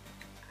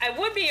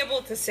would be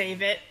able to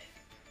save it,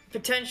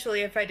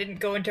 potentially, if I didn't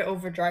go into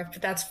overdrive,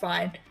 but that's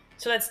fine.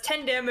 So that's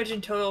 10 damage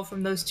in total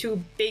from those 2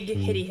 big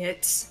hitty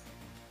hits.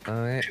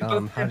 Alright, how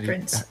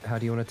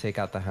do you want to take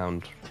out the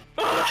Hound?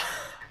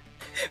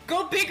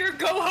 Go big or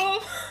go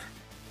home!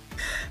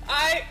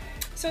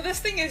 So this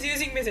thing is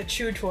using me as a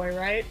chew toy,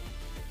 right?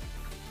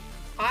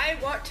 I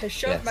want to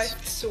shove my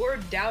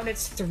sword down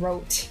its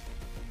throat.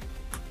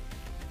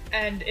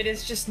 And it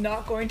is just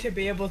not going to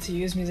be able to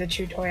use me as a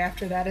chew toy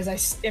after that as I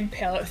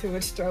impale it through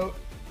its throat.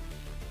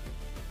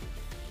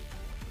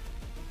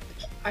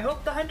 I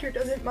hope the hunter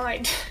doesn't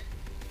mind.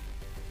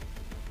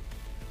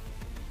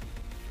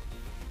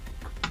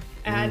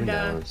 And Who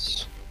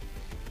knows?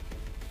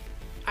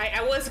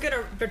 I was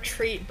gonna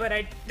retreat, but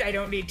I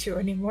don't need to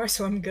anymore,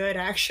 so I'm good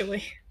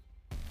actually.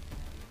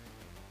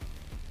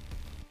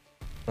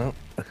 Well,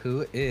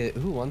 who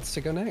wants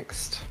to go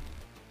next?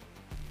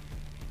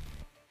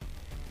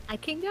 I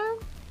can go?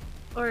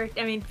 Or,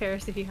 I mean,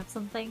 Ferris, if you have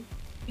something.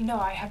 No,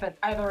 I haven't.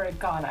 I've already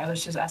gone. I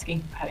was just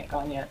asking who hadn't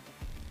gone yet.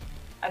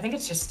 I think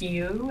it's just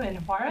you and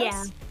Juarez.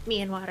 Yeah,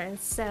 me and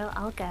Juarez, so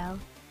I'll go.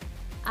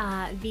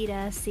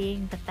 Vita,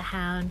 seeing that the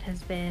hound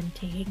has been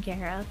taken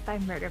care of by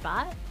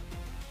Murderbot,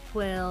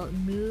 will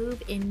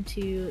move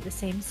into the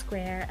same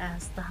square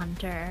as the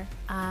hunter,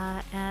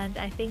 and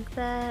I think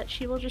that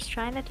she will just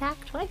try and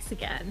attack twice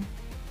again.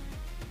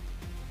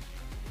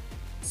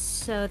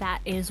 So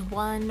that is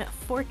 1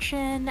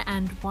 fortune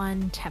and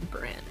 1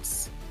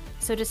 temperance.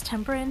 So does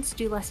temperance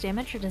do less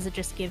damage, or does it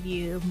just give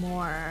you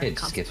more? It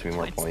just gives me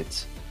more points?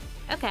 points.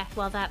 Okay,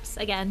 well that's,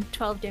 again,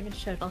 12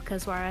 damage total,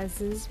 because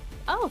Juarez is...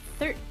 Oh,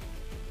 13.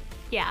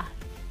 Yeah.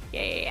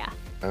 Okay.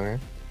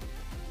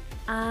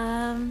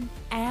 And...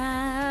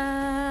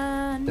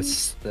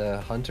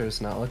 The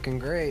hunter's not looking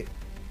great.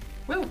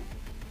 Woo!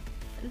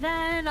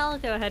 Then I'll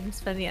go ahead and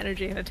spend the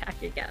energy and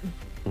attack again.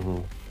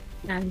 Mm-hmm.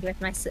 And with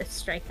my swift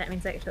strike, that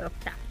means I get to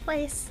attack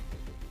twice.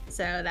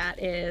 So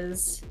that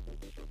is,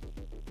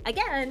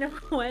 again,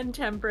 1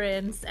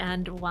 temperance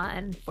and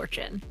 1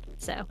 fortune.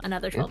 So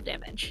another 12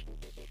 damage.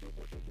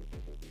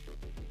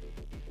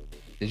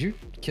 Did you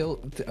kill?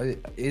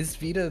 Is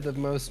Vita the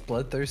most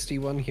bloodthirsty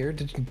one here?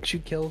 Did you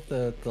kill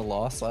the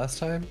loss last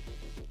time?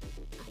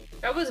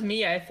 That was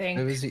me, I think.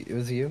 It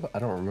was you. I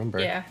don't remember.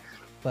 Yeah.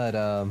 But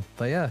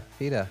yeah,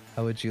 Vita,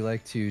 how would you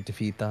like to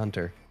defeat the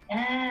hunter?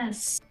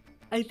 Yes.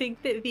 I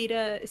think that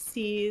Vita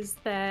sees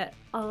that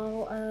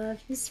all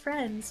of his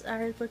friends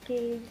are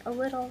looking a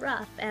little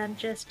rough and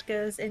just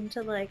goes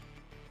into like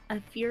a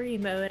fury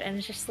mode and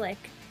is just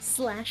like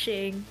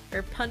slashing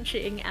or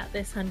punching at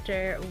this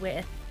hunter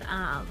with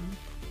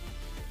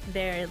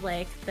their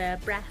like the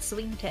brass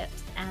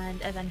wingtips,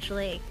 and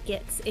eventually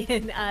gets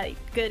in a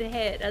good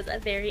hit as a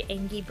very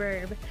angry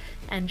burb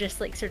and just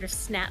like sort of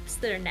snaps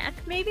their neck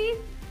maybe.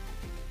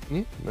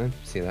 Yeah, I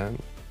see that.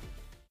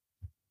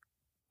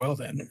 Well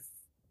then.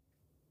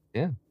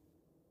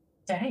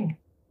 Dang.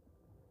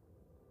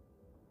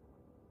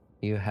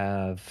 You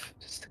have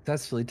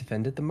successfully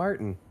defended the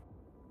Martin.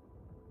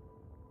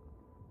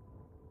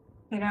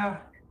 You know,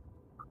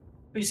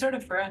 we sort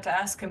of forgot to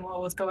ask him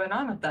what was going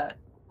on with that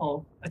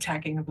whole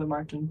attacking of the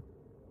Martin.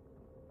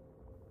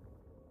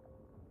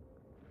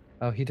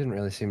 Oh, he didn't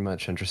really seem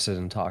much interested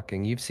in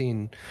talking. You've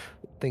seen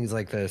things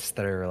like this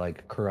that are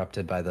like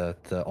corrupted by the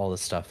all the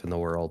stuff in the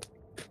world.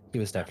 He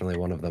was definitely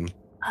one of them.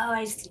 Oh,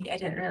 I see. I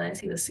didn't realize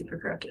he was super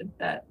corrupted.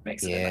 That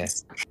makes a Yeah.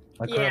 difference.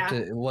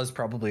 It was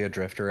probably a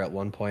drifter at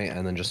one point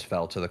and then just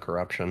fell to the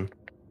corruption.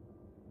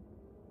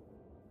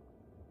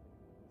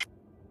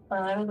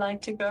 Well, I would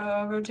like to go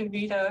over to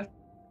Vita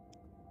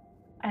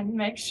and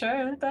make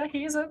sure that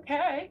he's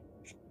okay.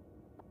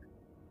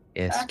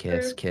 Kiss, After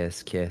kiss,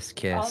 kiss, kiss,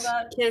 All kiss.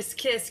 that Kiss,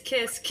 kiss,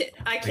 kiss, kiss.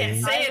 I can't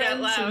Please. say it out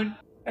loud.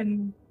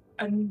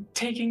 and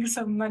taking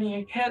some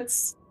money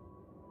hits.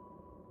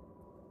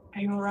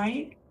 Are you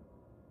alright?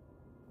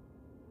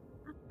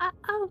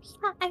 Oh,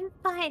 yeah, I'm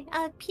fine.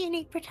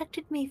 Peony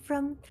protected me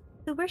from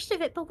the worst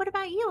of it, but what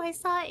about you? I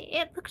saw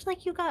it looked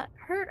like you got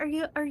hurt.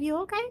 Are you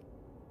okay?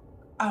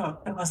 Oh,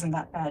 it wasn't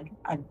that bad.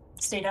 I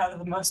stayed out of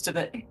the most of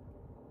it.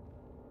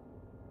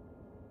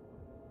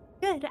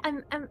 Good.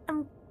 I'm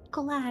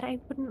glad.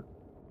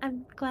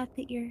 I'm glad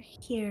that you're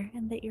here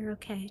and that you're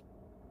okay.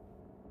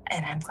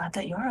 And I'm glad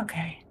that you're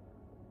okay.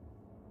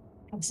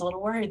 I was a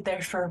little worried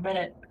there for a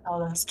minute, all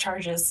those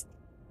charges.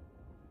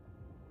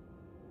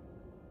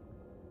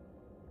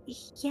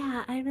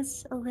 Yeah, I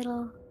was a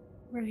little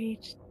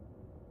worried.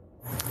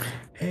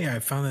 Hey, I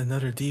found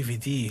another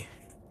DVD.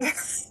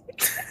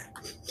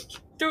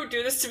 Don't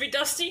do this to me,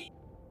 Dusty.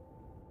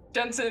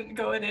 Jensen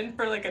going in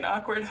for like an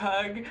awkward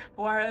hug.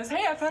 Juarez,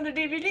 hey, I found a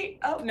DVD.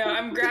 Oh No,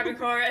 I'm grabbing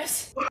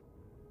Horace.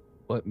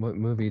 What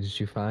movie did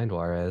you find,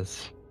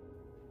 Juarez?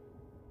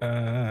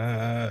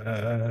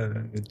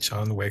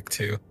 John Wick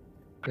 2.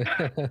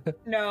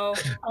 No,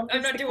 All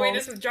I'm the not doing sequels.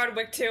 this with John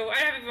Wick 2. I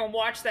haven't even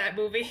watched that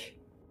movie.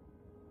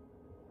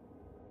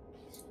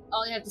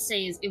 All you have to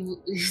say is it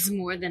was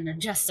more than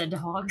just a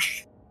dog.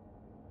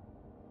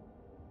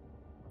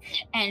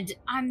 And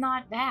I'm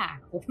not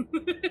back.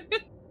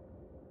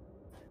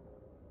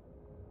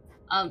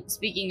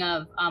 Speaking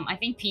of, I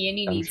think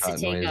Peony needs to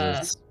Gunshot take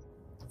noises.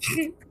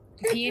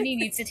 Peony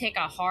needs to take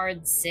a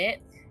hard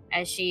sit,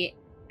 as she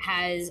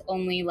has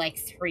only like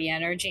 3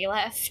 energy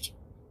left.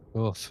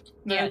 Oof.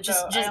 Yeah, No,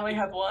 just- I only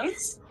have one.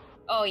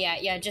 Oh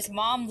yeah. Just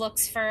Mom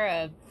looks for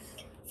a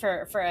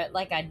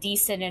like a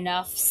decent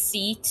enough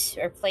seat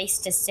or place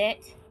to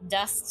sit,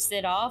 dusts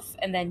it off,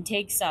 and then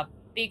takes a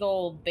big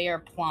old bear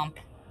plump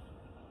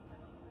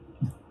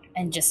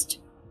and just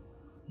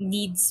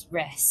needs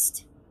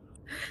rest.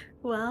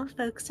 While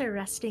folks are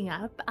resting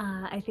up,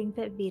 I think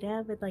that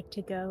Vita would like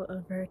to go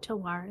over to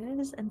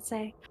Juarez and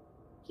say,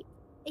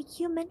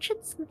 You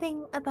mentioned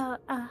something about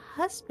a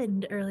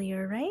husband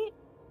earlier, right?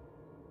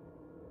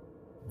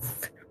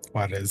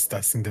 Juarez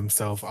dusting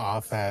himself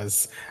off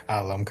as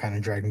Alum kind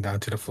of dragged him down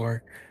to the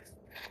floor.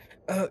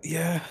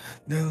 Yeah,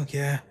 no,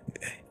 yeah,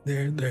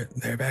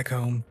 they're back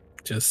home,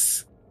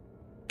 just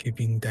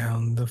keeping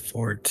down the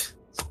fort.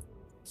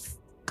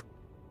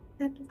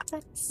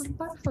 That's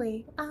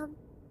lovely.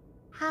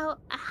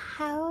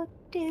 How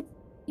did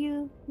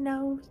you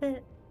know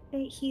that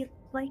he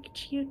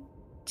liked you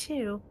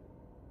too?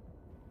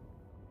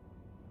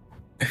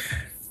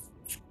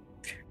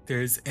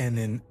 There's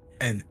an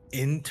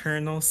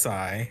internal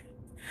sigh,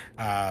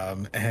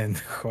 and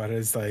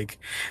Juarez like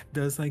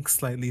does like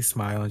slightly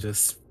smile and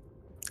just,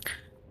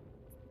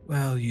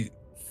 well, when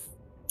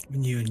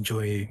you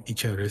enjoy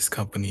each other's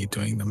company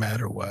doing no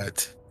matter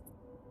what,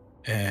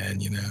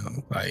 and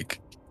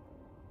like,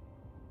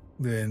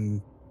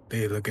 then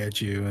they look at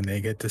you and they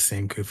get the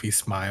same goofy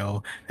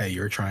smile that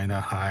you're trying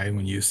to hide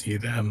when you see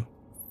them,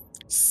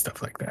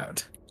 stuff like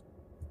that.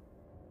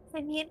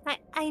 I mean,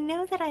 I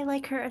know that I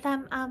like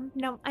them.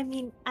 No, I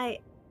mean,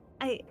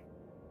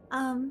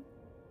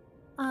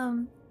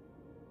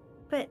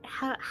 but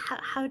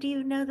how do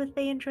you know that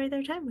they enjoy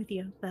their time with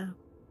you, though?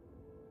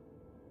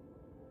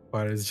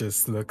 Juarez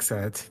just looks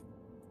at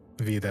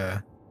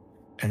Vida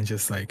and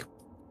just like,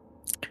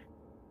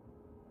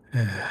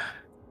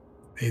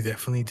 they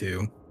definitely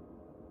do.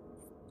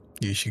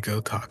 You should go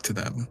talk to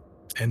them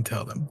and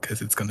tell them,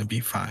 because it's gonna be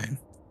fine.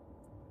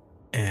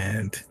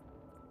 And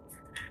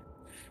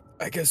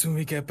I guess when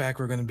we get back,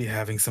 we're gonna be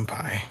having some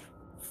pie.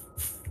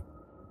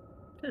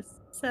 To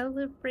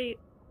celebrate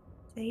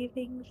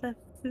saving the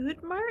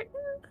food, Martin?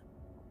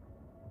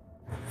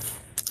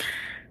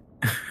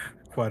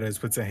 Juarez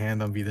puts a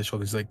hand on Vida's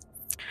shoulders like,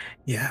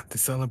 yeah, to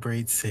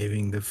celebrate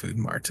saving the food,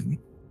 Martin.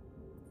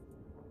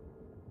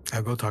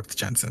 I'll go talk to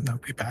Jensen. I'll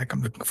be back.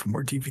 I'm looking for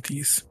more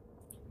DVDs.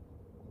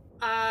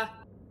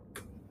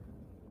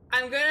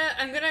 I'm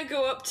gonna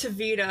go up to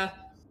Vida,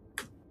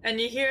 and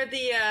you hear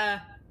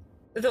the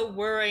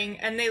whirring,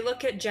 and they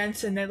look at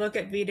Jensen, they look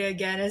at Vida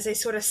again as they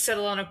sort of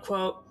settle on a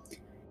quote,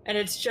 and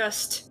it's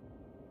just,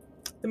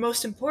 the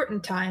most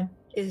important time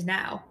is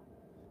now.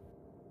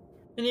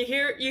 And you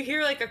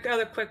hear like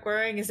another quick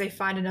whirring as they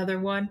find another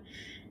one.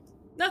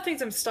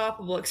 Nothing's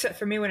unstoppable except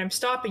for me when I'm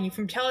stopping you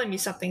from telling me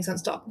something's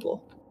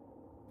unstoppable.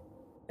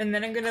 And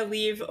then I'm gonna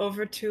leave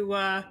over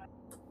to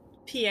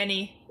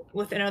Peony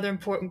with another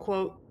important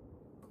quote.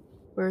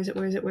 Where is it?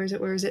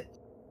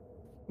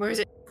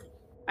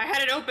 I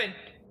had it open.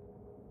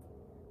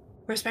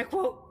 Where's my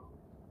quote?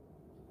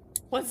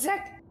 1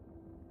 sec.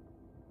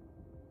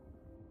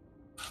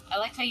 I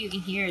like how you can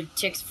hear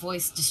Chick's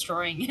voice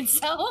destroying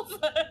itself.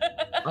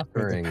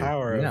 Buffering. The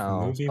power of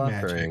No, movie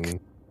buffering.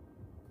 magic.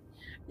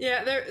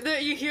 Yeah, there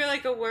you hear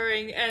like a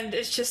whirring, and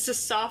it's just a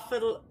soft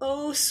little,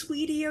 oh,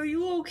 sweetie, are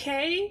you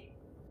okay?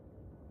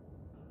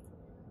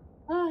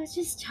 Oh,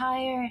 just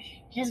tired.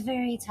 Just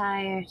very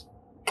tired.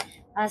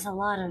 There's a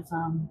lot of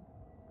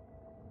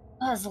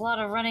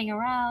running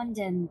around,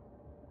 and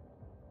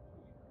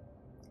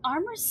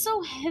armor's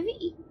so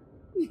heavy.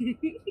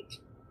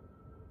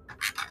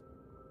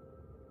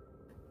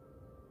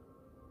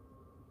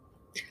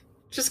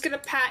 Just gonna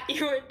pat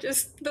you, and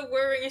just the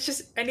whirring is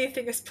just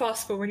anything is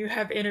possible when you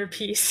have inner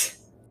peace.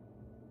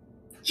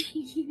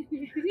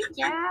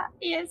 Yeah,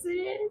 yes it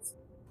is.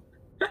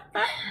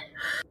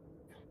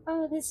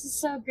 Oh, this is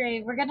so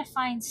great. We're gonna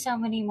find so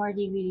many more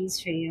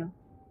DVDs for you.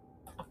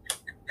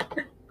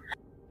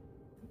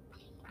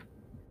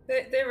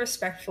 They're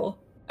respectful.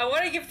 I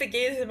want to give the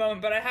gays a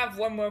moment, but I have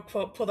one more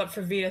quote pulled up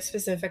for Vita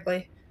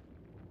specifically.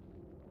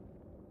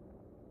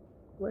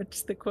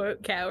 What's the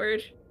quote,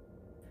 coward?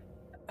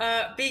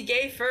 Be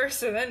gay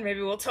first, and then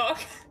maybe we'll talk.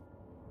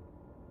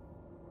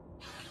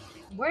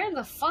 Where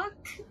the fuck?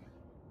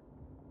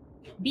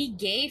 Be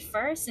gay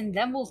first, and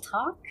then we'll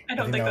talk. I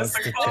don't think that's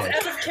the quote.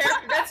 As of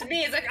character, that's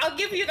me. It's like, I'll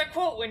give you the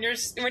quote when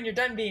you're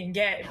done being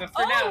gay, but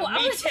for now, I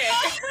me was- tick.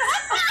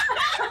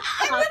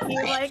 I'll be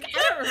like, I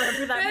don't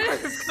remember that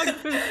part of Kung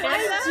Fu I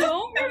Panda.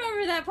 don't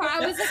remember that part.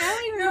 I was like, I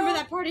don't even remember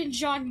that part in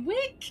John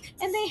Wick,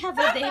 and they have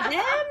a they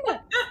them.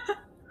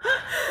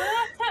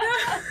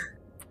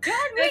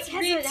 John Wick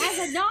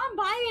has a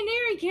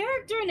non-binary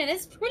character in it.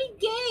 It's pretty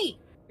gay.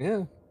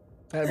 Yeah.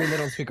 I mean, they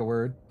don't speak a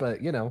word,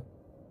 but,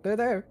 they're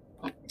there.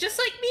 Just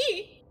like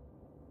me.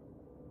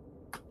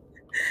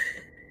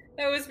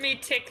 That was me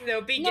tick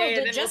though. Be No, gay,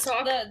 and then just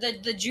we'll talk.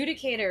 the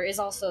Judicator is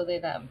also they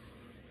them.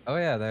 Oh,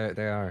 yeah,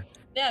 they are.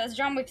 Yeah, that's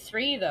John Wick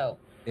 3 though.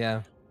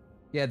 Yeah.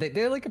 Yeah,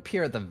 they like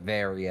appear at the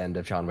very end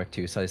of John Wick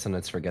 2, so I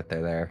sometimes forget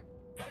they're there.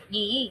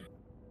 Yee.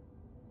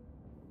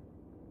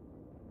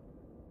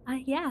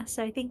 Yeah,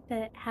 so I think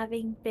that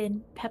having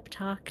been pep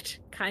talked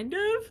kind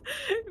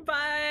of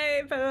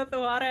by both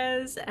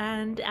Juarez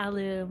and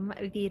Alum,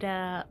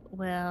 Vida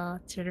will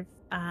sort of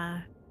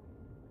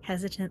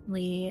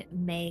hesitantly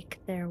make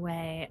their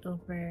way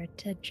over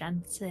to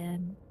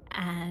Jensen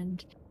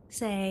and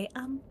say,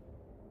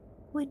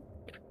 would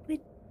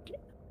would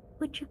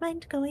would you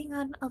mind going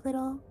on a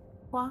little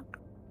walk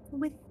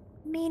with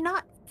me?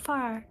 Not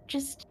far,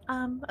 just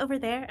over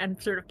there,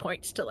 and sort of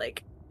points to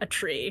like a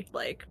tree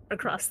like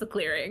across the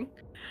clearing.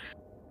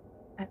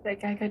 I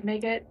think I could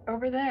make it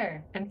over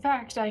there. In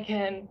fact, I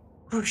can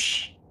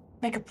whoosh,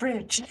 make a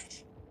bridge.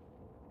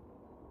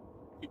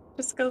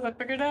 Just because I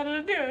figured out how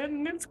to do it,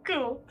 and it's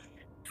cool.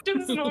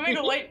 Just gonna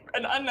make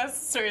an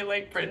unnecessary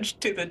light bridge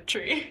to the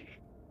tree.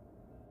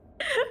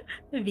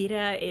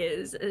 Vida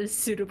is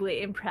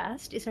suitably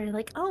impressed. Is sort of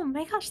like, oh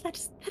my gosh,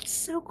 that's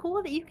so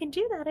cool that you can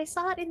do that. I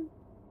saw it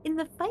in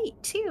the fight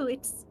too.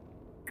 It's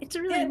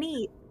really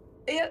neat.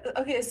 Yeah,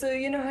 okay, so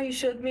you know how you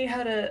showed me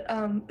how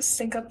to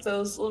sync up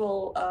those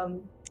little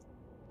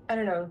I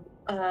don't know,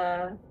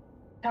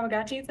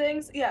 Tamagotchi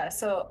things? Yeah,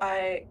 so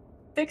I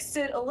fixed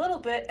it a little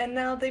bit and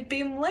now they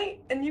beam light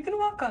and you can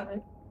walk on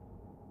it.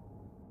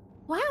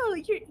 Wow,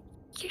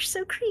 you're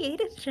so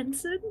creative,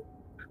 Jensen.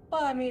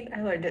 Well, I mean,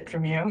 I learned it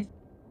from you.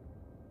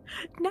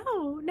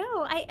 No,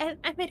 I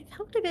might have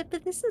helped a bit,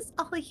 but this is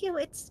all you.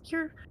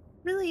 You're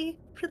really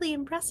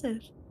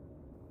impressive.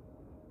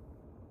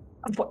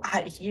 Well,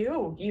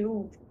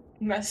 you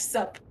messed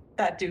up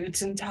that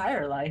dude's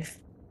entire life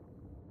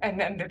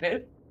and ended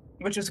it,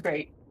 which was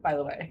great, by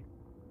the way.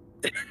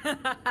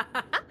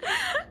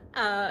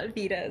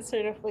 Vida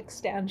sort of looks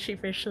down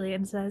sheepishly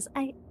and says,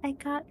 I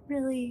got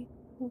really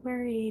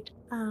worried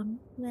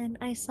when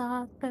I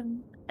saw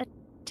them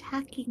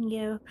attacking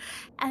you,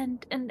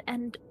 and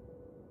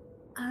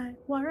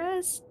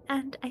Juarez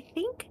and I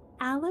think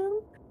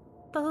Alum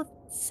both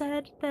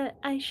said that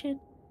I should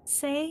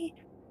say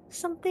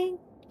something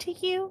to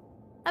you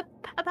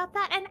about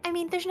that. And I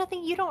mean, there's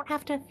nothing, you don't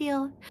have to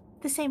feel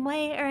the same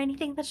way or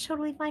anything. That's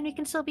totally fine. We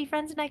can still be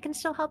friends, and I can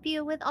still help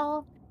you with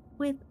all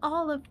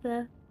of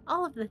the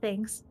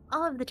things,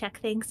 all of the tech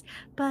things.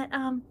 But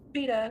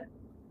Vida,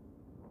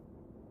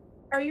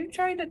 are you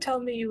trying to tell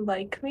me you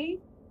like me?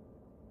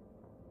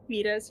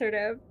 Vida sort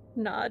of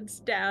nods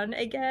down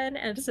again,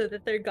 and so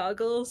that their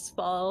goggles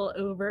fall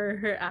over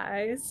her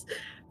eyes,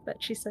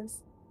 but she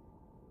says,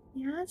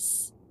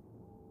 yes.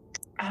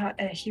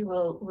 And he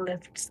will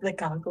lift the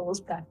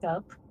goggles back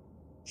up.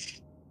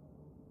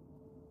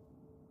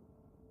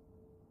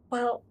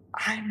 Well,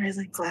 I'm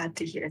really glad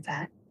to hear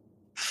that.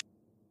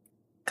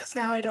 Because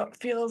now I don't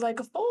feel like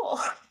a fool.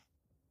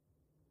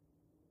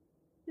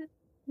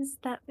 Does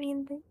that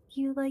mean that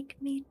you like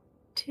me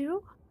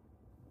too?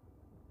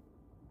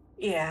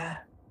 Yeah.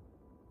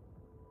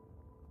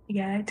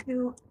 Yeah, I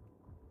do.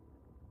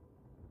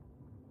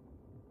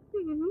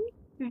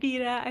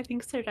 Vida, I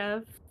think, sort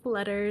of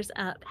flutters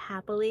up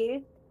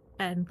happily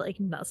and like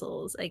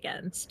nuzzles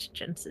against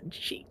Jensen's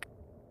cheek.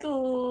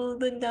 Oh,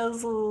 the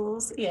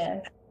nuzzles.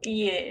 Yeah.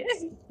 Yeah.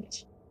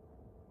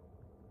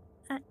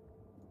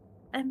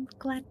 I'm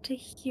glad to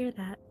hear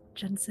that,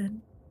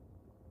 Jensen.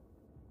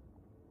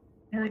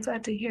 I'm really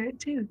glad to hear it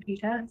too,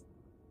 Vida.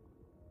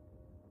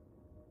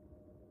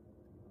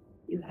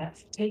 You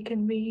have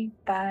taken me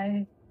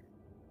by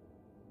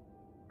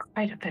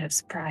quite a bit of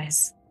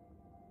surprise,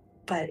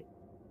 but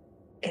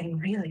in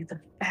really the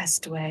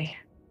best way.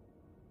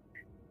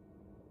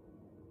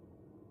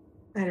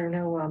 I don't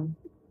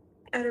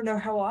know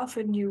how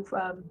often you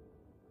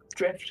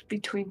drift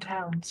between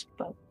towns,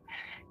 but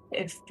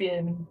if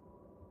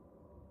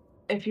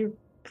you're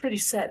pretty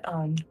set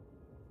on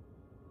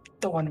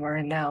the one we're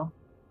in now,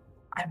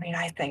 I mean,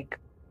 I think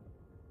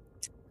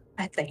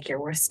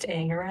you're worth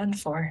staying around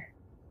for.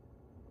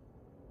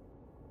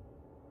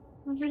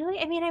 Really?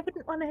 I mean, I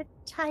wouldn't want to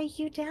tie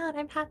you down.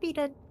 I'm happy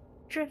to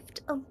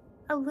drift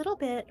a little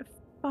bit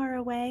far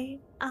away.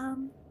 I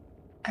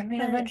mean,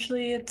 but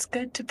eventually it's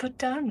good to put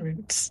down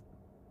roots.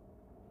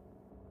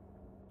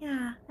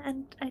 Yeah,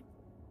 and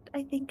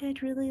I think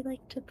I'd really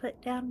like to put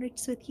down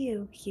roots with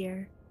you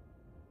here.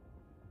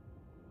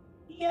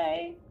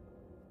 Yay.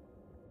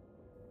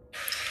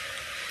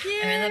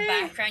 And in the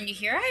background, you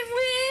hear, I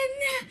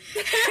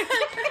win!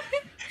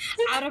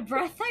 Out of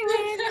breath, I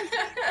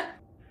win!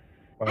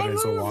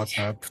 Juarez will walk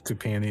up to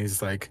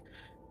Peony's like,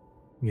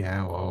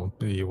 yeah, well,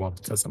 you want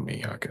to tell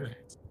me, okay.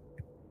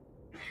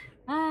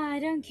 I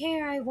don't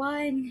care, I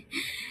won.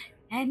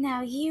 And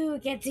now you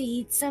get to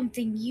eat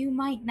something you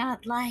might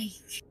not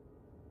like.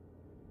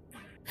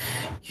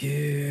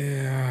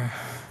 Yeah,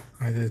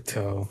 I did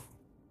tell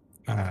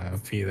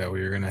Fee that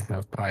we were gonna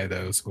have pie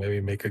though, so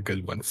maybe make a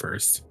good one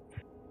first.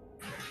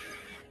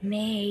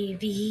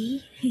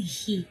 Maybe.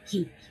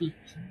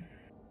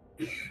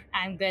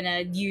 I'm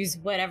gonna use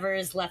whatever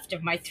is left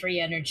of my 3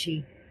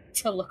 energy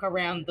to look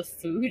around the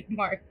food,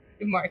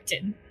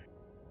 Martin.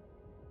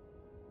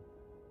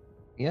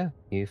 Yeah,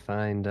 you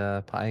find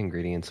pie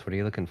ingredients. What are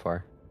you looking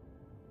for?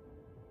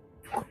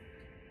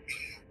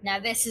 Now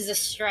this is a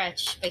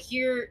stretch, but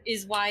here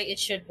is why it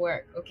should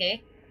work,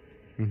 okay?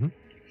 Mhm.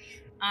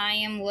 I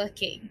am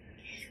looking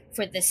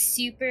for the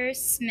super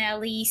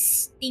smelly,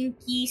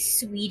 stinky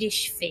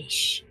Swedish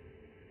fish.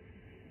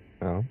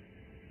 Oh.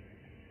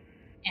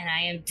 And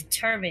I am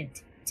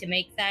determined to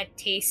make that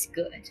taste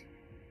good.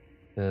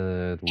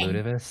 The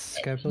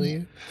lutefisk, I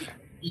believe.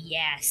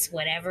 Yes,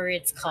 whatever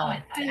it's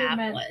called. I that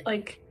meant one.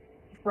 like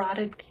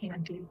rotted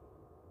candy.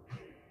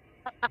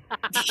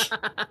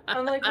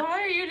 I'm like,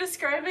 why are you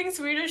describing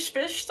Swedish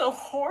fish so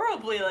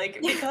horribly?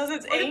 Like, because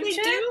it's What did they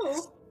ancient?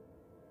 do?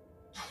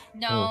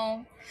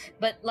 No,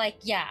 but like,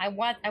 yeah, I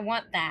want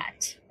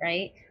that,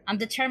 right? I'm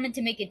determined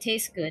to make it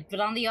taste good, but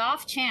on the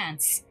off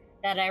chance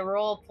that I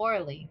roll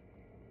poorly,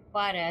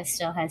 Clara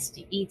still has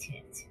to eat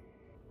it.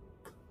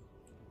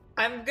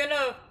 I'm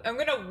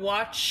gonna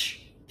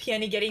watch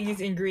Peony getting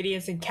these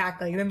ingredients and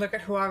cackling, then look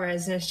at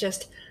Juarez, and it's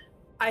just,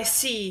 I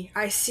see,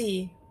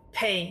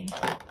 pain,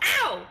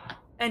 ow,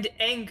 and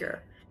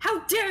anger. How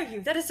dare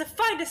you? That is the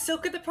finest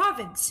silk in the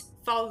province.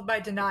 Followed by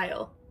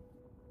denial.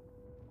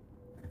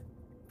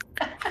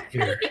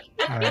 Here,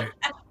 I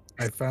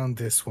found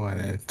this one,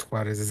 and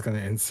Juarez is gonna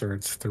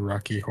insert the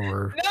Rocky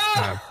Horror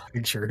No!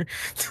 picture.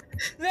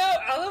 No,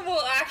 Ellen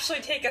will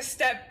actually take a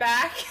step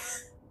back.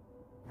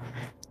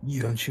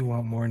 Don't you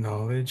want more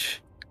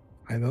knowledge?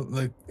 I don't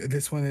like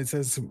this one. It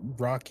says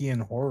Rocky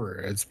and horror.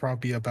 It's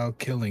probably about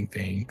killing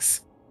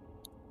things.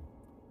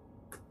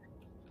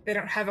 They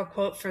don't have a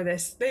quote for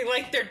this. They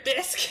like their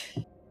disc.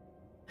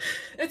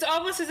 It's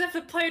almost as if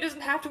the player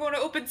doesn't have to want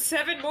to open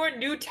 7 more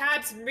new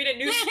tabs and read a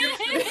new script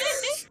for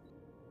this.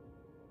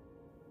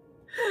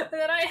 And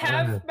then I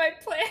have my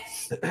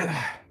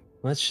plan.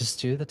 Let's just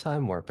do the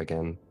time warp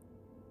again.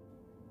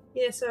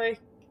 Yeah, sorry.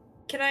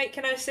 Can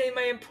I say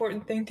my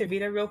important thing to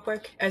Vita real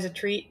quick as a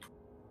treat?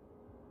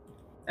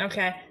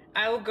 Okay.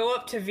 I will go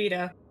up to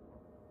Vita,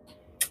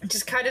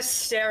 just kind of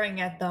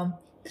staring at them.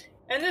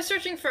 And they're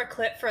searching for a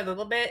clip for a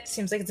little bit.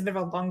 Seems like it's a bit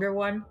of a longer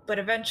one, but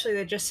eventually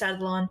they just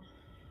settle on,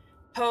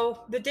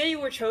 Poe, the day you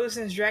were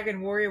chosen as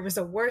Dragon Warrior was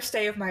the worst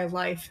day of my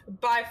life.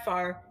 By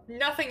far.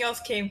 Nothing else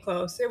came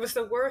close. It was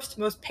the worst,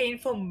 most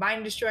painful,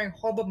 mind-destroying,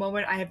 horrible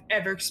moment I have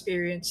ever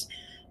experienced.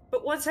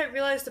 But once I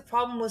realized the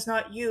problem was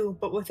not you,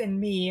 but within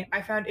me,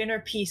 I found inner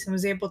peace and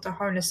was able to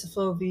harness the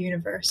flow of the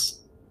universe.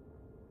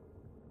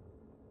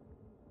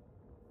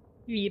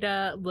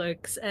 Vita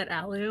looks at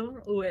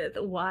Alum with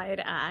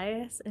wide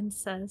eyes and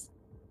says,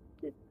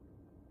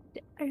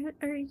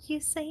 Are you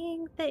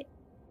saying that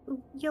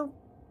you'll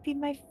be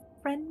my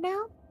friend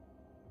now?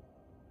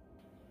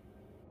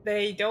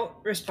 They don't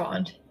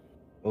respond.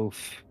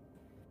 Oof.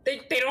 They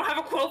don't have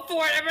a quote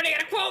for it. I'm running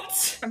out of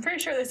quotes. I'm pretty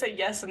sure they said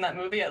yes in that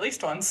movie at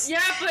least once.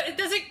 Yeah, but it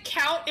doesn't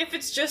count if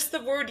it's just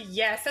the word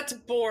yes. That's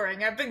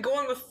boring. I've been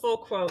going with full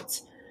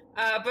quotes.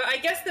 But I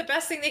guess the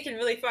best thing they can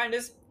really find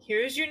is,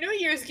 here's your New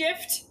Year's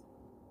gift.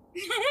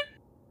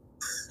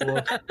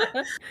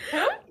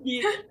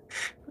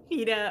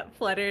 Vita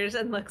flutters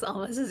and looks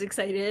almost as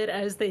excited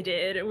as they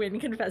did when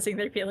confessing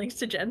their feelings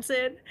to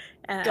Jensen,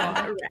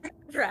 and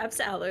wraps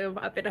Alum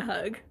up in a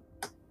hug.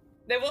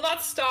 They will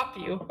not stop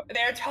you.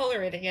 They are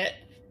tolerating it.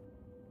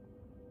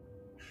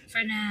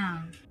 For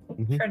now.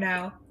 Mhm. For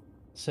now.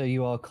 So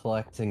you all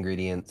collect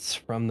ingredients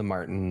from the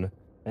Martin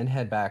and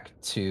head back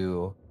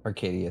to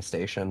Arcadia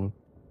Station.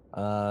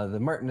 The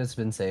Martin has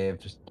been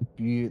saved.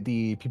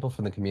 The people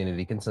from the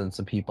community can send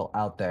some people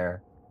out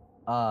there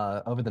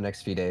over the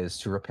next few days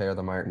to repair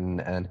the Martin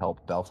and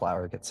help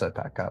Bellflower get set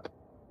back up.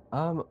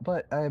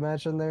 But I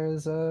imagine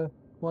there's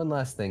one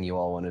last thing you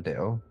all want to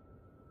do.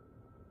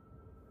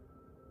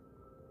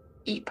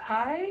 Eat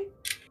pie?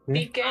 Hmm?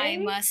 Be gay? I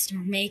must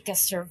make a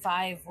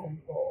survival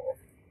roll.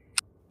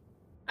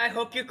 I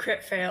hope you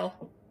crit fail.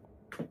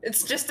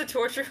 It's just a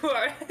torture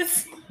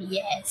Juarez.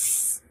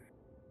 Yes.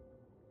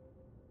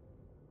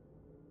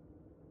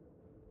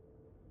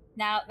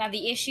 Now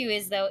the issue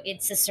is, though,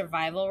 it's a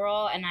survival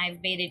roll, and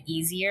I've made it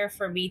easier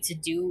for me to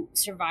do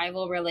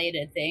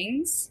survival-related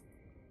things.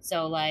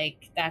 So,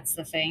 like, that's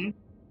the thing.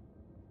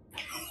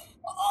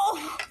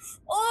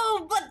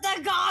 Oh, but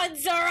the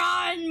gods are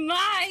on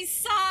my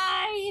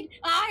side!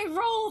 I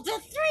rolled a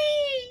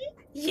 3!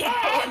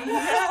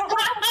 Yeah!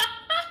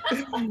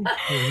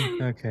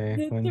 Okay,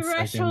 The 1 second.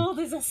 threshold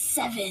is a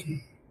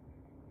 7.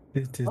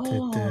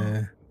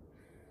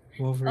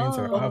 Wolverines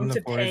are Oh. omnivores.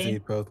 To They pay.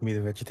 eat both meat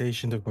and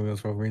vegetation. The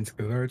most Wolverines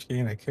are large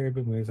game. I care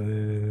about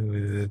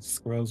with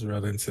squirrels,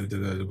 rodents.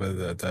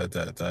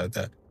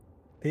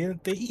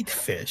 They eat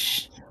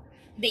fish.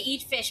 They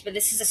eat fish, but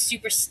this is a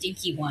super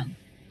stinky one.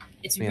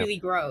 It's Yeah. really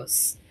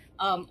gross.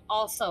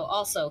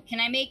 Also, can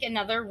I make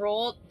another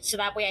roll so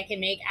that way I can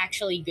make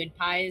actually good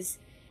pies?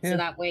 Yeah. So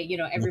that way,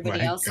 everybody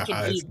my else God.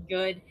 can eat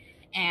good.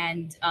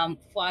 And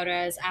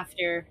flautas,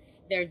 after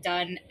they're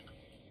done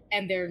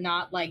and they're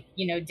not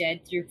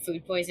dead through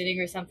food poisoning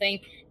or something,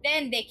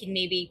 then they can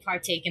maybe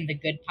partake in the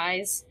good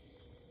pies.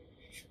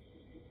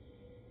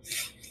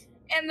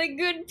 And the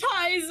good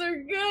pies are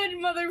good,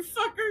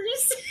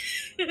 motherfuckers.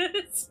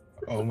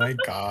 Oh my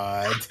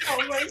god.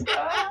 Oh my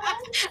god.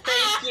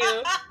 Thank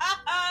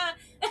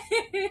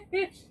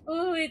you.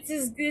 Oh,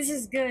 this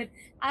is good.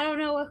 I don't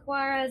know what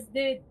Juarez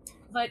did,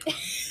 but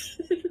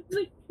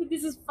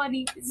this is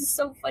funny. This is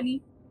so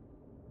funny.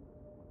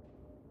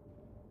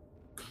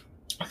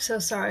 I'm so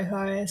sorry,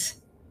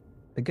 Horace.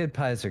 The good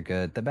pies are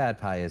good. The bad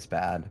pie is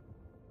bad.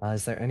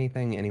 Is there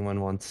anything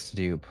anyone wants to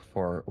do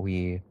before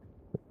we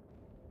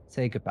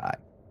say goodbye?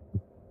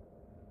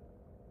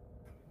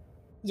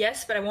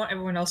 Yes, but I want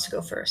everyone else to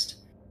go first.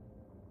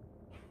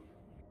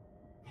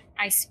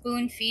 I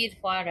spoon feed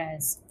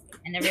Juarez,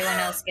 and everyone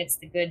else gets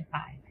the good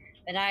pie.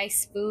 But I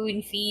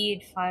spoon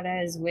feed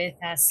Juarez with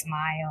a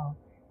smile.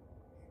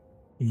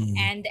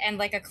 And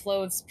like a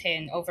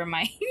clothespin over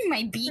my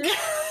my beak.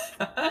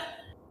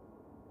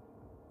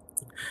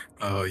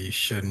 Oh, you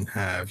shouldn't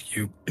have.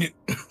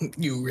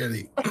 You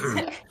really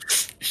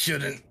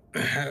shouldn't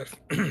have.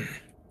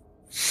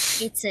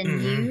 It's a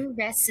new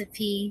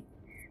recipe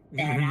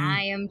that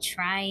I am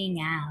trying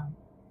out.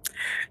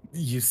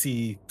 You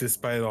see,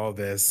 despite all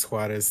this,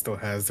 Juarez still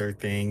has their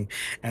thing,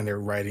 and they're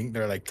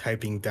like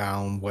typing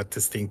down what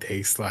this thing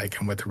tastes like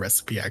and what the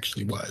recipe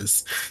actually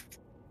was.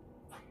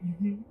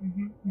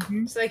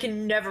 So they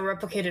can never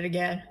replicate it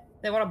again.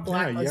 They want to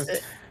blacklist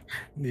it.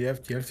 You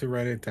have to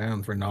write it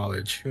down for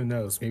knowledge. Who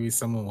knows? Maybe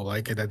someone will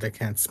like it that they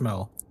can't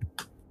smell.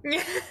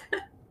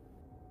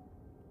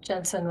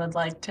 Jensen would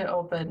like to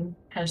open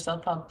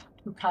herself up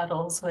to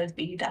cuddles with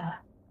Vida.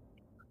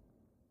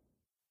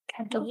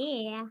 Cuddle.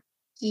 Yeah.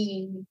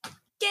 Yay!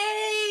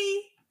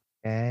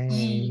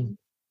 Hey.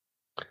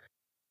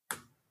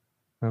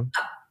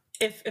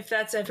 If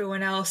that's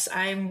everyone else,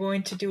 I'm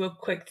going to do a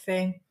quick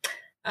thing.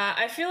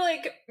 I feel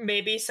like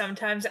maybe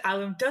sometimes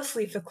Alum does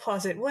leave the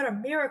closet. What a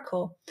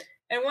miracle.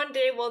 And one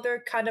day, while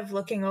they're kind of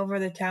looking over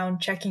the town,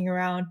 checking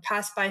around,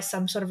 pass by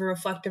some sort of a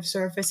reflective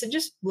surface and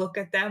just look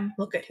at them,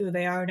 look at who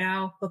they are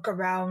now, look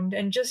around,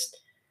 and just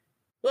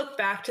look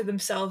back to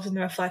themselves in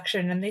the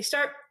reflection. And they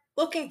start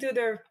looking through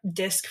their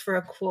disc for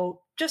a quote,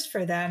 just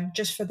for them,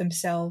 just for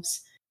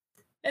themselves.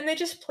 And they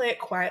just play it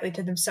quietly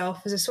to themselves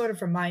as a sort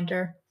of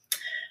reminder.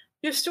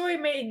 Your story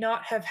may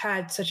not have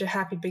had such a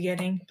happy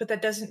beginning, but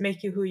that doesn't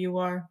make you who you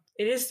are.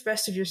 It is the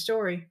rest of your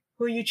story,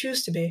 who you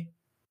choose to be.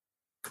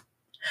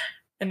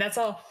 And that's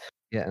all.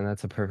 Yeah, and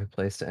that's a perfect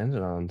place to end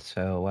it on.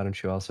 So why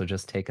don't you also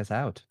just take us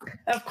out?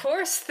 Of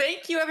course.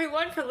 Thank you,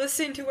 everyone, for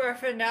listening to our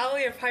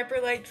finale of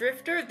Hyperlight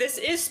Drifter. This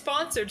is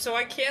sponsored, so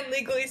I can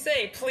legally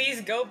say, please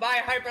go buy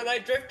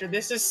Hyperlight Drifter.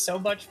 This is so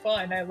much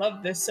fun. I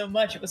love this so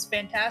much. It was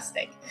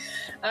fantastic.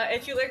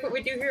 If you like what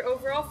we do here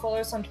overall, follow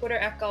us on Twitter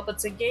at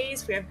Goblets and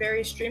Gaze. We have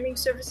various streaming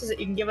services that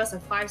you can give us a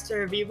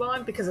 5-star review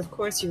on because, of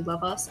course, you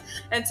love us.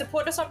 And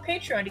support us on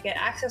Patreon to get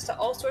access to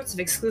all sorts of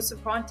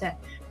exclusive content.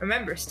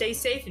 Remember, stay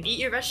safe and eat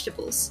your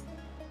vegetables.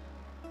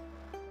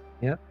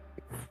 Yep.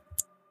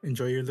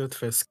 Enjoy your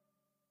Lutefisk.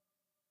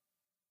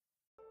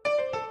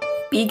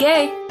 Be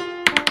gay.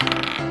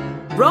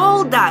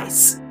 Roll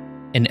dice.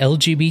 An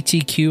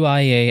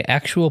LGBTQIA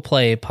actual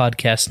play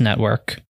podcast network.